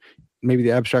that. Maybe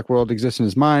the abstract world exists in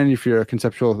his mind if you're a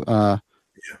conceptual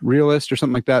realist or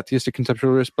something like that, theistic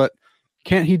conceptual realist. But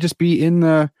can't he just be in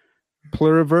the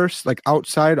pluriverse, like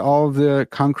outside all of the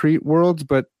concrete worlds,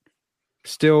 but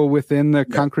still within the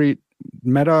concrete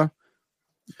meta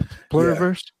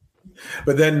pluriverse?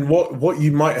 But then what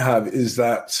you might have is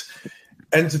that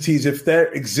entities, if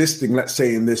they're existing, let's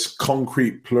say in this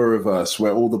concrete pluriverse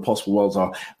where all the possible worlds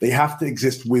are, they have to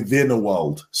exist within a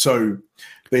world. So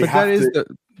they have to.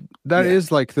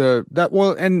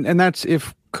 And that's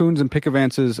if Kuhn's and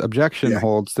Pickavance's objection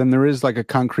holds, then there is like a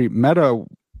concrete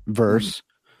metaverse,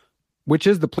 which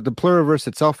is the pluriverse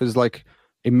itself is like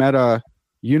a meta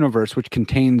universe which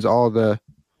contains all the.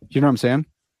 You know what I'm saying?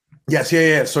 Yes,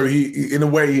 yeah. So he, in a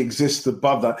way, he exists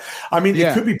above that. I mean,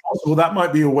 it could be possible. That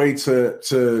might be a way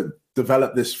to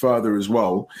develop this further as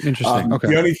well. Interesting. Okay.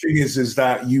 The only thing is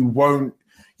that you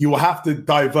will have to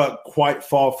divert quite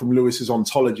far from Lewis's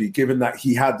ontology, given that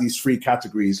he had these three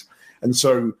categories, and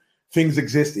so things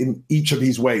exist in each of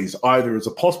these ways, either as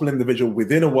a possible individual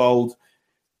within a world,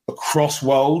 across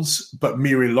worlds, but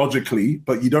mereologically.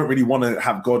 But you don't really want to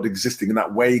have God existing in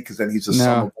that way because then he's a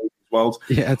sum of all these worlds.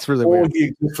 Yeah, it's really weird. Or he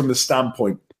exists from the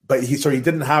standpoint, but he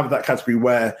didn't have that category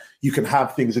where you can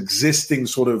have things existing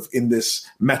sort of in this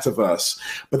metaverse.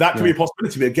 But that can be a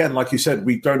possibility. But again, like you said,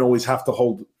 we don't always have to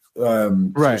hold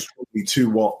to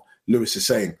what Lewis is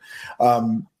saying.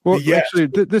 Actually,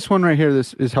 this one right here,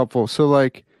 this is helpful. So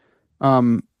like,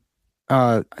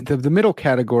 the middle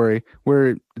category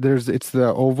where it's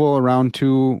the oval around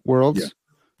two worlds.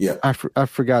 Yeah. I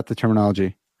forgot the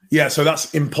terminology. Yeah. So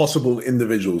that's impossible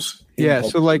individuals.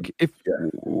 So like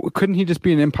couldn't he just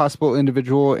be an impossible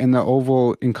individual and the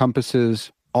oval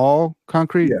encompasses all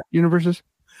concrete universes?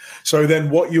 So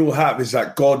then what you'll have is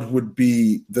that God would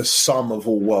be the sum of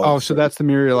all worlds. Oh, so that's the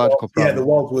mereological problem. Yeah, the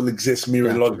world will exist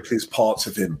mereologically as parts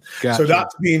of him. Gotcha.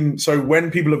 So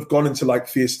when people have gone into like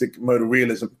theistic modal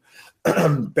realism,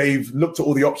 they've looked at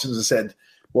all the options and said,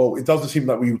 well, it doesn't seem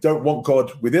like we don't want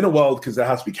God within a world because there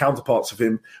has to be counterparts of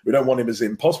him. We don't want him as an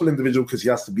impossible individual because he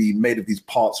has to be made of these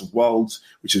parts of worlds,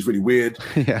 which is really weird.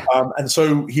 And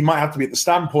so he might have to be at the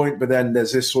standpoint, but then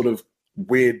there's this sort of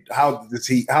weird, how is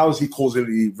he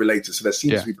causally related? So there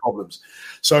seems to be problems.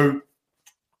 So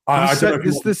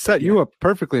this set you up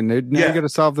perfectly, Nude. Now you got to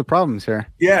solve the problems here.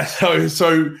 Yeah.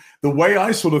 So the way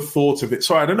I sort of thought of it.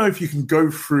 Sorry, I don't know if you can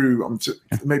go through.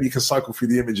 Maybe you can cycle through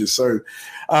the images. So,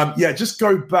 just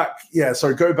go back. Yeah.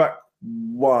 So go back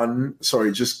one.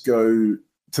 Sorry, just go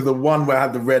to the one where I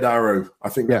had the red arrow. I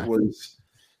think that was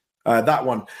that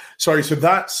one. Sorry. So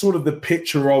that's sort of the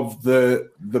picture of the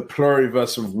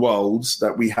pluriverse of worlds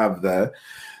that we have there.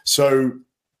 So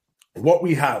what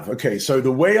we have, so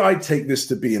the way I take this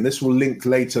to be, and this will link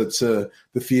later to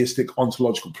the theistic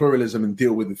ontological pluralism and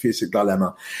deal with the theistic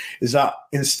dilemma, is that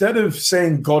instead of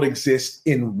saying God exists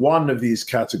in one of these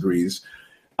categories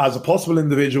as a possible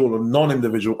individual or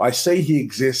non-individual, I say he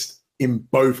exists in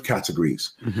both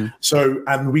categories. So,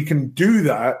 and we can do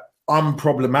that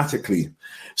unproblematically.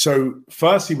 So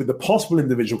firstly, with the possible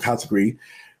individual category,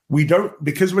 we don't,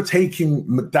 because we're taking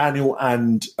McDaniel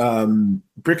and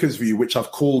Bricker's view, which I've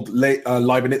called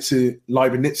Leibnizian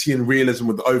realism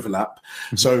with overlap.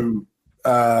 So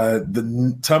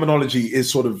the terminology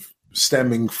is sort of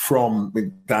stemming from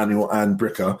McDaniel and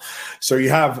Bricker. So you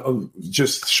have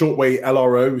just short way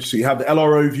LRO. So you have the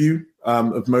LRO view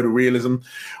of modal realism,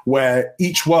 where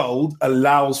each world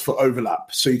allows for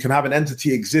overlap. So you can have an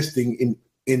entity existing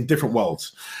in different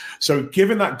worlds. So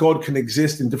given that God can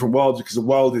exist in different worlds because the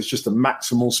world is just a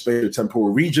maximal spatio-temporal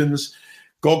regions,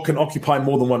 God can occupy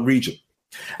more than one region.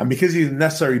 And because he's a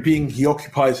necessary being, he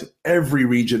occupies every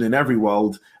region in every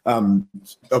world,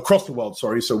 across the world,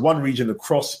 so one region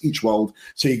across each world.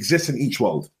 So he exists in each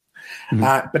world.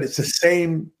 But it's the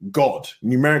same God,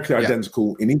 numerically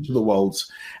identical in each of the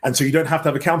worlds. And so you don't have to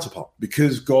have a counterpart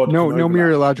because God... No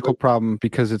mereological problem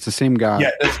because it's the same God.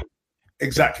 Yeah,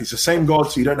 exactly. It's the same God,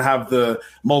 so you don't have the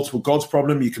multiple gods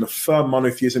problem. You can affirm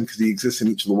monotheism because he exists in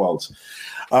each of the worlds.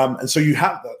 And so you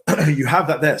have that, you have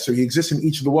that there. So he exists in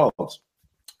each of the worlds.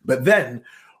 But then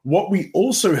what we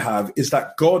also have is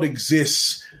that God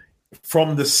exists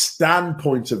from the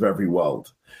standpoint of every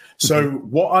world. So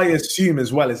what I assume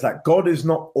as well is that God is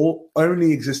not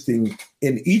only existing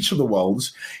in each of the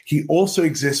worlds, he also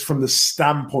exists from the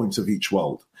standpoint of each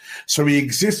world. So he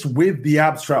exists with the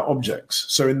abstract objects.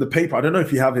 So in the paper, I don't know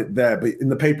if you have it there, but in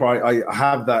the paper, I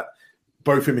have that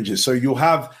both images. So you'll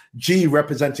have G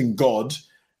representing God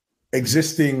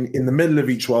existing in the middle of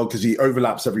each world because he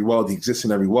overlaps every world, he exists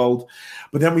in every world.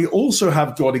 But then we also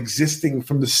have God existing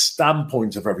from the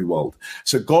standpoint of every world.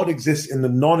 So God exists in the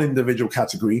non-individual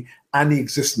category and he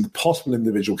exists in the possible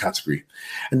individual category.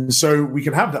 And so we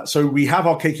can have that. So we have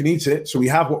our cake and eat it. So we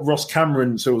have what Ross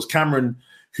Cameron, so it was Cameron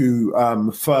who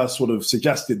first sort of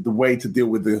suggested the way to deal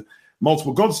with the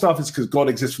multiple God stuff is because God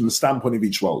exists from the standpoint of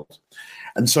each world.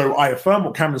 And so I affirm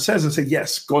what Cameron says and say,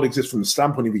 yes, God exists from the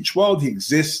standpoint of each world. He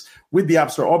exists with the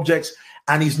abstract objects,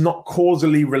 and he's not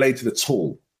causally related at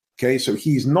all. Okay, so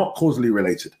he's not causally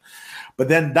related. But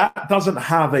then that doesn't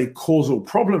have a causal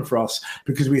problem for us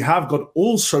because we have God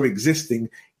also existing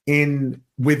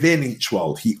within each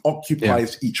world. He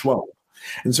occupies each world.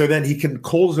 And so then he can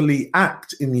causally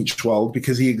act in each world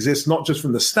because he exists not just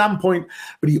from the standpoint,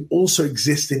 but he also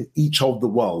exists in each of the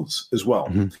worlds as well.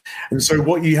 Mm-hmm. And so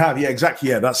what you have, exactly.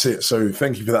 Yeah, that's it. So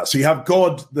thank you for that. So you have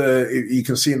God, you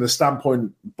can see in the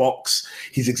standpoint box,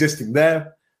 he's existing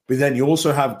there. But then you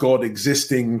also have God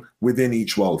existing within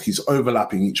each world. He's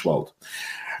overlapping each world.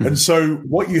 Mm-hmm. And so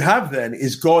what you have then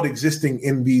is God existing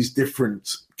in these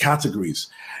different categories.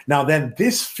 Now, then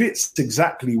this fits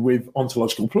exactly with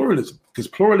ontological pluralism, because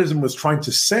pluralism was trying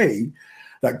to say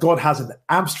that God has an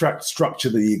abstract structure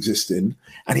that he exists in,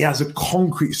 and he has a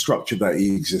concrete structure that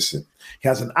he exists in. He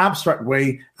has an abstract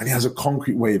way, and he has a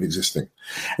concrete way of existing.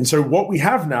 And so what we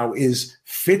have now is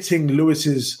fitting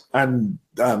Lewis's and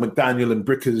McDaniel and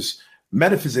Bricker's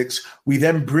metaphysics. We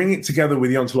then bring it together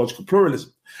with the ontological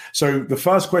pluralism. So the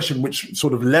first question, which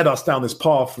sort of led us down this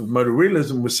path of modal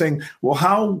realism, was saying, well,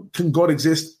 how can God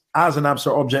exist as an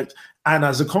abstract object and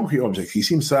as a concrete object? He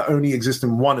seems to only exist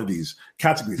in one of these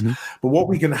categories. Mm-hmm. But what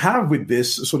we can have with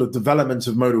this sort of development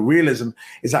of modal realism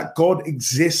is that God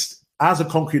exists as a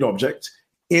concrete object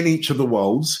in each of the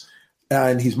worlds,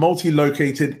 and he's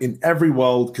multi-located in every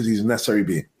world because he's a necessary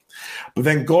being. But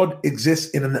then God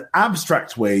exists in an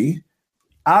abstract way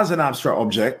as an abstract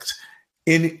object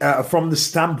from the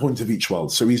standpoint of each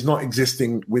world. So he's not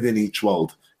existing within each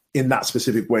world in that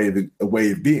specific way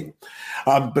of being.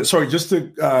 But sorry, just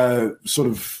to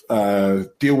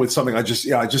deal with something, I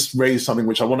just raised something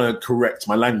which I want to correct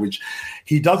my language.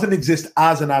 He doesn't exist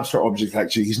as an abstract object,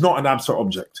 actually. He's not an abstract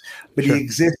object, but He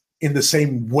exists in the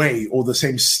same way or the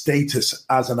same status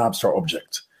as an abstract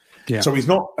object. Yeah. So he's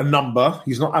not a number.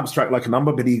 He's not abstract like a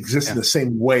number, but he exists in the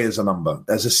same way as a number,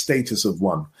 as a status of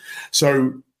one.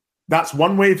 So that's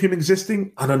one way of him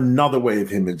existing and another way of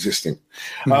him existing.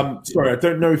 Sorry, I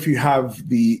don't know if you have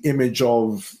the image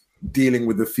of dealing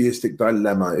with the theistic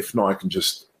dilemma. If not, I can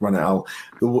just run it out.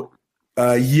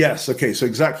 Yes. Okay. So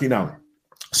exactly now.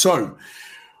 So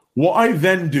what I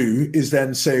then do is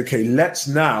then say, okay, let's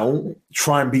now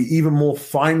try and be even more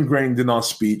fine-grained in our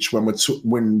speech when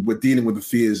we're dealing with the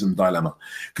theism dilemma.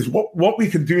 Because what we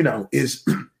can do now is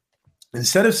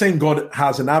instead of saying God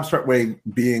has an abstract way of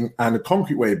being and a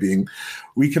concrete way of being,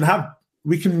 we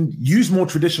can use more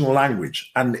traditional language,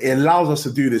 and it allows us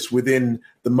to do this within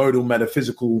the modal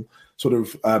metaphysical sort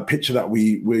of picture that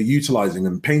we're utilizing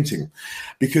and painting.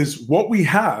 Because what we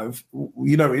have,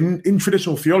 in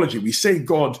traditional theology, we say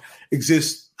God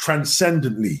exists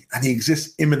transcendently and he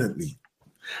exists immanently.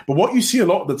 But what you see a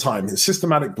lot of the time in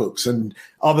systematic books and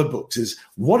other books is,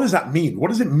 what does that mean? What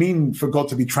does it mean for God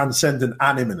to be transcendent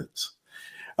and immanent?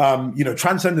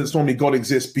 Transcendence, normally God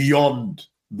exists beyond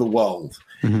the world.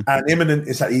 Mm-hmm. And immanent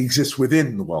is that he exists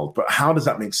within the world. But how does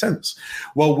that make sense?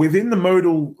 Well, within the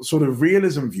modal sort of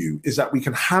realism view is that we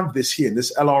can have this here in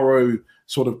this LRO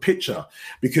sort of picture,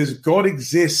 because God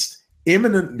exists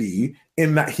immanently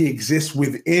in that he exists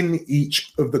within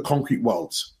each of the concrete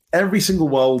worlds. Every single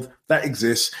world that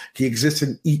exists, he exists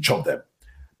in each of them.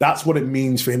 That's what it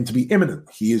means for him to be immanent.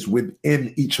 He is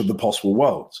within each of the possible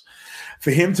worlds.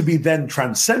 For him to be then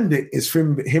transcendent is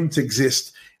for him to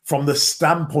exist from the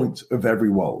standpoint of every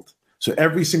world. So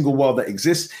every single world that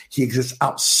exists, he exists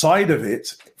outside of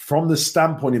it from the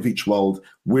standpoint of each world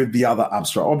with the other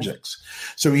abstract objects.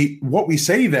 So what we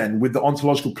say then with the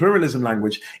ontological pluralism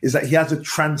language is that he has a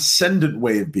transcendent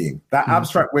way of being. That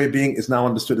abstract way of being is now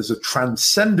understood as a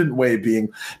transcendent way of being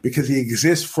because he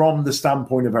exists from the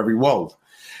standpoint of every world.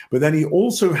 But then he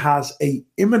also has an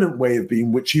immanent way of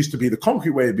being, which used to be the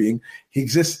concrete way of being. He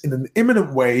exists in an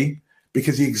immanent way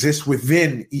because he exists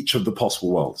within each of the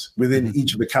possible worlds, within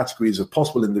each of the categories of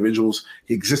possible individuals.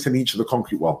 He exists in each of the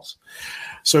concrete worlds.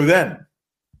 So then,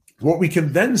 what we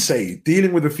can then say,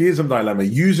 dealing with the theism dilemma,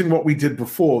 using what we did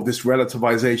before, this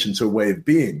relativization to a way of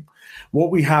being,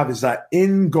 what we have is that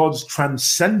in God's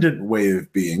transcendent way of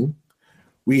being,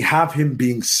 we have him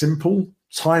being simple,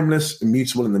 timeless,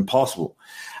 immutable, and impassable.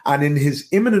 And in his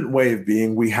immanent way of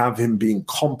being, we have him being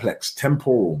complex,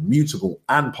 temporal, mutable,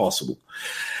 and possible.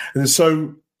 And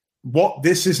so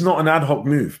this is not an ad hoc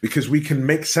move, because we can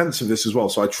make sense of this as well.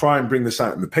 So I try and bring this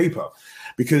out in the paper,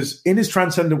 because in his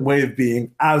transcendent way of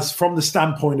being, as from the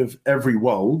standpoint of every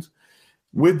world,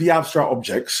 with the abstract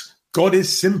objects, God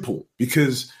is simple,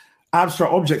 because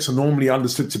abstract objects are normally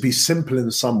understood to be simple in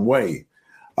some way.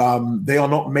 They are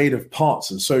not made of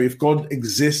parts. And so if God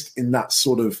exists in that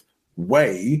sort of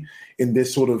way, in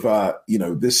this sort of,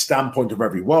 this standpoint of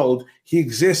every world, he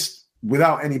exists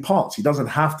without any parts. He doesn't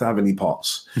have to have any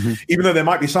parts, even though there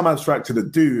might be some abstractor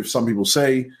that do, if some people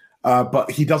say, but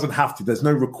he doesn't have to. There's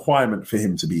no requirement for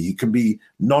him to be. He can be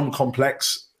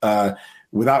non-complex,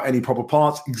 without any proper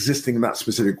parts, existing in that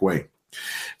specific way.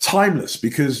 Timeless,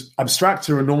 because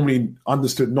abstracta are normally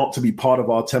understood not to be part of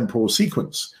our temporal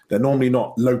sequence. They're normally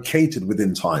not located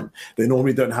within time. They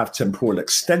normally don't have temporal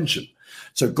extension.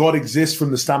 So God exists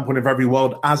from the standpoint of every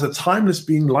world as a timeless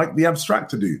being, like the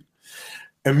abstracta do.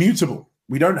 Immutable.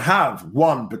 We don't have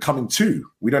 1 becoming 2.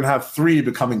 We don't have 3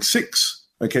 becoming 6.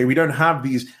 Okay, we don't have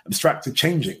these abstracta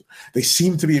changing. They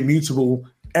seem to be immutable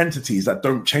entities that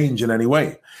don't change in any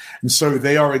way. And so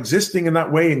they are existing in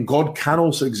that way, and God can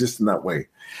also exist in that way.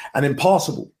 And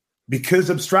impassable, because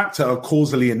abstracta are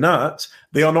causally inert,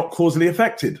 they are not causally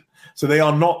affected. So they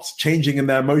are not changing in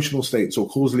their emotional states or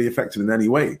causally affected in any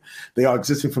way. They are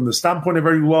existing from the standpoint of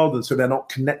every world, and so they're not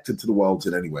connected to the worlds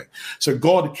in any way. So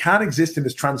God can exist in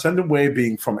this transcendent way of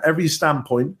being from every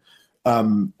standpoint,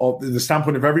 of the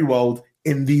standpoint of every world,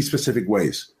 in these specific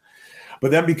ways. But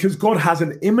then, because God has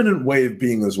an immanent way of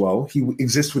being as well, he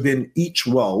exists within each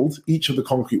world, each of the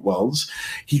concrete worlds.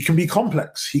 He can be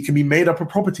complex. He can be made up of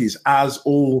properties, as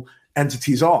all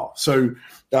entities are. So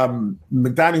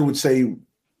McDaniel would say,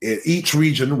 each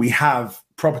region we have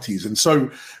properties. And so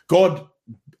God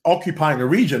occupying a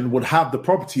region would have the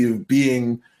property of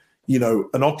being,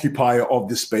 an occupier of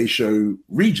the spatial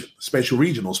region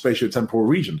or spatio-temporal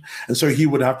region. And so he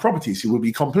would have properties. He would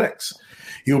be complex.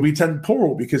 He will be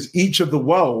temporal, because each of the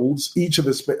worlds, each of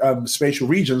the spatial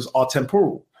regions are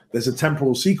temporal. There's a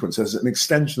temporal sequence. There's an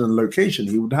extension and location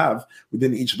he would have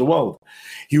within each of the world.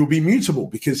 He will be mutable,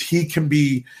 because he can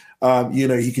be,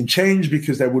 he can change,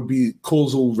 because there would be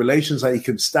causal relations that he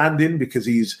can stand in, because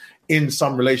he's in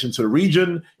some relation to a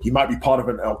region. He might be part of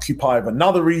an occupier of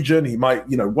another region. He might,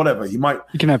 whatever. He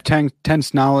can have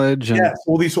tense knowledge. And,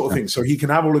 all these sort of things. So he can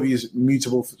have all of these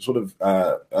mutable sort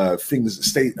of things,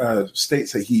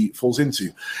 states that he falls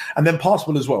into. And then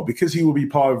passable as well, because he will be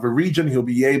part of a region, he'll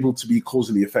be able to be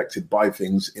causally affected by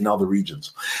things in other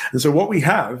regions. And so what we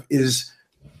have is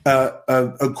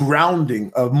a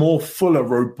grounding, a more fuller,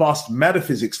 robust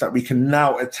metaphysics that we can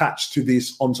now attach to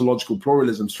this ontological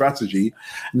pluralism strategy,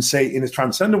 and say, in his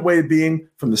transcendent way of being,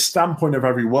 from the standpoint of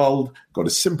every world, God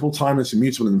is simple, timeless,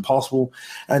 immutable, and impassable.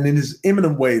 And in his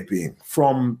immanent way of being,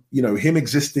 from him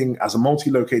existing as a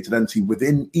multi-located entity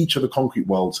within each of the concrete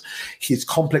worlds, he's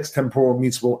complex, temporal,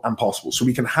 mutable, and possible. So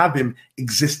we can have him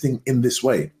existing in this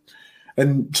way.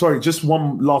 And sorry, just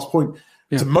one last point.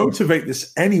 To motivate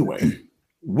this anyway,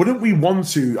 wouldn't we want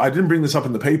to, I didn't bring this up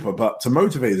in the paper, but to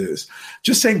motivate this,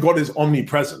 just saying God is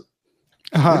omnipresent,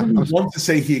 wouldn't we want to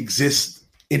say he exists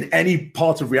in any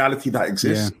part of reality that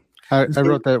exists? I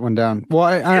wrote that one down.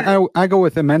 Well, I go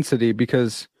with immensity,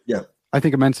 because I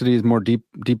think immensity is more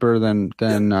deeper than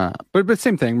but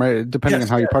same thing, right? Depending on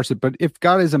how you parse it. But if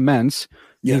God is immense,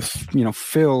 he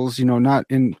fills, he's not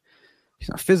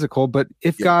physical, but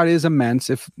if God is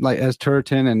immense, if, like, as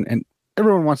Turretin and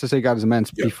everyone wants to say God is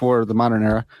immense before the modern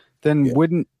era, then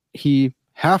wouldn't he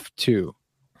have to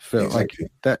fill like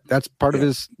that? That's part of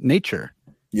his nature.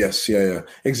 Yes,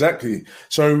 exactly.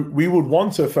 So we would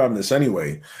want to affirm this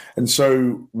anyway. And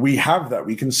so we have that.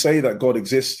 We can say that God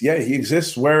exists. Yeah, he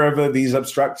exists wherever these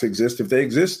abstracts exist. If they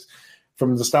exist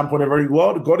from the standpoint of every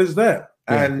world, God is there.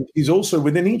 And he's also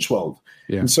within each world.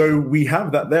 And so we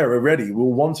have that there already. We'll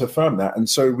want to affirm that. And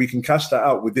so we can cash that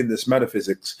out within this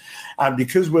metaphysics. And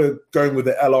because we're going with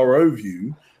the LRO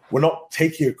view, we're not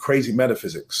taking a crazy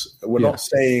metaphysics. We're not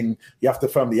saying you have to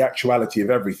affirm the actuality of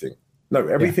everything. No,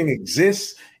 everything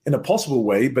exists in a possible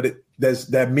way, but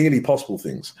they're merely possible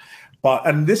things.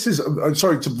 And this is,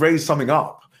 sorry, to raise something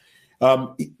up.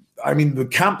 The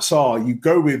camps are, you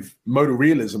go with modal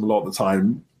realism a lot of the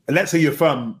time. And let's say you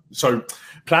affirm, so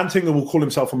Plantinga will call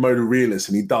himself a modal realist,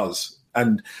 and he does.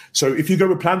 And so if you go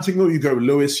with Plantinga or you go with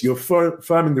Lewis, you're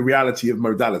affirming the reality of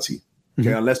modality,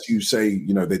 okay? Unless you say,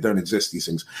 they don't exist, these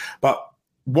things. But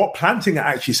what Plantinga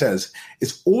actually says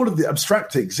is all of the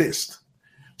abstracta exist.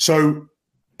 So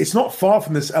it's not far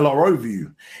from this LRO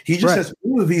view. He just says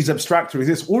all of these abstracta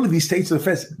exist, all of these states of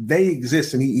affairs, they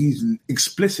exist, and he's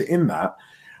explicit in that.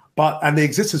 And they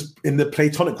exist in the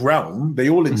Platonic realm. They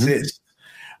all exist.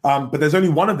 But there's only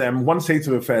one of them, one state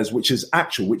of affairs, which is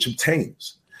actual, which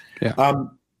obtains. Yeah.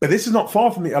 But this is not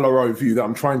far from the LRO view that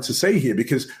I'm trying to say here,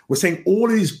 because we're saying all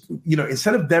these,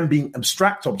 instead of them being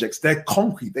abstract objects, they're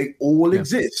concrete. They all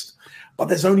exist. But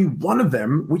there's only one of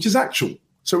them, which is actual.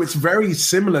 So it's very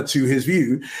similar to his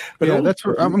view. But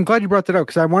I'm glad you brought that up,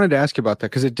 because I wanted to ask you about that,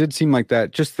 because it did seem like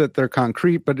that, just that they're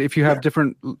concrete. But if you have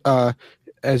different,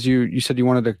 as you said, you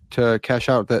wanted to cash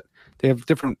out that they have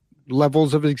different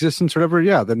levels of existence or whatever.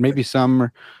 Yeah, then maybe some.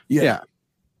 Yeah.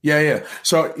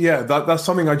 So that's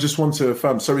something I just want to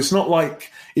affirm. So it's not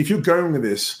like if you're going with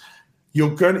this,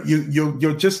 you're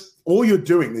just all you're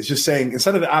doing is just saying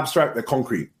instead of the abstract, they're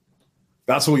concrete.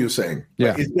 That's all you're saying.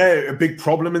 Yeah. Is there a big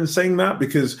problem in saying that?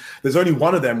 Because there's only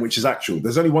one of them which is actual.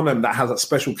 There's only one of them that has that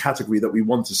special category that we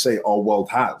want to say our world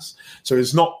has. So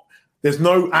there's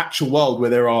no actual world where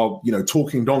there are,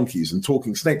 talking donkeys and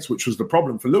talking snakes, which was the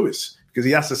problem for Lewis, because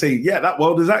he has to say, that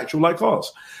world is actual like ours.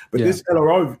 But this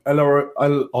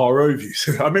LRO view,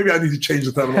 so maybe I need to change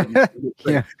the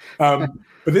terminology.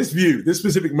 But this view, this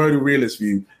specific modal realist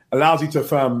view, allows you to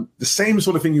affirm the same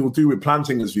sort of thing you'll do with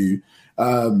Plantinga's view,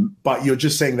 but you're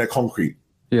just saying they're concrete.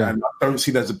 Yeah. And I don't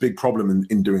see there's a big problem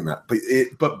in doing that.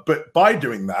 But by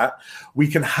doing that, we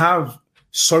can have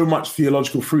so much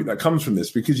theological fruit that comes from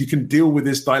this, because you can deal with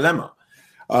this dilemma,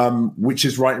 which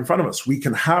is right in front of us. We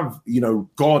can have,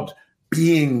 God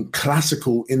being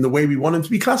classical in the way we want him to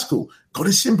be classical. God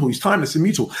is simple, he's timeless,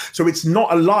 immutable. So it's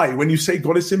not a lie when you say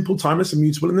God is simple, timeless,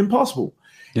 immutable, and impossible.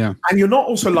 Yeah. And you're not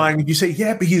also lying if you say,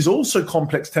 but he's also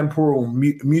complex, temporal,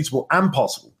 mutable, and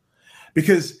possible.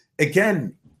 Because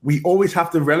again, we always have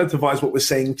to relativize what we're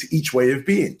saying to each way of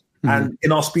being. And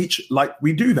in our speech,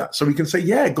 we do that. So we can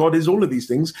say, God is all of these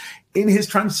things in his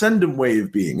transcendent way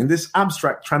of being, in this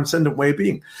abstract transcendent way of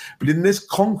being. But in this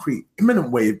concrete,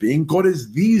 immanent way of being, God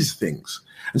is these things.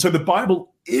 And so the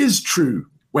Bible is true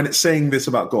when it's saying this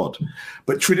about God.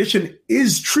 But tradition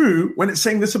is true when it's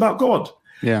saying this about God.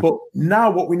 Yeah. But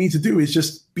now what we need to do is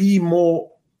just be more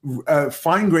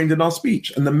fine-grained in our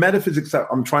speech. And the metaphysics that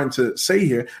I'm trying to say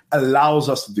here allows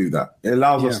us to do that. It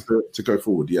allows us to go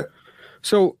forward. Yeah.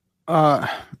 So,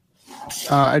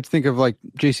 I'd think of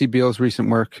J.C. Beale's recent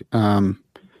work.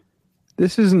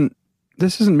 This isn't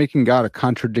making God a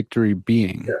contradictory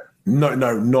being. Yeah. No,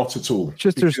 not at all.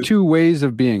 Just there's two ways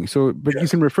of being. So, but you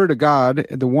can refer to God.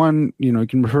 The one, you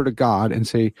can refer to God and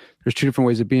say there's two different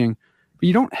ways of being. But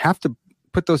you don't have to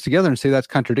put those together and say that's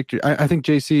contradictory. I think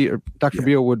J.C. or Dr.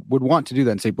 Beale would want to do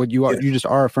that and say, but you just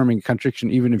are affirming a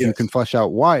contradiction, even if you can flesh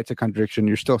out why it's a contradiction.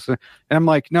 You're still, and I'm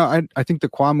like, no, I think the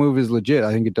qua move is legit.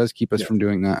 I think it does keep us from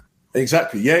doing that.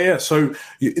 Exactly. Yeah. So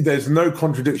there's no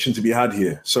contradiction to be had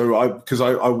here. So because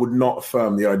I would not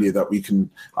affirm the idea that we can.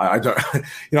 I don't.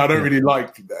 I don't really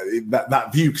like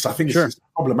that view, because I think it's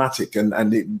problematic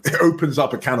and it opens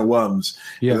up a can of worms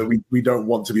that we don't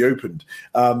want to be opened.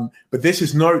 But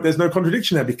there's no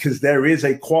contradiction there, because there is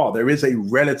a qua, there is a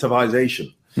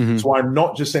relativization. So I'm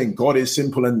not just saying God is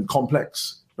simple and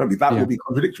complex. Maybe that would be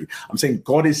contradictory. I'm saying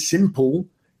God is simple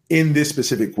in this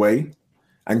specific way,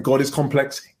 and God is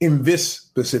complex in this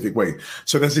specific way.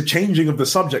 So there's a changing of the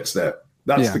subjects there.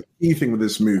 That's the key thing with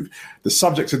this move. The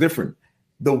subjects are different.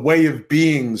 The way of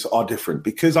beings are different.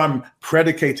 Because I'm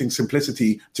predicating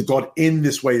simplicity to God in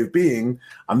this way of being,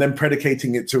 I'm then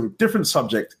predicating it to a different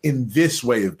subject in this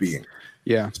way of being.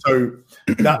 Yeah. So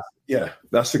that's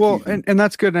the key. And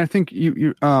that's good. And I think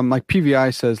you like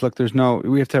PVI says, look,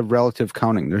 we have to have relative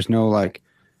counting. There's no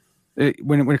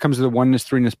when it comes to the oneness,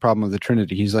 threeness problem of the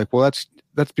Trinity, he's like, well,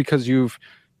 that's because you've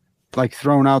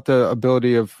thrown out the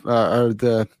ability of or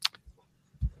the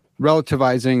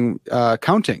relativizing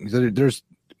counting. There's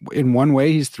in one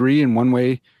way he's three, in one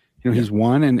way he's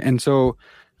one, and so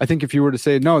I think if you were to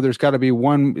say no, there's got to be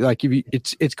one.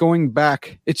 It's going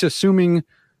back. It's assuming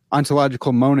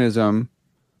ontological monism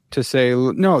to say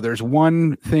no. There's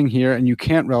one thing here, and you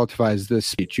can't relativize this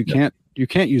speech. You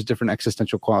can't use different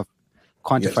existential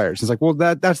quantifiers. It's like, well,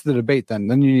 that's the debate. Then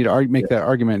you need to make that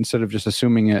argument instead of just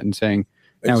assuming it and saying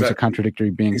now it's a contradictory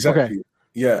being. Exactly. Okay.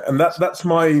 Yeah, and that's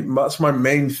my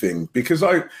main thing, because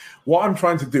what I'm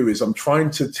trying to do is I'm trying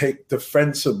to take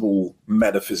defensible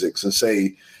metaphysics and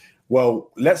say, well,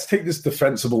 let's take this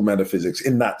defensible metaphysics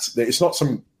in that it's not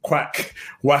some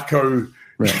wacko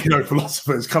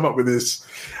philosophers come up with this,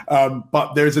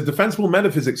 but there's a defensible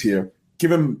metaphysics here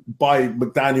given by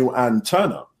McDaniel and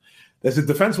Turner. There's a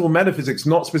defensible metaphysics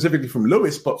not specifically from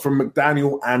Lewis, but from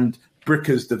McDaniel and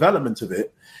Bricker's development of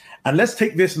it. And let's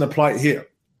take this and apply it here.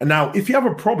 And now, if you have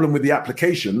a problem with the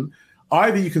application,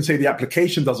 either you can say the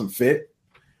application doesn't fit,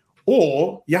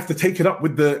 or you have to take it up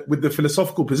with the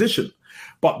philosophical position.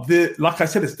 But like I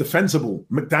said, it's defensible.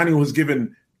 McDaniel has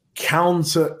given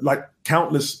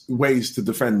countless ways to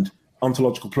defend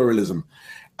ontological pluralism.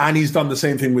 And he's done the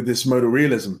same thing with this modal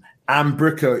realism. And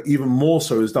Bricker, even more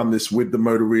so, has done this with the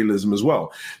modal realism as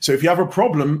well. So if you have a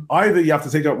problem, either you have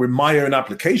to take it up with my own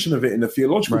application of it in a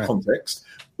theological context,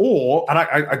 or, and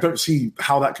I don't see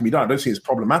how that can be done. I don't see it's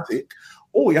problematic.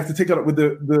 Or you have to take it up with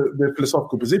the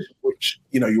philosophical position, which,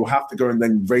 you'll have to go and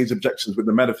then raise objections with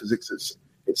the metaphysics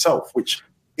itself, which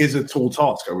is a tall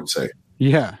task, I would say.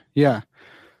 Yeah.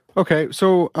 Okay,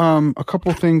 so a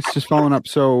couple things just following up.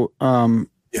 So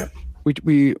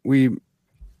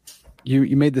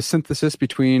you made the synthesis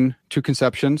between two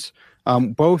conceptions,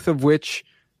 both of which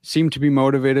seem to be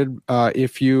motivated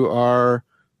if you are,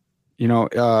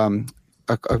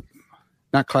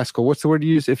 not classical. What's the word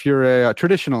you use? If you're a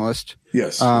traditionalist.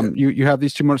 Yes. You have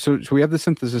these two more. So we have the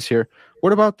synthesis here.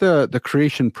 What about the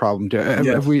creation problem?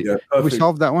 Have we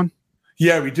solved that one?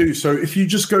 Yeah, we do. So if you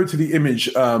just go to the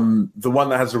image, the one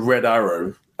that has a red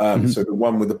arrow, so the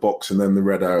one with the box and then the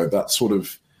red arrow, that sort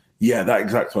of, that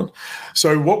exact one.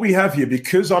 So what we have here,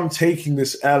 because I'm taking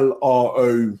this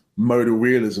LRO modal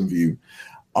realism view,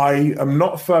 I am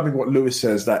not affirming what Lewis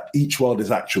says, that each world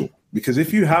is actual. Because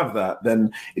if you have that,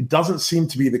 then it doesn't seem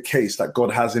to be the case that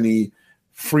God has any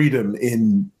freedom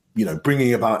in,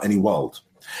 bringing about any world.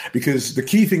 Because the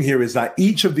key thing here is that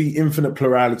each of the infinite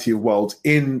plurality of worlds,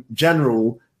 in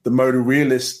general, the modal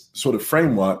realist sort of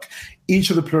framework, each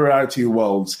of the plurality of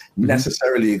worlds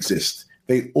necessarily exist.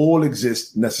 They all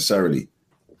exist necessarily.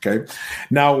 Okay.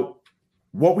 Now,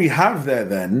 what we have there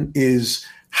then is,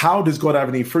 how does God have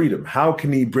any freedom? How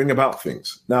can he bring about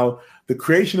things? Now, the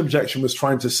creation objection was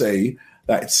trying to say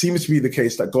that it seems to be the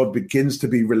case that God begins to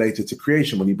be related to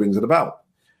creation when he brings it about.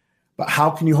 But how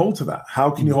can you hold to that? How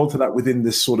can you hold to that within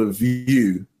this sort of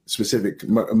view, specific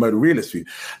modal realist view?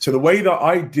 So the way that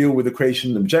I deal with the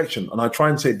creation objection, and I try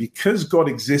and say, because God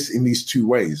exists in these two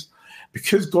ways,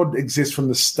 because God exists from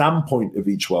the standpoint of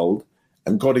each world,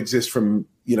 and God exists from,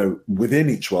 within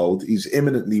each world, he's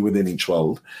immanently within each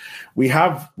world. We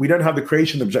don't have the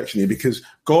creation objection here, because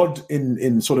God,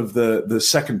 in sort of the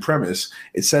second premise,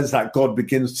 it says that God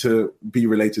begins to be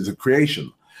related to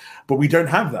creation. But we don't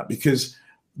have that, because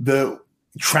the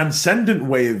transcendent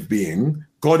way of being,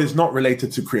 God is not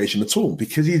related to creation at all,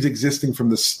 because he's existing from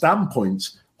the standpoint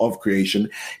of creation.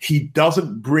 He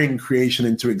doesn't bring creation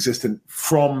into existence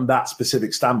from that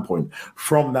specific standpoint,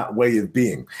 from that way of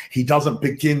being. He doesn't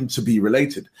begin to be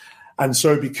related. And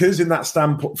so because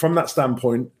from that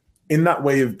standpoint, in that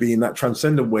way of being, that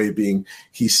transcendent way of being,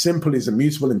 he simply is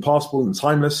immutable, impassable, and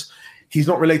timeless. He's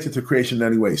not related to creation in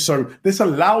any way. So this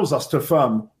allows us to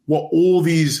affirm what all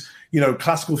these,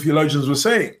 classical theologians were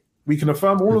saying. We can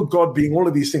affirm all of God being all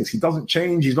of these things. He doesn't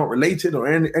change. He's not related or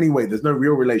in any way. There's no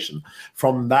real relation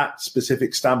from that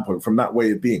specific standpoint, from that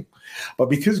way of being. But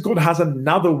because God has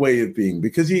another way of being,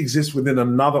 because he exists within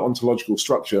another ontological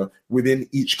structure within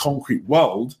each concrete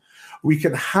world, we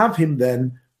can have him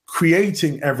then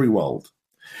creating every world.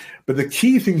 But the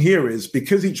key thing here is,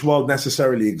 because each world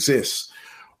necessarily exists,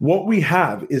 what we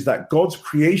have is that God's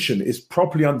creation is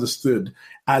properly understood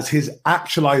as his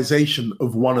actualization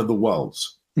of one of the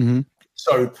worlds. Mm-hmm.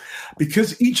 So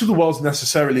because each of the worlds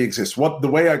necessarily exists,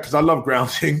 because I love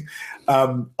grounding,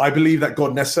 I believe that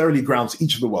God necessarily grounds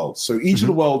each of the worlds. So each of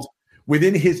the worlds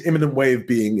within his immanent way of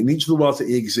being, in each of the worlds that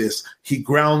he exists, he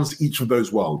grounds each of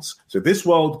those worlds. So this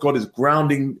world, God is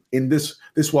grounding in this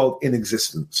world in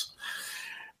existence.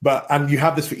 And you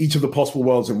have this for each of the possible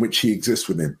worlds in which he exists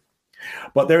within.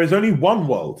 But there is only one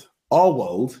world, our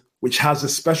world, which has a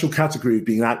special category of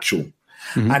being actual.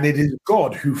 Mm-hmm. And it is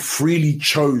God who freely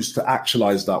chose to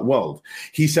actualize that world.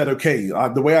 He said, okay,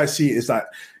 the way I see it is that,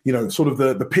 sort of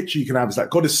the picture you can have is that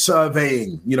God is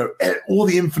surveying, all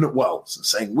the infinite worlds and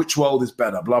saying which world is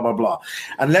better, blah, blah, blah.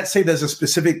 And let's say there's a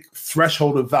specific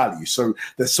threshold of value. So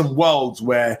there's some worlds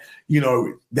where,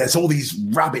 there's all these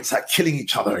rabbits that are killing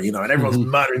each other, and everyone's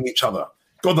murdering each other.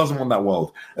 God doesn't want that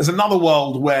world. There's another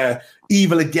world where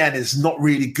evil again is not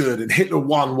really good, and Hitler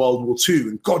won World War II,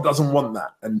 and God doesn't want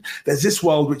that. And there's this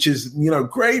world which is,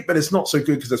 great, but it's not so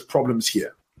good because there's problems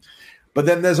here. But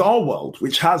then there's our world,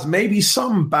 which has maybe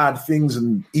some bad things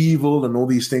and evil and all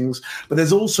these things, but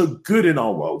there's also good in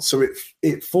our world. So it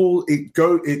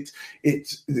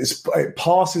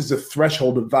passes the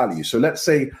threshold of value. So let's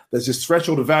say there's this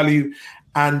threshold of value,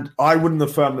 and I wouldn't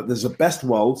affirm that there's a best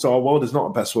world. So our world is not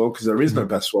a best world because there is no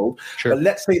best world. Sure. But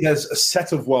let's say there's a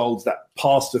set of worlds that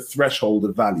pass the threshold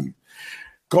of value.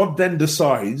 God then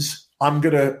decides, I'm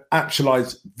going to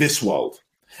actualize this world.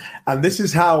 And this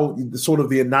is how sort of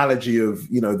the analogy of,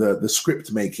 the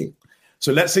script making.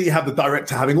 So let's say you have the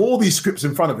director having all these scripts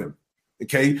in front of him.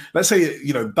 Okay. Let's say,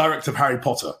 director of Harry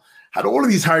Potter had all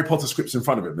of these Harry Potter scripts in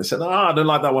front of him. They said, I don't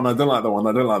like that one. I don't like that one.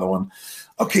 I don't like that one.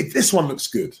 Okay, this one looks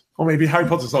good. Or maybe Harry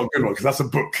Potter's not a good one because that's a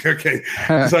book. Okay.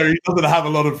 So he doesn't have a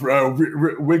lot of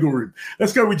wiggle room.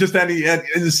 Let's go with just any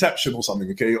Inception or something.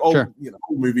 Okay. Old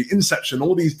movie, Inception,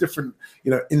 all these different,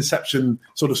 Inception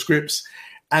sort of scripts.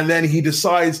 And then he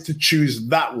decides to choose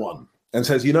that one and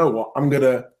says, you know what, I'm going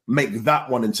to make that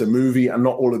one into a movie and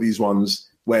not all of these ones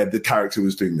where the character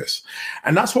was doing this.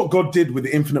 And that's what God did with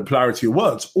the infinite polarity of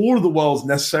worlds. All of the worlds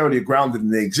necessarily are grounded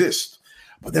and they exist.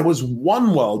 But there was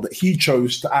one world that he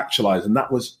chose to actualize, and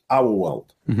that was our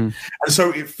world. Mm-hmm. And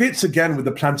so it fits again with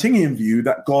the Plantingian view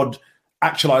that God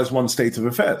actualized one state of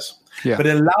affairs. Yeah. But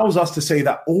it allows us to say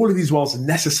that all of these worlds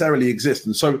necessarily exist.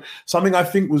 And so something I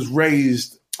think was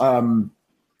raised, so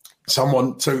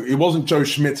it wasn't Joe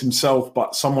Schmidt himself,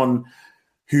 but someone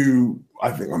who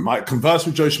I think I might converse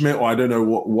with Joe Schmidt, or I don't know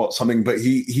what something, but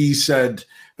he said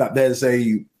that there's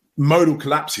a modal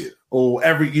collapse here, or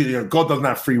God doesn't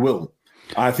have free will.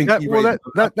 I think that's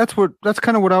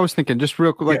kind of what I was thinking. Just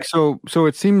real quick, so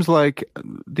it seems like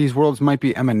these worlds might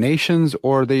be emanations,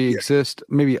 or they exist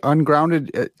maybe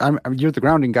ungrounded. You're the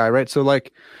grounding guy, right? So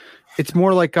like, it's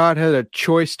more like God had a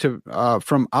choice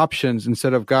from options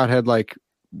instead of God had like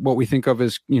what we think of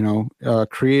as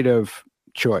creative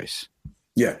choice.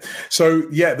 Yeah. So,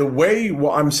 the way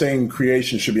what I'm saying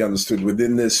creation should be understood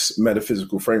within this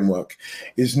metaphysical framework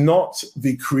is not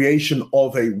the creation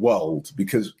of a world,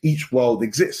 because each world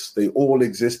exists. They all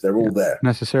exist. They're all there.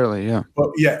 Necessarily, yeah.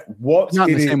 But not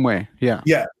in the same way. Yeah.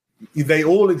 Yeah. They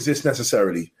all exist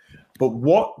necessarily. But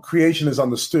what creation is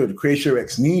understood, creatio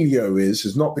ex nihilo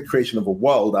is not the creation of a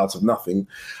world out of nothing,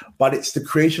 but it's the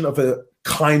creation of a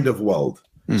kind of world.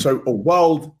 So a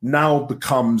world now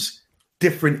becomes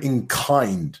different in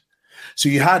kind. So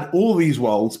you had all these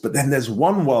worlds, but then there's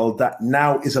one world that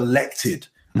now is elected,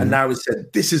 and now is said,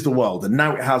 this is the world, and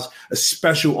now it has a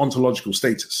special ontological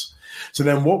status. So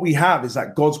then what we have is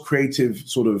that God's creative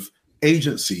sort of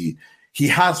agency, he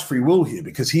has free will here,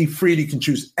 because he freely can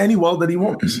choose any world that he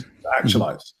wants to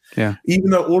actualize. Yeah. Even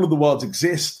though all of the worlds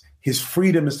exist, his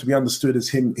freedom is to be understood as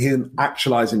him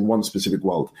actualizing one specific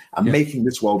world and making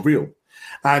this world real.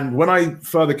 And when I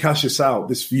further cash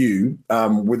this view,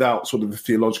 without sort of the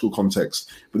theological context,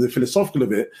 but the philosophical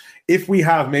of it, if we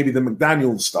have maybe the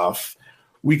McDaniel stuff,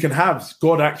 we can have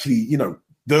God actually,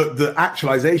 the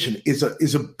actualization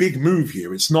is a big move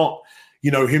here. It's not,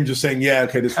 him just saying,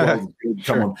 this world,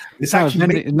 come on. It's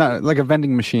actually not like a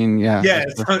vending machine. Yeah. Yeah,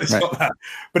 it's not that.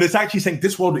 But it's actually saying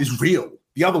this world is real.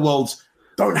 The other worlds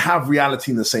don't have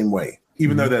reality in the same way.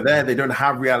 Even though they're there, they don't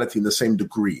have reality in the same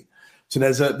degree. So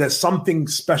there's something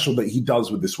special that he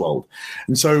does with this world.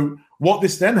 And so what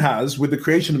this then has with the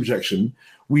creation objection,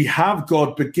 we have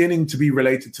God beginning to be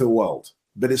related to a world.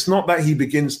 But it's not that he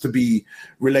begins to be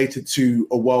related to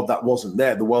a world that wasn't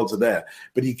there. The worlds are there.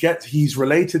 But he's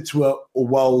related to a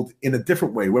world in a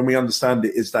different way. When we understand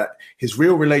it, is that his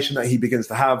real relation that he begins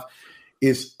to have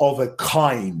is of a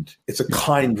kind. It's a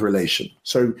kind relation.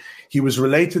 So he was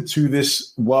related to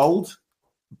this world,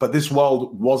 but this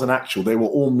world wasn't actual. They were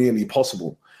all merely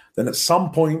possible. Then at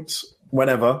some point,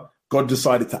 whenever, God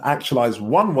decided to actualize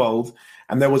one world,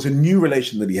 and there was a new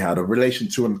relation that he had, a relation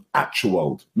to an actual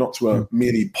world, not to a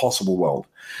merely possible world.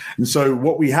 And so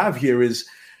what we have here is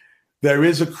there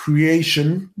is a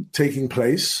creation taking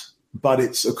place, but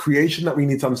it's a creation that we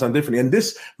need to understand differently. And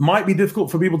this might be difficult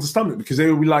for people to stomach, because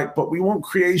they will be like, but we want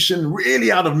creation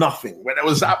really out of nothing, where there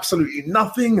was absolutely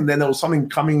nothing, and then there was something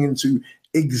coming into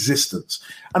existence.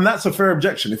 And that's a fair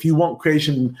objection. If you want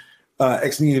creation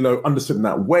ex nihilo understood in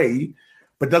that way,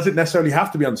 but does it necessarily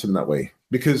have to be understood in that way?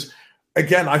 Because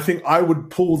again, I think I would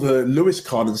pull the Lewis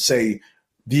card and say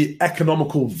the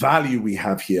economical value we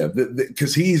have here,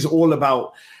 because he's all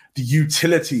about the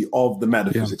utility of the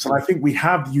metaphysics. And I think we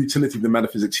have the utility of the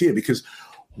metaphysics here, because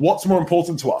what's more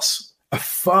important to us?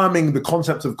 Affirming the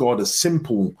concept of God as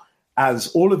simple as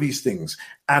all of these things,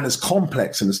 and as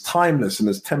complex and as timeless and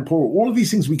as temporal. All of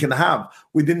these things we can have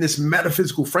within this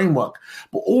metaphysical framework.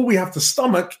 But all we have to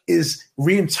stomach is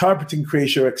reinterpreting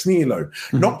creatio ex nihilo,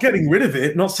 not getting rid of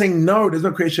it, not saying, no, there's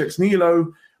no creatio ex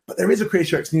nihilo, but there is a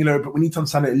creatio ex nihilo, but we need to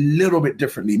understand it a little bit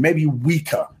differently, maybe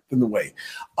weaker than the way.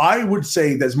 I would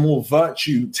say there's more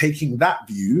virtue taking that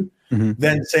view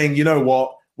than saying, you know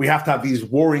what, we have to have these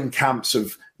warring camps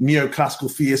of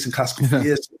neoclassical theists and classical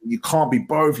theists. You can't be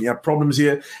both. You have problems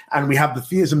here. And we have the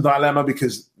theism dilemma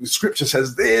because the scripture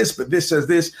says this, but this says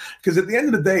this. Because at the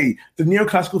end of the day, the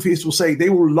neoclassical theists will say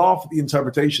they will laugh at the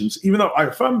interpretations. Even though I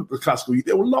affirm the classical,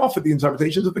 they will laugh at the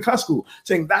interpretations of the classical,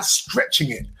 saying that's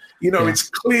stretching it. It's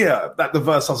clear that the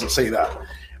verse doesn't say that.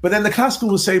 But then the classical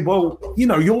will say, well,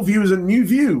 your view is a new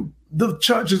view. The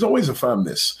church has always affirmed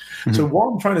this. Mm-hmm. So what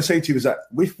I'm trying to say to you is that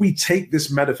if we take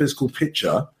this metaphysical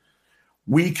picture,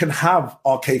 we can have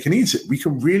our cake and eat it. We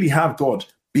can really have God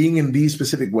being in these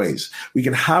specific ways. We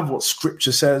can have what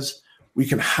scripture says. We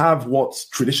can have what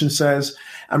tradition says.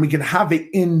 And we can have it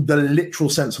in the literal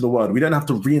sense of the word. We don't have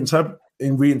to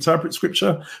reinterpret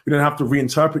scripture. We don't have to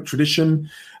reinterpret tradition.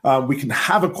 We can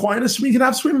have Aquinas. We can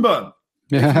have Swinburne.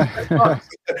 Yeah.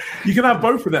 You can have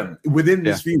both of them within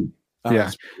this view.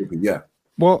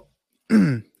 Well,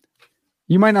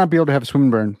 you might not be able to have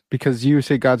Swinburne because you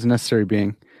say God's a necessary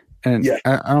being. And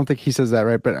I don't think he says that,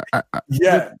 right? But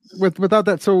without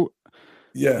that, so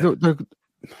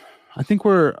I think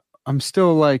I'm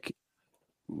still like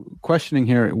questioning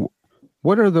here.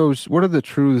 What are the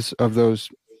truths of those?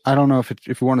 I don't know if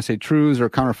you want to say truths or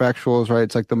counterfactuals, right?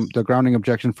 It's like the grounding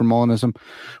objection for Molinism.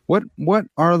 What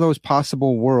are those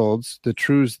possible worlds, the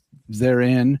truths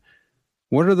therein?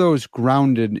 What are those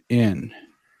grounded in?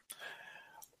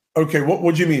 Okay,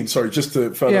 what do you mean? Sorry, just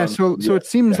to further. Yeah, so it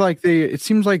seems like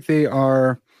they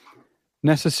are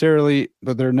necessarily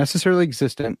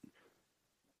existent.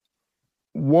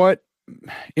 What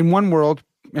in one world,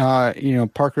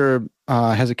 Parker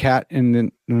has a cat, and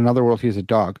in another world he has a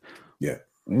dog. Yeah.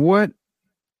 I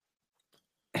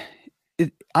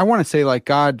want to say like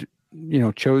God,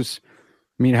 chose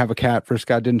me to have a cat. First,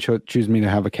 God didn't choose me to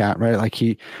have a cat, right? Like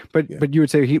but you would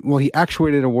say he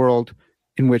actuated a world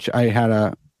in which I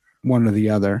had one or the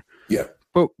other. Yeah.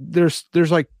 But there's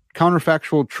like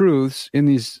counterfactual truths in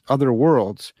these other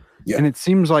worlds. Yeah. And it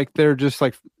seems like they're just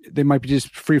like, they might be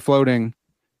just free floating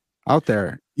out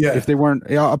there. Yeah. If they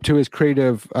weren't up to his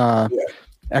creative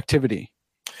activity.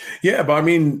 Yeah. But I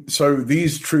mean, so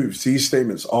these truths, these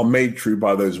statements are made true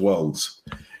by those worlds.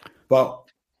 But,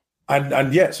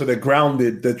 so they're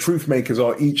grounded. The truth makers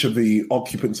are each of the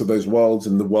occupants of those worlds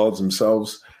and the worlds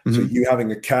themselves. Mm-hmm. So you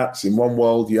having a cat in one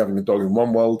world, you having a dog in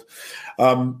one world.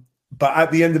 But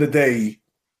at the end of the day,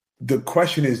 the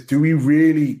question is, do we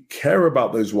really care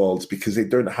about those worlds because they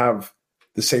don't have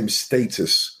the same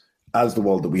status as the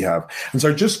world that we have? And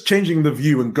so just changing the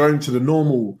view and going to the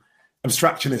normal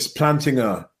abstractionist, planting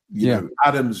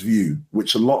Adam's view,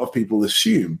 which a lot of people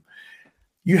assume,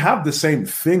 you have the same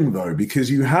thing though,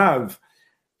 because you have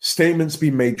statements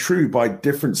being made true by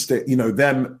different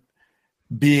them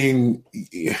being,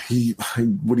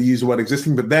 would he use the word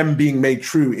existing, but them being made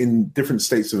true in different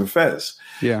states of affairs.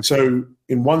 Yeah. So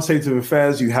in one state of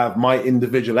affairs, you have my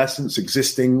individual essence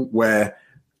existing where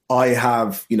I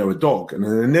have, a dog. And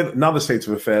in another state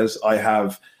of affairs, I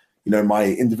have, my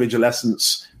individual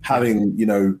essence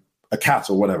having, a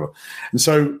cat or whatever. And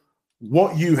so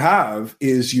what you have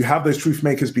is you have those truth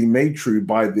makers being made true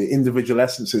by the individual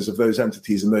essences of those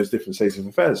entities in those different states of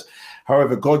affairs.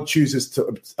 However, God chooses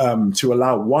to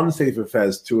allow one state of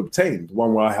affairs to obtain, the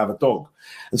one where I have a dog.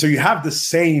 And so you have the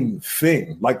same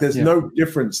thing. Like there's no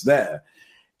difference there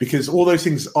because all those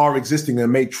things are existing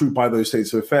and made true by those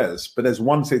states of affairs. But there's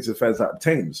one state of affairs that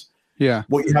obtains. Yeah.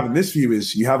 What you have in this view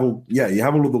is you have all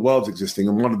of the worlds existing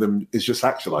and one of them is just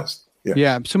actualized.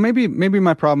 Yeah. So maybe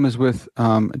my problem is with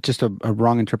just a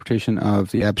wrong interpretation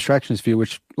of the abstractionist view,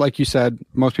 which, like you said,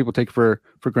 most people take for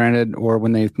granted, or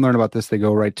when they learn about this, they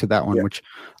go right to that one, which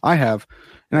I have.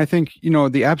 And I think,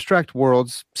 the abstract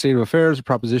worlds, state of affairs,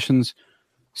 propositions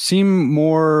seem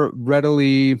more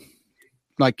readily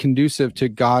like conducive to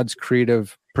God's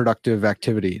creative, productive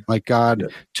activity. Like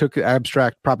God took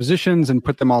abstract propositions and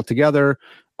put them all together.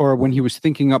 Or when he was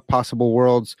thinking up possible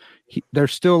worlds, they're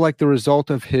still like the result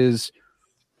of his,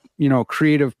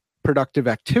 creative, productive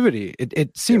activity.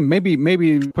 It seemed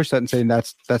maybe push that and say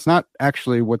that's not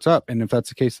actually what's up. And if that's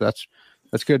the case, that's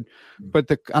good. But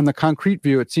on the concrete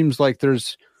view, it seems like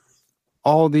there's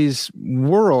all these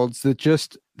worlds that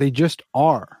they just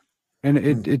are, and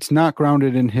it's not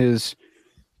grounded in his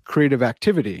creative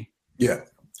activity. Yeah,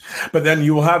 but then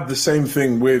you will have the same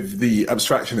thing with the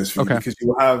abstractionist view because you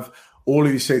will have all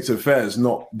of these states of affairs,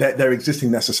 not that they're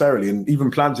existing necessarily. And even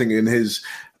Planting in his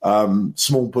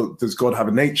small book, Does God Have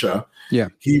a Nature? Yeah,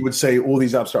 he would say all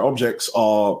these abstract objects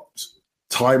are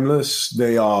timeless.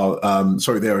 They are,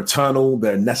 they're eternal.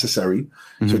 They're necessary.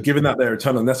 Mm-hmm. So given that they're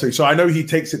eternal and necessary. So I know he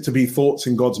takes it to be thoughts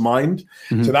in God's mind.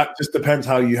 Mm-hmm. So that just depends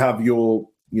how you have your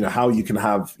how you can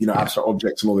have, abstract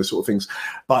objects and all those sort of things.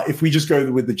 But if we just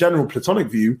go with the general Platonic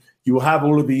view, you will have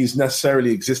all of these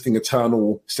necessarily existing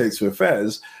eternal states of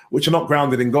affairs, which are not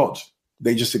grounded in God.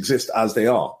 They just exist as they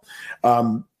are.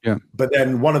 But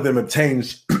then one of them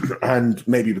obtains and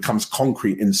maybe becomes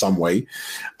concrete in some way.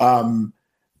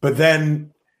 But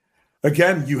then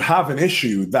again, you have an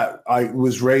issue that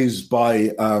was raised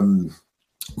by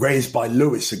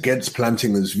Lewis against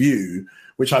Plantinga's view,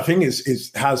 which I think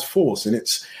has force, and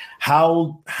it's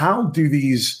how do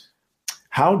these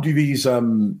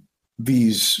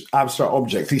abstract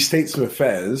objects, these states of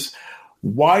affairs,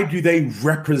 why do they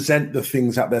represent the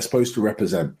things that they're supposed to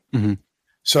represent? Mm-hmm.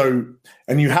 So,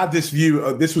 and you had this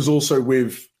view. This was also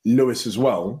with Lewis as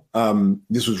well.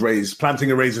 This was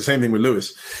Plantinga raised the same thing with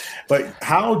Lewis. But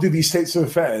how do these states of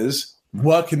affairs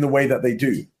work in the way that they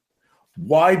do?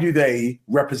 Why do they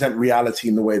represent reality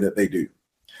in the way that they do?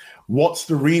 What's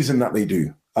the reason that they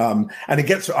do? And it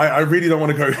gets, I really don't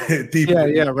want to go deep.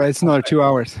 Yeah, right. It's another 2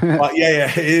 hours. But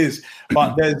it is.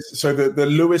 But so the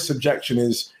Lewis objection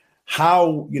is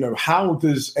how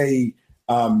does a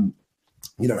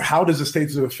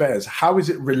state of affairs, how is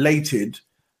it related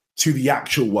to the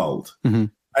actual world? Mm-hmm.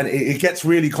 And it gets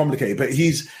really complicated. But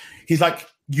he's like,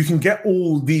 you can get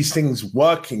all these things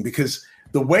working because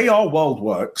the way our world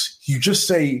works, you just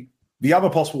say the other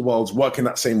possible worlds work in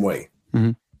that same way.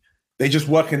 Mm-hmm. They just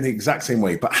work in the exact same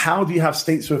way. But how do you have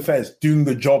states of affairs doing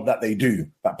the job that they do,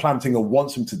 that Plantinga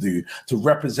wants them to do, to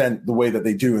represent the way that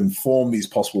they do and form these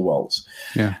possible worlds?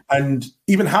 Yeah. And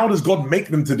even how does God make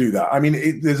them to do that? I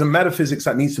mean, there's a metaphysics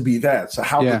that needs to be there. So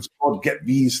how does God get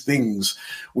these things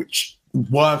which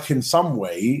work in some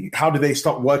way? How do they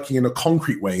start working in a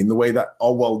concrete way, in the way that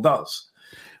our world does?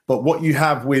 But what you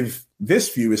have with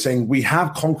this view is saying we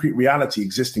have concrete reality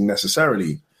existing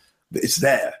necessarily. It's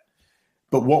there.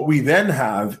 But what we then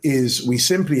have is we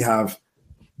simply have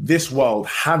this world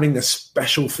having a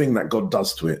special thing that God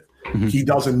does to it. Mm-hmm. He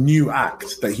does a new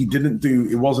act that he didn't do.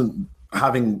 It wasn't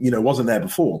there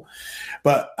before.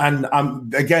 But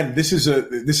again, this is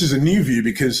a new view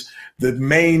because the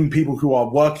main people who are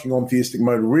working on theistic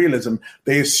modal realism,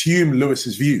 they assume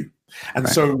Lewis's view. And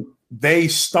so they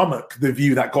stomach the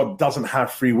view that God doesn't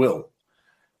have free will,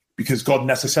 because God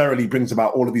necessarily brings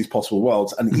about all of these possible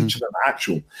worlds and each of them are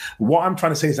actual. What I'm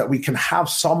trying to say is that we can have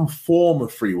some form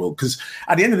of free will, because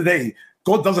at the end of the day,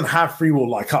 God doesn't have free will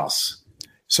like us.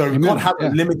 So God has a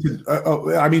limited,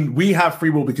 we have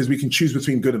free will because we can choose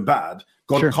between good and bad.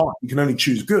 God can't, he can only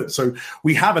choose good. So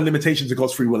we have a limitation to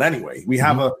God's free will anyway. We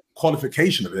have a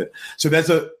qualification of it. So there's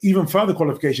a even further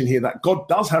qualification here that God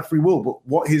does have free will, but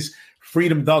what his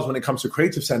freedom does when it comes to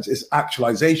creative sense is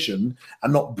actualization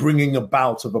and not bringing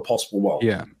about of a possible world.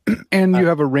 Yeah. And you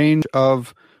have a range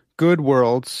of good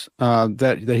worlds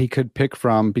that he could pick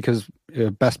from, because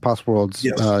best possible worlds,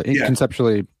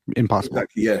 conceptually impossible.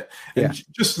 Exactly, yeah. And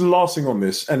just the last thing on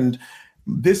this, and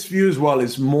this view as well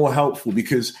is more helpful,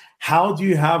 because how do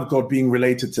you have God being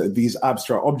related to these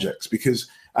abstract objects? Because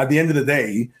at the end of the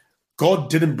day, God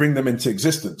didn't bring them into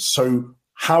existence. So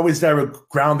how is there a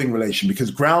grounding relation?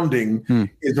 Because grounding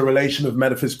is a relation of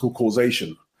metaphysical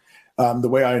causation, the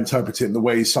way I interpret it and the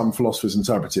way some philosophers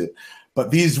interpret it. But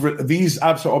these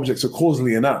abstract objects are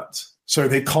causally inert, so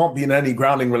they can't be in any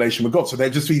grounding relation with God. So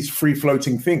they're just these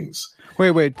free-floating things.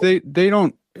 Wait. They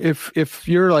don't. If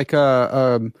you're like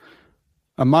a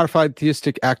modified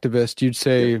theistic activist, you'd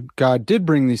say God did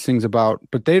bring these things about,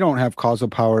 but they don't have causal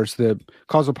powers. The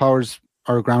causal powers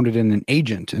are grounded in an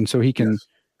agent, and so he can. Yes.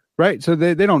 Right, so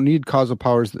they don't need causal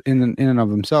powers in and of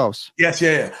themselves. Yes,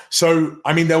 yeah. So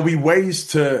I mean, there'll be ways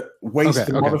to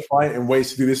modify it and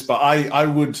ways to do this, but I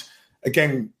would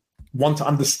again want to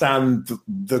understand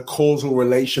the causal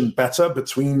relation better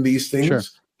between these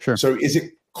things. Sure. So is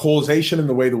it causation in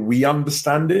the way that we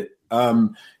understand it?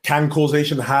 Can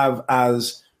causation have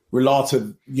as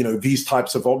relative, these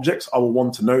types of objects? I will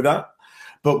want to know that.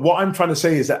 But what I'm trying to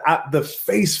say is that at the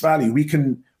face value, we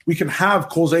can have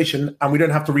causation and we don't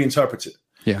have to reinterpret it.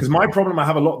 Because my problem I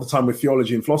have a lot of the time with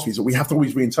theology and philosophy is that we have to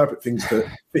always reinterpret things to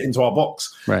fit into our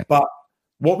box. Right. But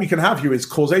what we can have here is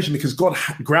causation, because God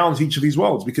grounds each of these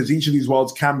worlds, because each of these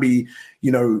worlds can be,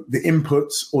 the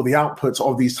inputs or the outputs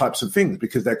of these types of things,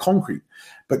 because they're concrete.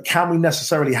 But can we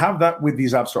necessarily have that with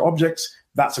these abstract objects?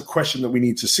 That's a question that we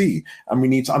need to see, and we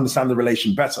need to understand the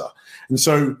relation better. And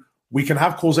so we can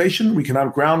have causation, we can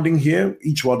have grounding here.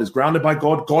 Each world is grounded by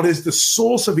God. God is the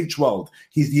source of each world.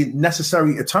 He's the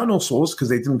necessary eternal source, because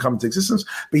they didn't come into existence,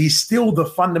 but he's still the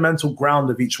fundamental ground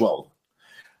of each world.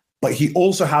 But he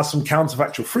also has some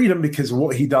counterfactual freedom, because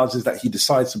what he does is that he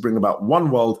decides to bring about one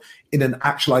world in an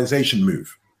actualization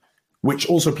move. which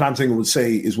also Plantinga would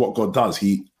say is what God does.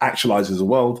 He actualizes the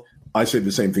world. I say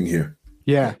the same thing here.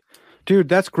 Yeah, dude,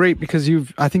 that's great because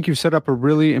I think you've set up a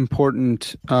really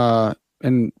important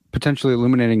and potentially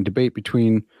illuminating debate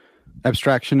between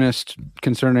abstractionists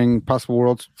concerning possible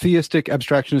worlds, theistic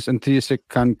abstractionists, and theistic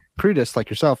concretists like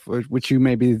yourself, which you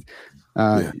may be.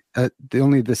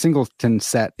 The singleton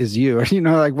set is you,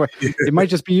 it might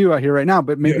just be you out here right now,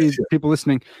 but maybe people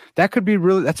listening,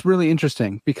 that's really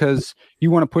interesting because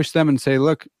you want to push them and say,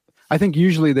 look, I think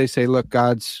usually they say, look,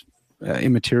 God's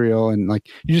immaterial, and like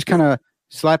you just kind of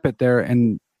slap it there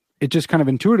and it just kind of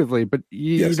intuitively, but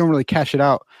you don't really cash it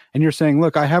out. And you're saying,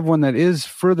 look, I have one that is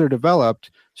further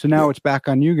developed. So now it's back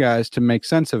on you guys to make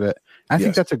sense of it. I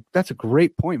think that's a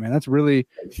great point, man. That's really,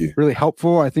 really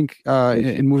helpful. I think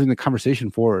in moving the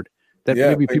conversation forward that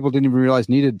maybe people didn't even realize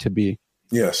needed to be.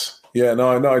 Yes. Yeah, no,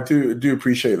 I do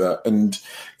appreciate that. And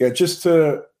just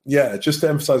to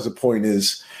emphasize the point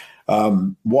is,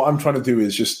 what I'm trying to do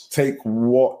is just take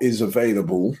what is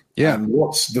available and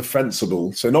what's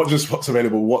defensible. So not just what's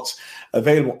available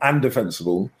and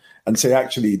defensible, and say,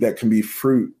 actually, there can be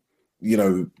fruit,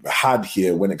 had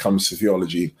here when it comes to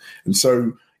theology. And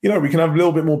so, we can have a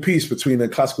little bit more peace between a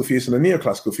classical theist and a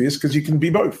neoclassical theist because you can be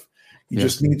both. You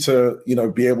just need to,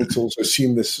 be able to also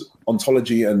assume this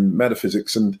ontology and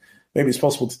metaphysics, and maybe it's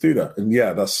possible to do that. And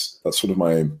that's sort of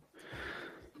my aim.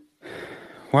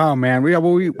 Wow, man. We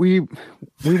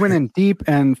went in deep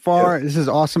and far. This is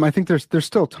awesome. I think there's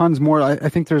still tons more. I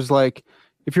think there's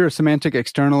if you're a semantic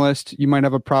externalist, you might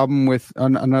have a problem with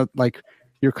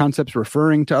your concepts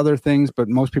referring to other things, but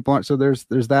most people aren't. So there's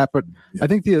that. But I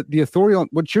think the authorial,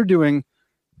 what you're doing,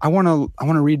 I want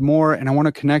to read more, and I want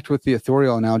to connect with the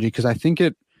authorial analogy because I think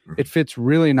it fits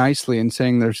really nicely in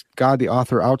saying there's God, the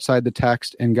author, outside the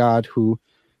text, and God who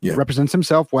represents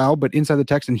himself well, but inside the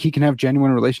text, and he can have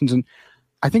genuine relations. And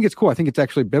I think it's cool. I think it's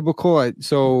actually biblical.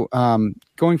 So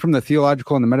going from the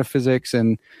theological and the metaphysics,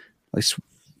 and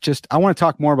I want to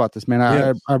talk more about this,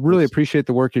 man. I really appreciate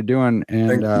the work you're doing,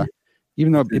 and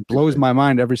even though it blows my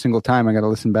mind every single time, I got to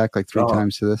listen back 3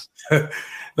 times to this.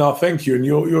 No, thank you. And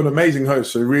you're an amazing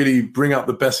host. So really bring out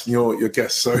the best in your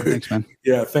guests. So thanks, man.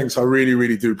 Yeah, thanks. I really,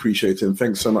 really do appreciate it. And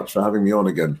thanks so much for having me on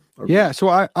again. Okay. Yeah.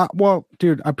 So well,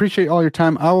 dude, I appreciate all your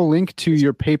time. I will link to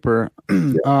your paper.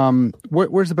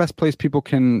 Where's the best place people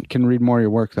can read more of your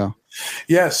work though?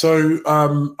 Yeah, so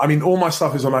all my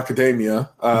stuff is on academia.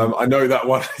 I know that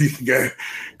one you can get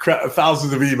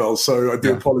thousands of emails, so I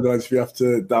do apologize if you have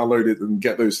to download it and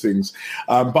get those things.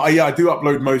 But I do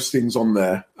upload most things on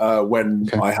there when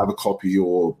I have a copy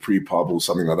or pre-pub or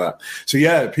something like that.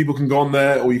 So people can go on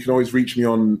there, or you can always reach me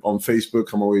on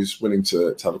Facebook. I'm always willing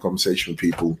to have a conversation with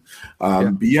people.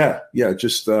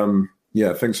 Thanks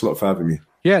a lot for having me.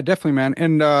 Yeah, definitely, man.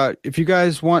 And if you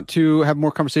guys want to have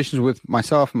more conversations with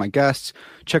myself and my guests,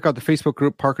 check out the Facebook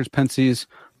group, Parker's Pensies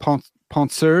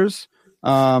Penseurs.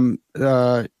 Find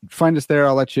us there.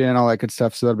 I'll let you in, all that good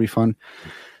stuff. So that'll be fun.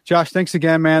 Josh, thanks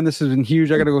again, man. This has been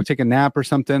huge. I got to go take a nap or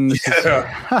something.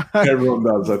 Everyone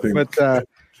does, I think. But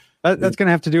that's going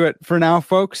to have to do it for now,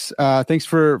 folks. Thanks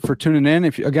for tuning in.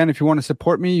 If you want to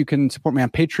support me, you can support me on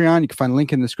Patreon. You can find a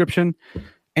link in the description.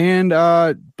 And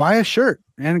buy a shirt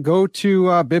and go to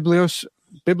Biblios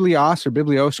or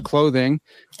Biblios clothing,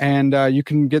 and you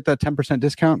can get that 10%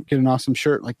 discount, get an awesome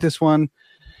shirt like this one.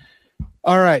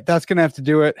 All right, that's going to have to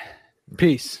do it.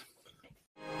 Peace.